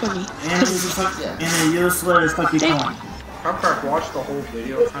video was funny. And a useless fucking phone. Cupcrack watched the whole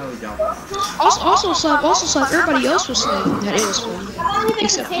video, highly doubt that. Also, Slav, everybody else was saying that it was funny.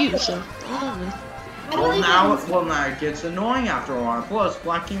 except you. So. Well now it gets annoying after a while. Plus,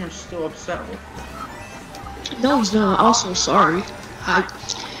 Black Gamer's still upset with me. No, he's not. Also, sorry.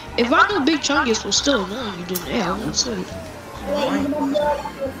 If I knew Big Chungus was still annoying you, then yeah, I wouldn't say it.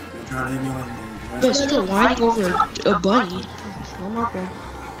 But still whining over a bunny. I'm okay.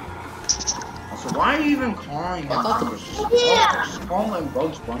 Also, why are you even calling him? Just call him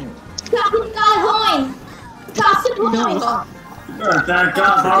Bugs Bunny. No. Thank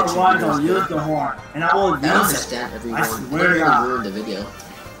God, otherwise I'll use the horn, and I will use it. Understand everyone. I swear to God. Ruined the video.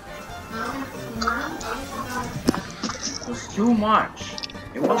 It was too much.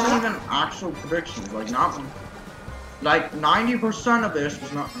 It wasn't even actual predictions. Like 90% of this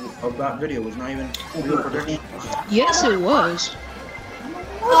was not of that video was not even real predictions. Yes, it was.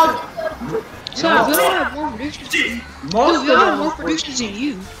 So we all had more predictions. We all had more predictions than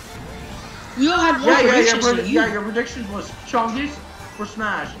you. We all had more predictions than you. Yeah, your predictions was Chungus for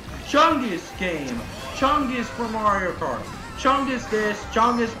Smash, Chungus game, Chungus for Mario Kart, Chungus this,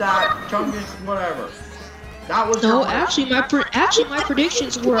 Chungus that, Chungus whatever. That was no. Actually, my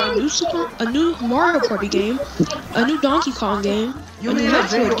predictions were a new Mario Party game, a new Donkey Kong game, a new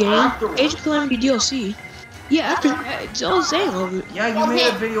Metroid game, Age of Calamity DLC. Yeah, after it's all the same of it. Yeah, you made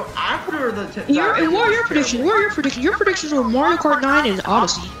a video after the. And what are your predictions? What are your predictions? Your predictions were Mario Kart 9 and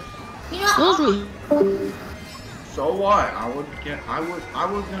Odyssey. Those were. So what? I was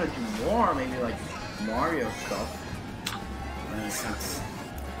gonna do more, maybe like Mario stuff.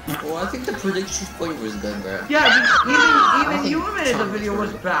 Well, I think the predictions point was good, bro. Yeah, even you admitted the video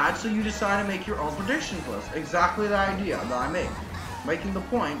was bad, so you decided to make your own predictions list. Exactly the idea that I made. Making the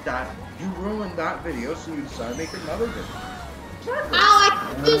point that you ruined that video, so you decided to make another video.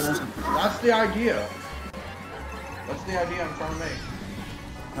 That's the idea. That's the idea I'm trying to make.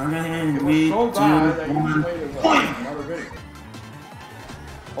 It was so bad that you just made another video.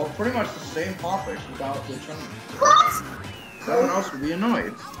 Well, pretty much the same topics without the chunky. What? Everyone else would be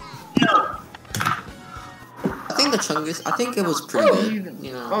annoyed. I think the Chungus, I think it was pretty good.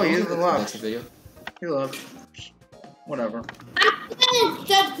 You know, he even left. Video. He left. Whatever. I'm in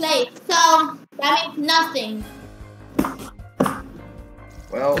third place, so that means nothing.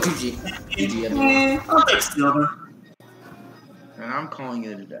 Well, GG. I'll take silver. And I'm calling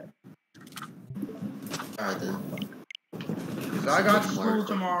it a day. Alright then. Because I got school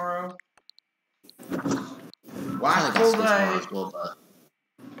tomorrow. Last full day. Well, but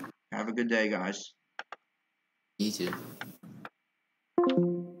have a good day, guys. You too.